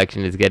 MP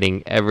collection is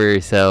getting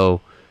ever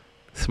so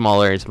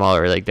smaller and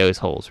smaller, like those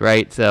holes,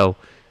 right? So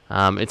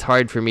it's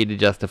hard for me to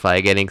justify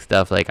getting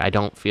stuff. Like I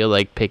don't feel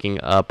like picking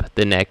up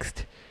the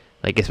next,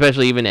 like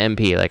especially even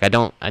MP. Like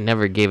I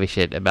never gave a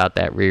shit about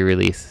that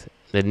re-release.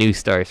 The new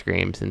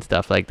Starscreams and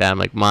stuff like that. I'm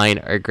like, mine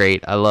are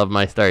great. I love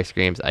my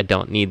Starscreams. I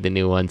don't need the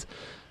new ones.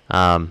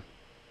 So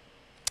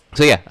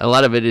yeah, a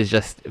lot of it is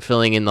just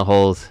filling in the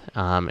holes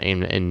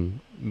and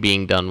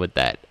being done with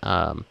that.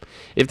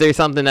 If there's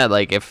something that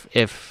like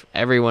if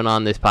everyone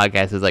on this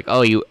podcast is like,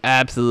 oh, you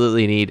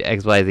absolutely need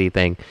XYZ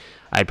thing,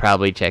 I'd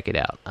probably check it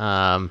out.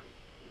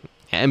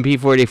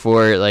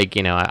 MP44, like,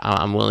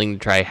 I'm willing to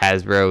try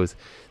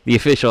the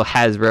official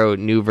Hasbro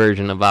new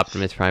version of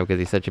Optimus Prime because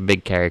he's such a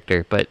big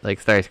character. But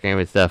like Starscream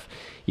and stuff,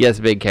 yes,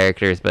 big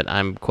characters, but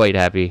I'm quite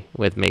happy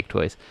with Make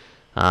Toys.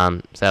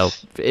 So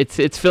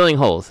it's filling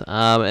holes.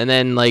 And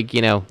then like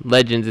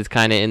Legends is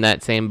kind of in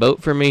that same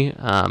boat for me.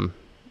 I'm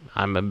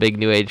a big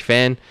New Age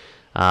fan.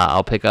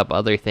 I'll pick up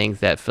other things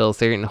that fill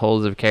certain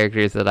holes of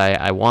characters that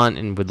I want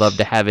and would love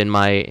to have in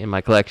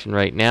my collection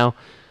right now.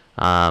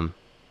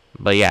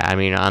 But yeah, I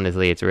mean,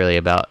 honestly, it's really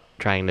about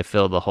trying to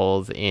fill the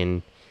holes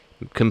in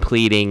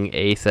completing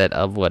a set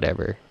of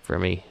whatever for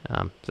me.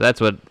 So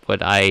that's what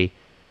I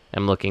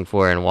am looking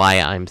for and why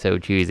I'm so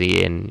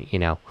choosy. And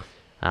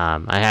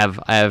I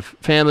have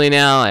family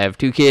now. I have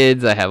 2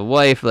 kids. I have a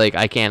wife. Like,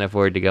 I can't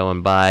afford to go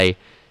and buy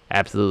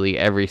absolutely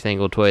every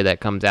single toy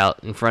that comes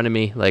out in front of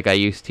me like I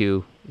used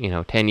to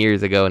 10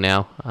 years ago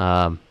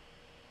now.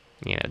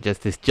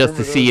 Just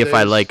to see if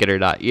I like it or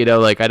not.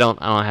 Like I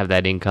don't have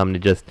that income to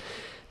just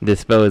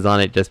dispose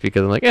on it just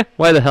because I'm like,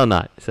 why the hell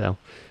not? So,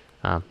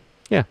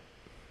 yeah.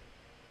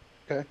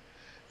 Okay.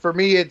 For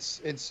me,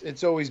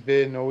 it's always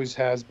been, always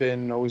has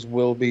been, always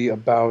will be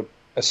about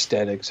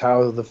aesthetics,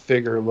 how the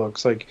figure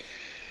looks. Like,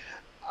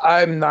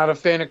 I'm not a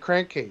fan of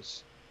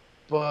Crankcase,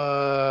 but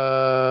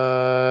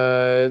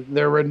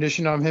their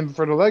rendition on him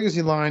for the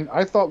Legacy line,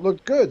 I thought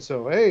looked good.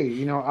 So,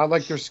 hey, I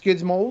like their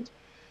Skids mold.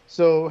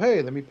 So,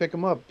 hey, let me pick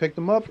them up. Picked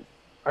them up.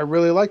 I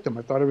really liked them.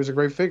 I thought it was a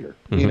great figure.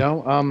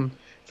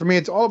 For me,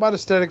 it's all about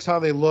aesthetics, how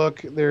they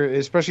look. They're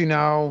especially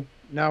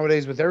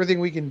nowadays with everything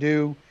we can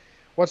do.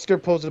 What's their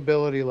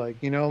posability like?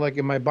 Like,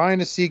 am I buying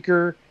a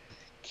Seeker?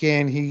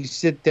 Can he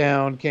sit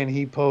down? Can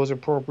he pose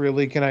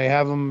appropriately? Can I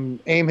have him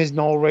aim his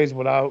null rays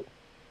without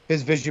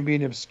his vision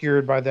being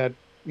obscured by that,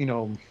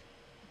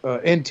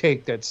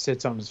 intake that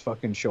sits on his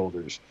fucking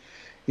shoulders?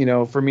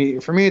 For me,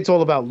 it's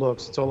all about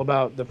looks. It's all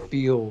about the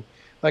feel.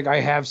 Like, I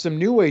have some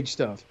New Age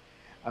stuff.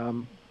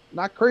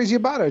 Not crazy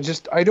about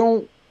it. I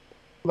don't.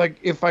 Like,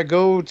 if I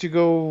go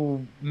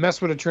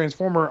mess with a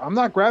Transformer, I'm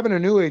not grabbing a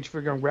New Age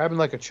figure. I'm grabbing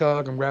like a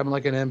Chug. I'm grabbing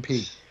like an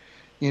MP.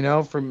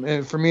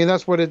 For me,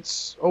 that's what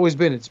it's always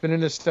been. It's been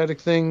an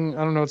aesthetic thing.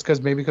 I don't know. It's because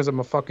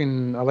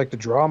I like to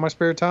draw in my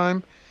spare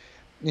time.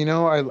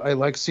 I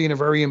like seeing a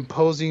very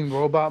imposing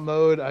robot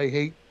mode. I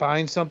hate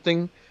buying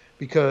something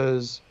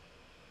because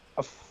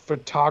a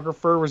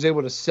photographer was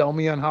able to sell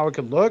me on how it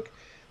could look.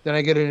 Then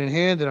I get it in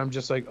hand and I'm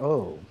just like,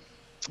 oh.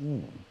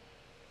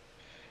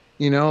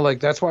 Like,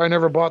 that's why I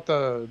never bought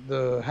the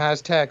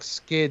hashtag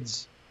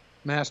Skids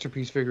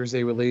masterpiece figures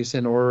they release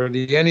or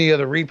any of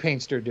the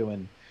repaints they're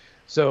doing.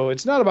 So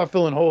it's not about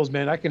filling holes,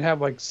 man. I can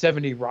have like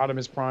 70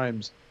 Rodimus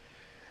Primes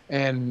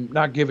and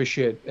not give a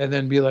shit and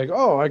then be like,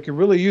 oh, I could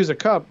really use a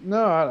cup.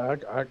 No,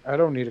 I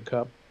don't need a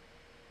cup.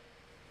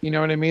 You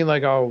know what I mean?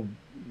 Like, I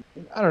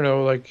don't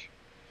know, like,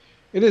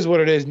 it is what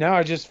it is. Now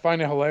I just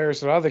find it hilarious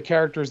that all the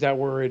characters that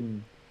were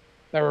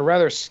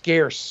rather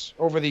scarce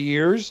over the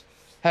years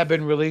have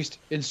been released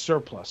in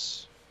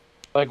surplus.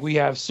 Like, we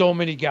have so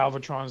many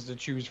Galvatrons to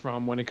choose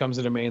from when it comes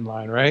to the main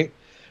line, right?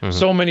 Mm-hmm.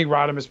 So many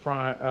Rodimus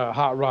Prime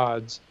hot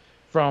rods,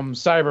 from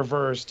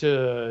Cyberverse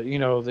to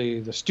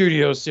the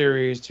Studio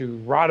series to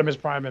Rodimus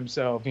Prime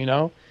himself.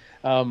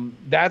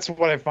 That's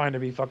what I find to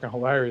be fucking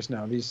hilarious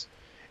now. And it's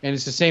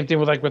the same thing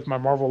with my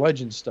Marvel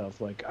Legends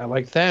stuff. Like, I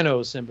like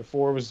Thanos, and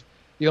before it was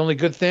the only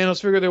good Thanos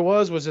figure there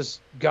was this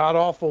god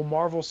awful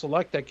Marvel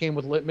Select that came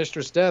with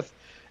Mistress Death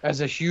as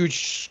a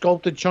huge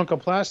sculpted chunk of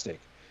plastic.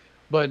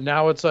 But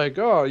now it's like,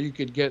 oh, you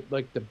could get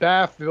like the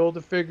Bath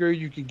Build-A-Figure,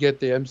 you could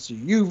get the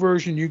MCU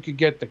version, you could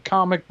get the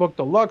comic book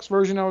deluxe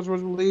version that was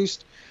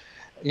released,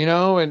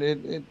 and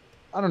it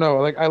I don't know,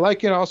 like, I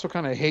like it, I also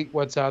kind of hate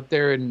what's out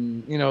there,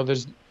 and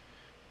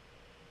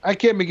I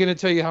can't begin to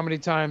tell you how many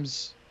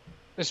times,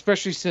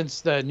 especially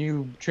since that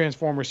new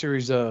Transformer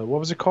series, what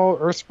was it called?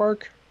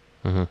 Earthspark?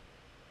 Mm-hmm.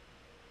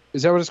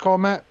 Is that what it's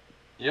called, Matt?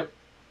 Yep.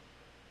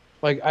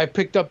 Like, I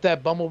picked up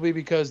that Bumblebee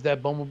because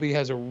that Bumblebee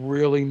has a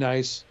really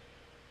nice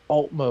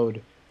alt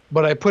mode.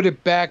 But I put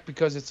it back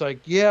because it's like,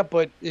 yeah,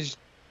 but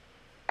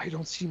I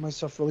don't see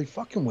myself really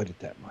fucking with it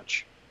that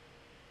much.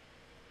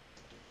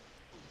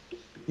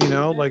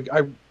 Like,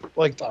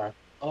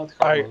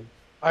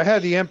 I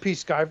had the MP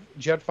Sky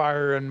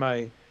Jetfire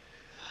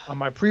on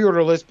my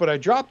pre-order list, but I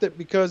dropped it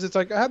because it's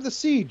like, I have the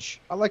Siege.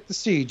 I like the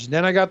Siege. And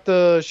then I got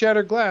the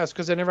Shattered Glass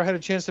because I never had a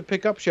chance to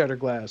pick up Shattered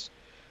Glass.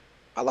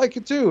 I like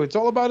it too. It's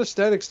all about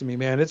aesthetics to me,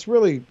 man. It's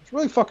really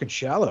fucking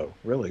shallow,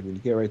 really, when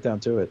you get right down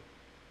to it.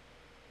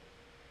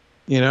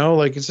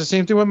 Like, it's the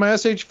same thing with my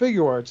SH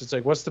Figure Arts. It's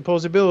like, what's the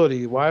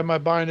posability? Why am I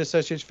buying this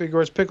SH Figure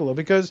Arts Piccolo?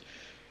 Because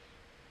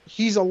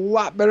he's a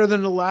lot better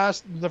than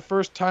the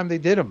first time they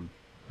did him.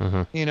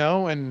 Mm-hmm.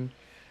 And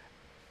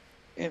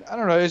I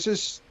don't know. It's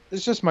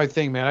just my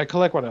thing, man. I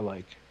collect what I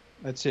like.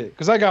 That's it.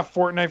 Because I got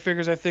Fortnite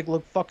figures I think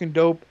look fucking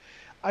dope.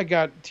 I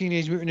got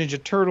Teenage Mutant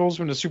Ninja Turtles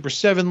from the Super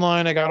 7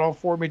 line. I got all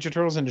 4 Major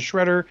Turtles into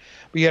Shredder.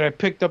 But yet I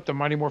picked up the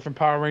Mighty Morphin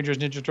Power Rangers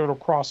Ninja Turtle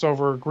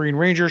crossover Green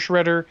Ranger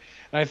Shredder.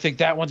 And I think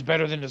that one's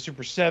better than the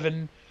Super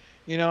 7.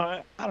 You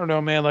know, I don't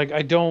know, man. Like,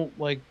 I don't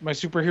like my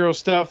superhero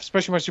stuff,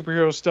 especially my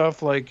superhero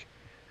stuff. Like,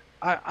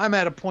 I'm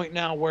at a point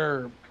now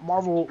where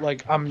Marvel,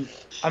 like, I'm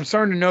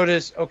starting to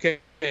notice. Okay,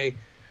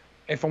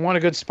 if I want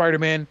a good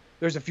Spider-Man,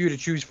 there's a few to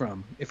choose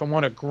from. If I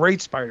want a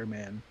great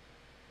Spider-Man,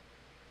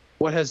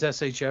 what has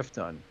SHF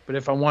done? But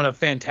if I want a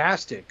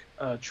fantastic,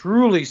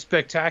 truly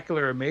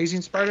spectacular,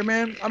 amazing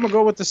Spider-Man, I'm gonna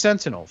go with the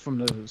Sentinel from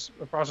the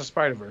Across the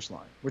Spider-Verse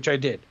line, which I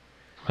did.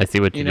 I see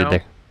what you did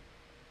there.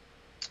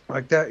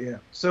 Like that, yeah.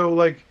 So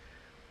like,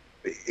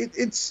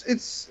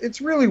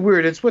 it's really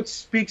weird. It's what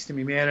speaks to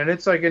me, man. And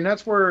it's like, and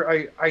that's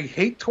where I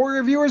hate toy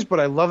reviewers, but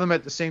I love them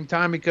at the same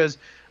time because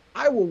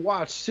I will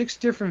watch 6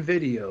 different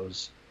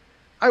videos.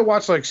 I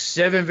watched like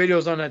 7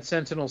 videos on that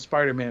Sentinel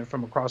Spider-Man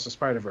from Across the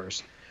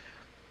Spider-Verse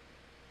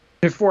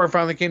before I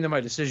finally came to my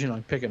decision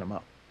on picking them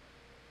up.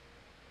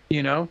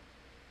 You know,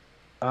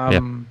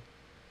 when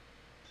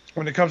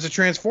it comes to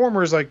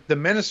Transformers, like the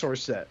Menasor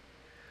set,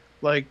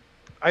 like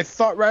I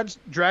thought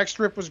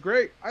Dragstrip was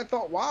great. I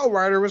thought Wild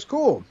Rider was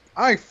cool.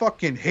 I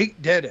fucking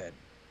hate Deadhead.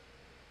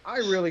 I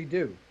really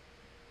do.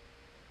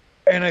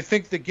 And I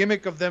think the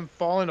gimmick of them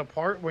falling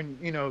apart when,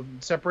 you know,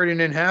 separating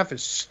in half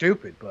is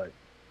stupid, but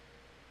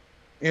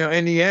you know,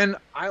 in the end,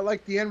 I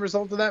like the end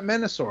result of that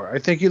Menasor. I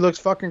think he looks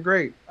fucking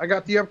great. I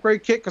got the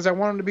upgrade kit because I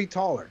want him to be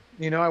taller.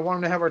 You know, I want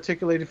him to have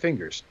articulated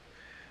fingers.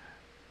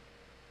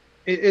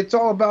 It's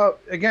all about,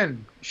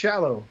 again,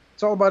 shallow.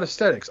 It's all about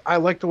aesthetics. I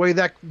like the way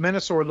that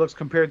Menasor looks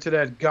compared to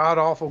that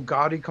god-awful,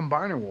 gaudy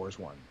Combiner Wars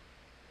one.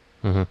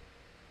 Mm-hmm.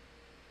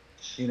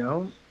 You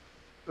know,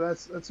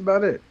 that's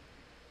about it.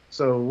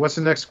 So, what's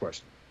the next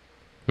question?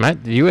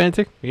 Matt, did you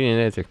answer? You didn't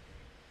answer.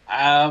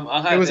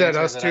 It was at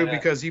us too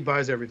because he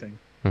buys everything.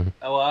 Mm-hmm.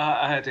 Well,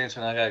 I had to answer,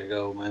 and I gotta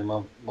go, man.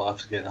 My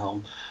wife's getting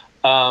home.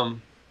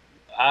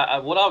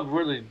 What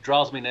really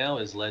draws me now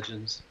is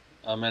Legends.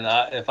 I mean,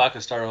 if I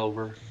could start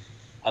over,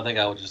 I think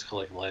I would just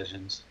collect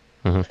Legends.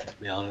 Mm-hmm. To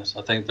be honest,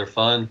 I think they're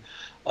fun,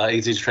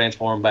 easy to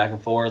transform back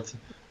and forth,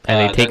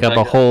 and they take up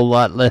a whole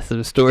lot less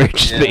of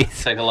storage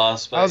space. Take a lot of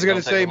space. I was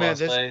gonna say, man,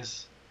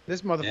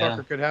 this motherfucker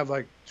Yeah. could have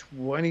like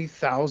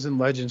 20,000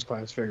 Legends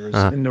class figures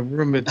in the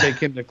room. It'd take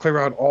him to clear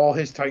out all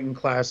his Titan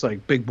class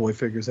like big boy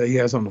figures that he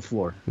has on the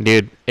floor.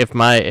 Dude, if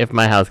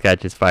my house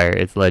catches fire,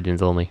 it's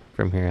Legends only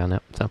from here on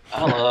out. So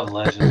I love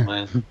Legends,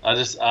 man.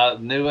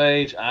 New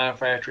Age, Iron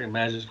Factory,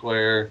 Magic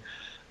Square,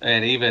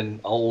 and even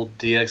old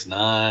DX9.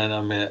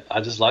 I mean, I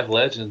just like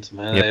Legends,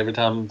 man. Yep. Every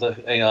time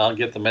I'll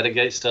get the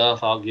Metagate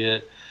stuff, I'll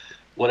get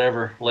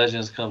whatever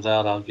Legends comes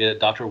out, I'll get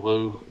Dr.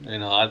 Wu. You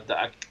know,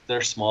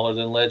 they're smaller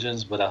than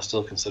Legends, but I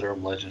still consider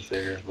them Legend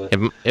figures. But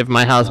if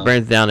my house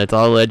burns down, it's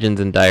all Legends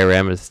and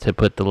dioramas to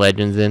put the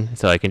Legends in,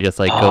 so I can just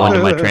like go into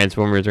my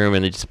Transformers room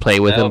and just play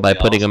with them by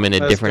putting them in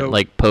a different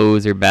like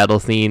pose or battle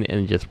scene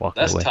and just walk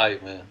away. That's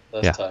tight, man.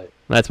 That's tight.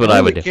 That's what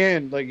I would do.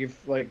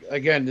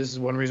 Again, this is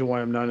one reason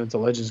why I'm not into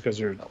Legends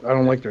because I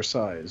don't like their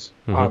size,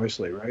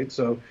 obviously, right?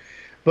 So.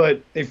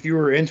 But if you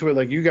were into it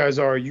like you guys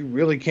are, you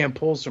really can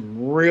pull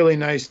some really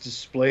nice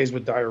displays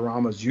with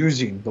dioramas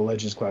using the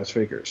Legends class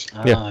figures.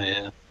 Oh,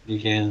 yeah, you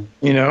can.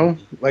 You know,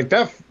 like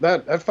that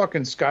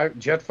fucking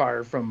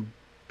Jetfire from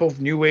both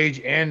New Age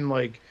and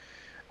like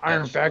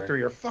Iron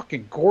Factory are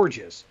fucking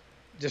gorgeous.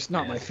 Just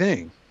not my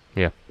thing.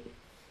 Yeah.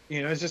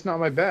 You know, it's just not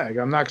my bag.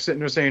 I'm not sitting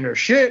there saying they're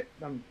shit.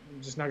 I'm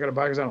just not gonna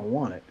buy because I don't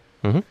want it.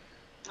 Mm-hmm.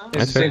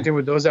 It's the same thing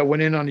with those that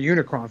went in on the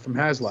Unicron from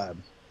HasLab.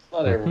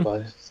 Not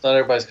everybody. It's not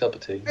everybody's cup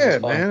of tea. Yeah,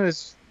 man.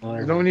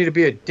 You don't need to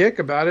be a dick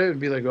about it and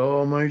be like,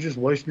 "Oh, man, you're just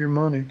wasting your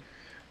money."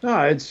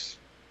 No, it's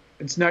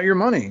not your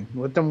money.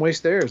 Let them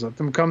waste theirs. Let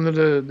them come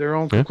to their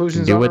own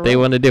conclusions. Do what they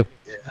want to do.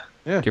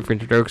 Yeah.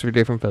 Different strokes for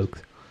different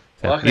folks.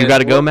 So, Well, you got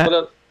to go, Matt?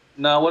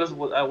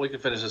 We can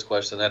finish this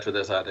question. After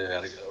this, I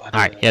gotta go. All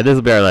right. Yeah, this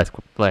will be our last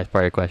part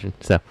of the question.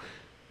 So,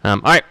 all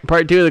right,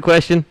 part 2 of the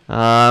question.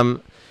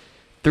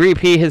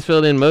 3P has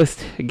filled in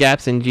most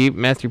gaps in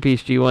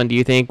Masterpiece G1. Do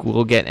you think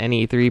we'll get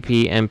any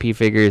 3P MP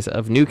figures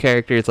of new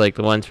characters like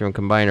the ones from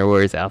Combiner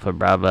Wars, Alpha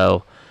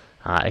Bravo,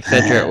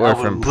 etc., or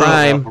from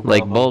Prime,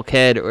 like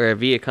Bulkhead or a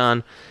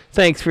Viacon?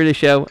 Thanks for the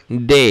show,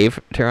 Dave,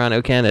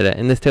 Toronto, Canada.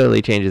 And this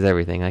totally changes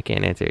everything. I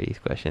can't answer these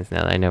questions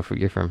now that I know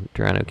you're from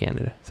Toronto,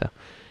 Canada. So,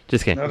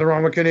 just kidding. Nothing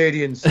wrong with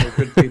Canadians. They're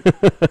good people.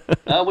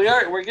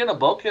 We're getting a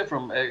bulk kit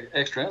from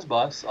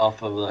X-Transbots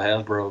off of the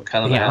Hasbro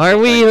kind of. Yeah, are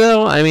we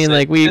though? I mean,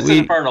 like it's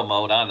Inferno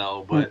mode. I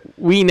know, but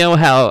we know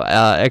how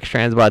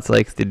X-Transbots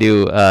likes to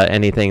do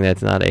anything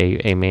that's not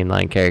a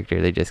mainline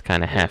character. They just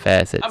kind of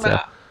half-ass it.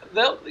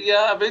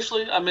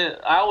 Eventually. I mean,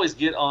 I always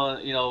get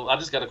on. You know, I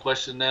just got a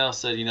question now.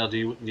 Said, you know,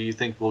 do you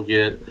think we'll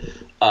get,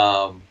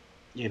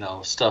 you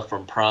know, stuff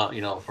from Prime,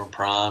 from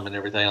Prime and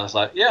everything? I was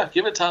like, yeah,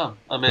 give it time.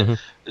 I mean,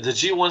 the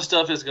G1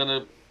 stuff is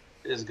gonna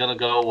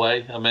go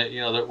away. I mean,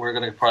 you know, we're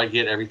gonna probably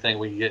get everything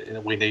we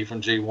need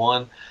from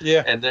G1.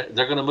 Yeah, and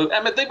they're gonna move.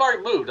 I mean, they've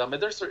already moved. I mean,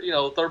 there's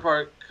third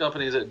party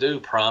companies that do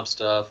Prime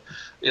stuff.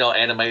 You know,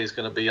 Anime is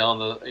gonna be on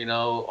the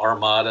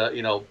Armada.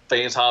 You know,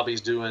 Fans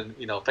Hobbies doing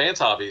Fans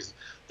Hobbies.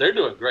 They're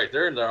doing great.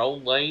 They're in their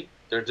own lane.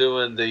 They're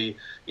doing the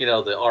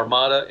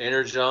Armada,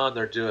 Energon.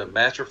 They're doing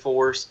Master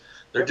Force.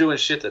 They're doing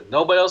shit that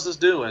nobody else is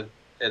doing,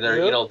 and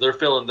they're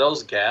filling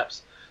those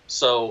gaps.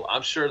 So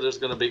I'm sure there's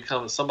going to be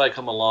somebody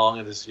come along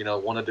and just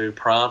want to do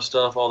Prime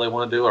stuff. All they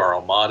want to do are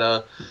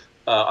Armada.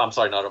 I'm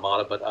sorry, not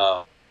Armada,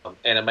 but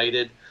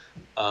animated.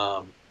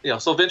 So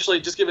eventually,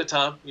 just give it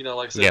time.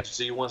 Like I said,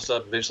 G1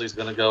 stuff eventually is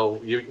going to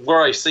go. We're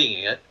already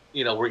seeing it.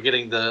 We're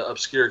getting the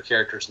obscure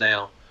characters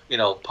now.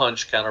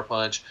 Punch, counter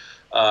punch.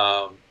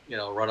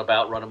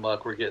 Runabout, run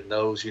amok. We're getting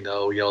those.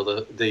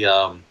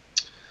 The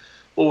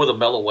what were the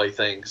Melloway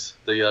things?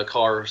 The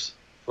cars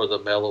for the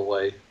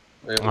Melloway.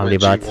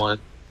 Omnibots.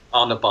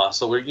 Omnibus.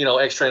 So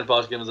we're X-Trans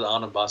Box giving us an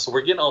Omnibus. So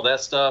we're getting all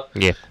that stuff.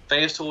 Yeah.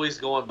 Fans Toys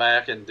going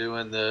back and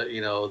doing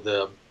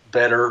the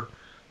better.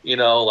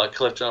 Like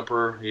Cliff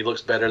Jumper, he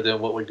looks better than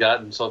what we've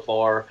gotten so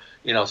far.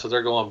 So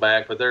they're going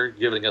back, but they're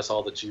giving us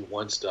all the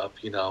G1 stuff.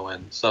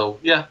 And so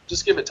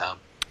just give it time.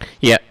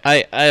 Yeah,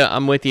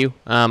 I'm with you.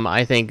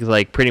 I think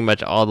like pretty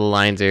much all the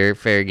lines are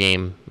fair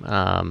game.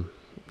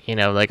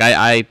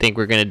 I think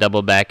we're gonna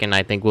double back, and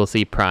I think we'll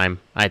see Prime.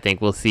 I think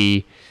we'll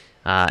see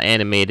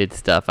animated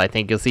stuff. I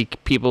think you'll see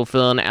people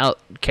filling out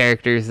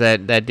characters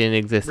that didn't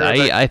exist.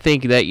 I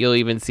think that you'll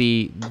even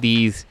see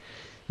the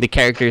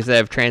characters that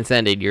have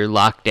transcended your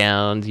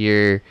lockdowns,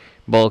 your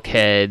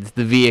bulkheads,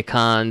 the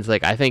Viacons.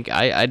 Like I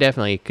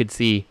definitely could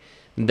see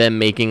them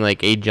making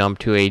like a jump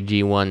to a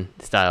G1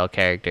 style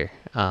character.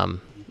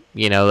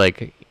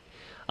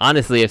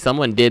 Honestly, if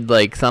someone did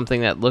like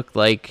something that looked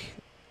like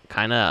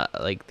kind of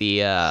like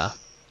the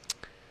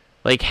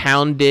like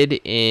Hound did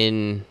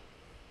in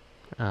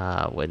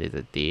what is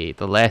it, the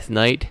Last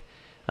Night,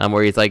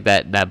 where he's like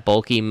that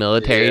bulky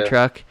military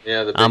truck,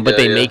 but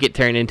they make it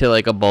turn into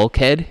like a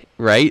bulkhead,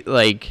 right?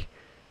 Like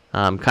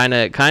kind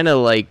of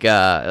like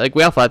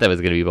we all thought that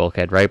was gonna be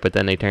bulkhead, right? But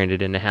then they turned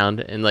it into Hound,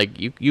 and like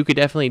you could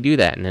definitely do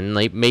that, and then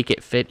like make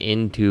it fit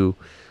into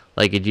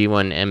like a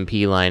G1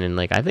 MP line, and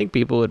like I think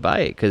people would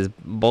buy it because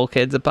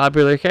bulkhead's a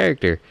popular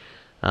character.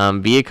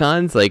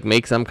 Viacons, like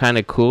make some kind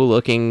of cool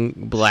looking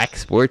black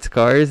sports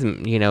cars,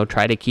 and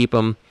try to keep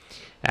them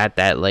at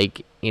that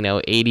like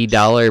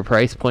 $80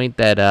 price point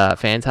that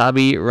Fans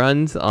Hobby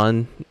runs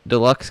on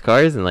deluxe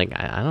cars, and like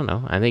I don't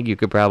know, I think you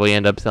could probably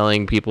end up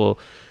selling people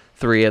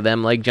 3 of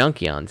them like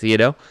Junkions,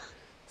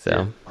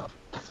 so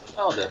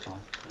oh,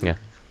 definitely. Yeah.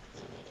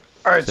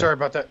 All right, sorry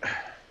about that.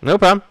 No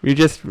problem. You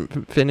just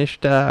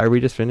finished, or we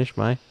just finished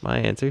my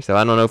answer. So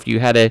I don't know if you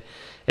had a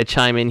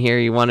chime in here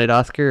you wanted,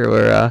 Oscar,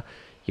 or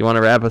you want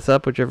to wrap us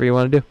up, whichever you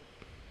want to do.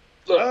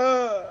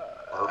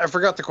 I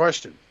forgot the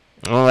question.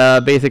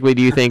 Well, basically,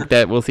 do you think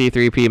that we'll see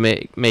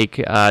 3P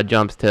make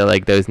jumps to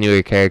like those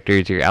newer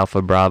characters, your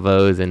Alpha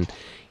Bravos, and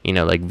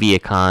like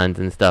Viacons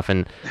and stuff?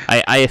 And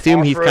I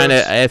assume he's kind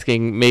of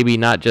asking maybe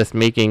not just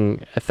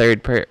making a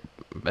third party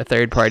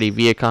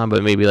Viacon,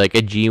 but maybe like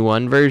a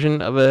G1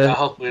 version of a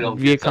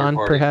Viacon,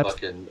 perhaps.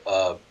 Fucking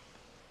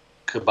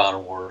Cabana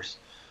Wars.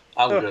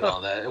 I'm good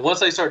on that. Once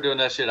they start doing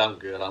that shit, I'm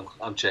good.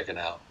 I'm checking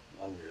out.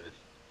 I'm good.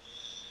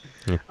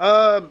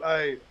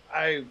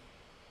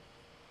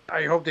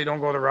 I hope they don't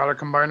go the route of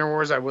Combiner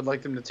Wars. I would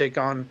like them to take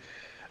on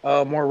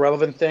more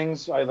relevant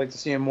things. I'd like to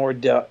see them more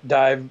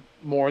dive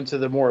more into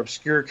the more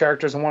obscure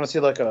characters. I want to see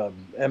like a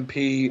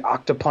MP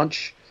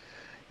Octopunch,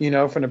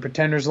 from the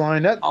Pretenders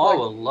line. I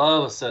would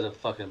love a set of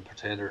fucking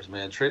Pretenders,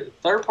 man.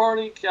 Third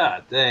party,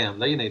 god damn,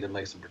 they need to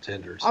make some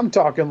Pretenders. I'm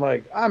talking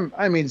like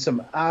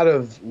some out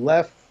of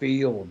left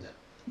field,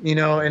 and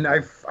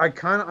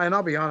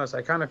I'll be honest,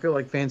 I kind of feel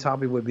like Fans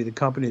Hobby would be the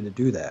company to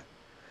do that.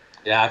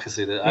 Yeah, I can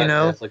see that. I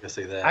definitely can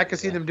see that. I can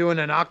see them doing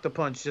an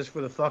Octopunch just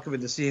for the fuck of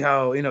it, to see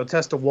how,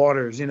 test the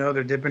waters.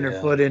 They're dipping their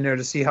foot in there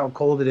to see how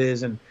cold it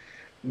is, and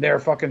they're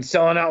fucking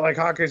selling out like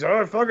hotcakes.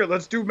 Oh, fuck it,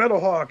 let's do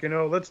Metal Hawk,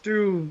 let's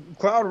do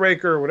Cloud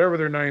Raker, whatever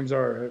their names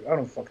are. I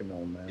don't fucking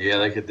know, man. Yeah,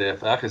 they could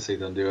definitely. I could see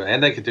them doing it.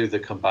 And they could do the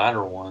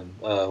Combiner one.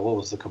 What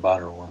was the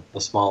Combiner one? The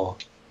small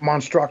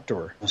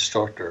Monstructor,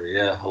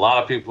 yeah. A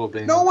lot of people have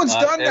been. No one's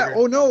done that.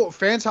 Oh, no.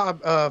 Fans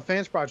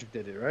Project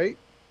did it, right?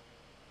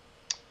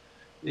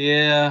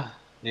 Yeah,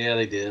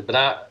 they did.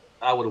 But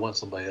I would have won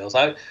somebody else.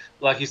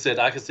 Like you said,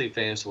 I could see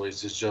Fans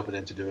Toys just jumping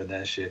into doing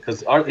that shit.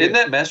 Because isn't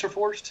that Master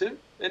Force too?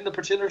 Isn't the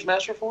Pretenders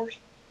Master Force?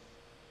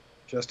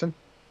 Justin?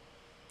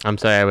 I'm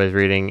sorry, I was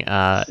reading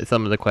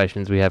some of the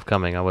questions we have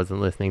coming. I wasn't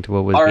listening to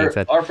what was being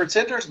said. Are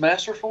Pretenders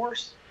Master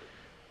Force?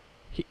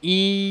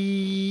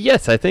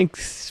 Yes, I think.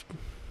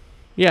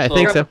 Yeah, I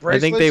think so. I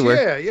think they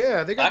were.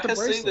 Yeah, they got the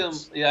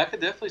bracelets. I could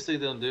definitely see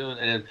them doing.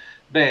 And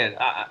man,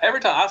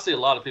 every time I see a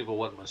lot of people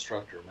wanting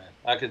Instructor, man.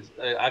 I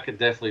could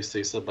definitely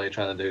see somebody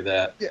trying to do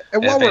that. Yeah,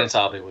 and Fans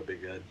Hobby would be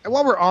good. And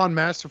while we're on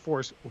Master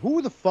Force,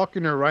 who the fuck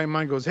in their right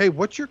mind goes, "Hey,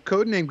 what's your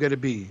code name gonna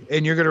be?"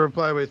 And you're gonna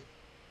reply with,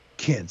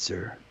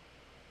 "Cancer."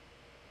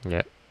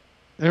 Yeah.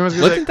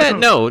 Wasn't that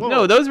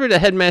no? Those were the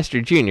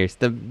Headmaster Juniors.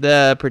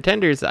 The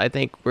Pretenders, I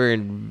think, were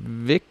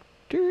in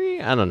Victory.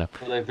 I don't know.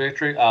 Were they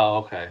Victory? Oh,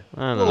 okay.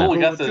 I don't Oh, know. We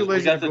got Too the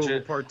lazy to Ju-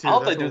 Google part two. I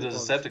hope That's they do what the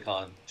we'll call it.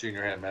 Decepticon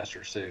Junior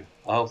Headmasters too.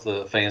 I hope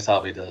the Fans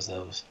Hobby does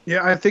those.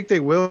 Yeah, I think they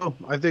will.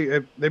 I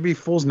think they'd be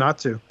fools not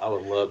to. I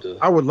would love to.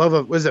 I would love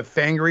a. Was it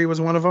Fangry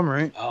was one of them,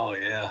 right? Oh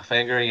yeah,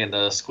 Fangry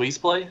and Squeeze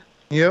Play.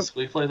 Yep.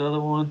 Squeeze Play, the other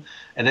one,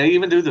 and they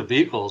even do the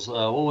vehicles.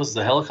 What was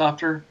the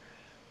helicopter?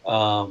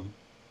 Oh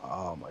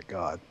my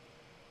God.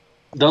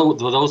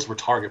 Those were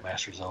Target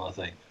Masters, though, I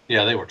think.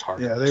 Yeah, they were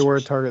Target. Yeah, Masters. they were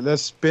a target.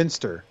 That's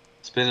Spinster.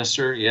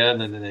 Spinister, yeah,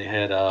 and then they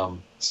had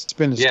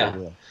Spinster.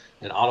 yeah.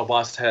 And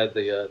Autobots had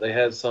they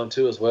had some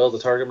too as well. The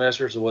Target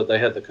Masters, what they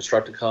had the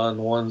Constructicon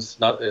ones,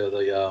 not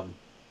the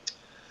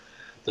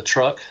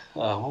truck.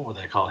 What were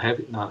they called?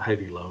 Not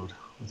heavy load.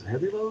 Was it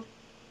heavy load?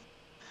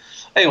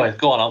 Anyway,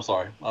 go on. I'm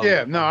sorry.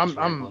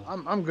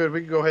 I'm good.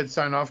 We can go ahead and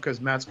sign off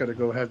because Matt's got to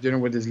go have dinner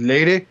with his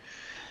lady.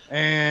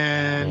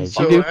 And As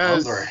so you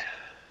do.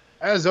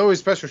 as always,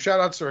 special shout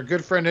outs to our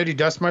good friend Eddie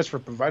Dustmice for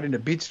providing the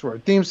beats to our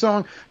theme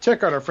song.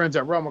 Check out our friends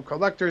at Realm of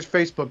Collectors,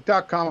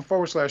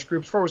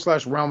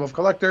 facebook.com/groups/Realm of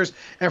Collectors.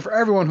 And for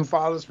everyone who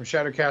follows us from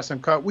Shattercast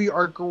Uncut, we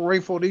are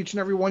grateful to each and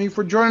every one of you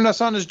for joining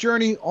us on this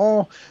journey.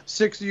 All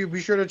 6 of you,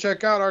 be sure to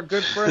check out our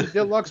good friend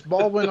Deluxe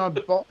Baldwin on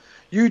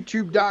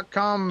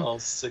youtube.com. All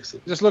 6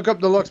 of them. Just look up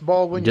Deluxe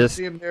Baldwin. You'll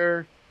see him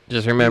there.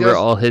 Just remember,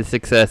 all his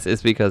success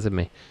is because of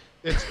me.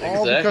 It's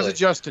all because of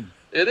Justin.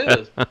 It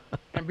is.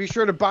 And be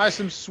sure to buy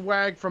some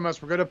swag from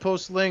us. We're going to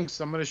post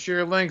links. I'm going to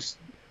share links.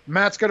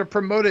 Matt's going to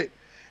promote it.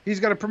 He's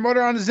going to promote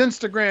it on his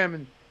Instagram,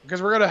 and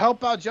because we're going to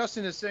help out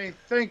Justin in saying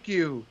thank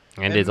you.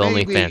 And his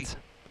OnlyFans.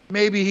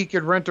 Maybe he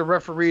could rent a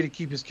referee to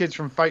keep his kids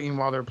from fighting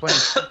while they're playing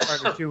Street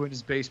Fighter 2 in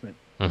his basement.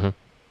 Mm-hmm.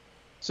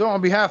 So on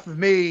behalf of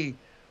me,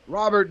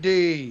 Robert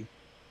D,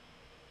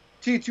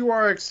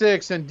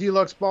 T2RX6, and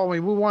Deluxe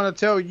Baldwin, we want to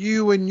tell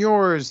you and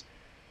yours,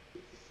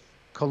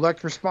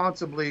 collect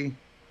responsibly.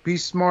 Be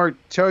smart.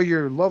 Tell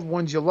your loved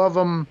ones you love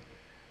them,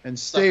 and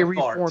stay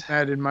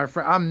reformatted, my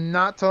friend. I'm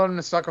not telling them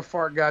to suck a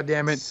fart.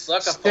 Goddammit.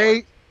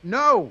 Stay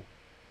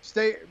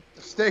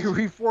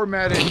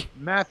reformatted.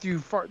 Matthew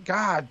fart.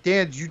 God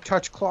damn, did you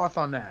touch cloth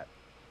on that?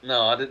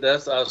 No, I did. I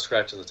was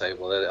scratching the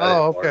table.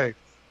 Okay.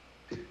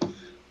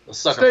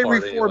 Stay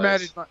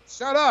reformatted.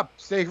 Shut up.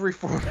 Stay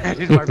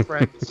reformatted, my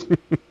friends.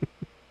 Good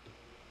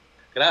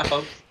night,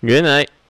 folks. Good night.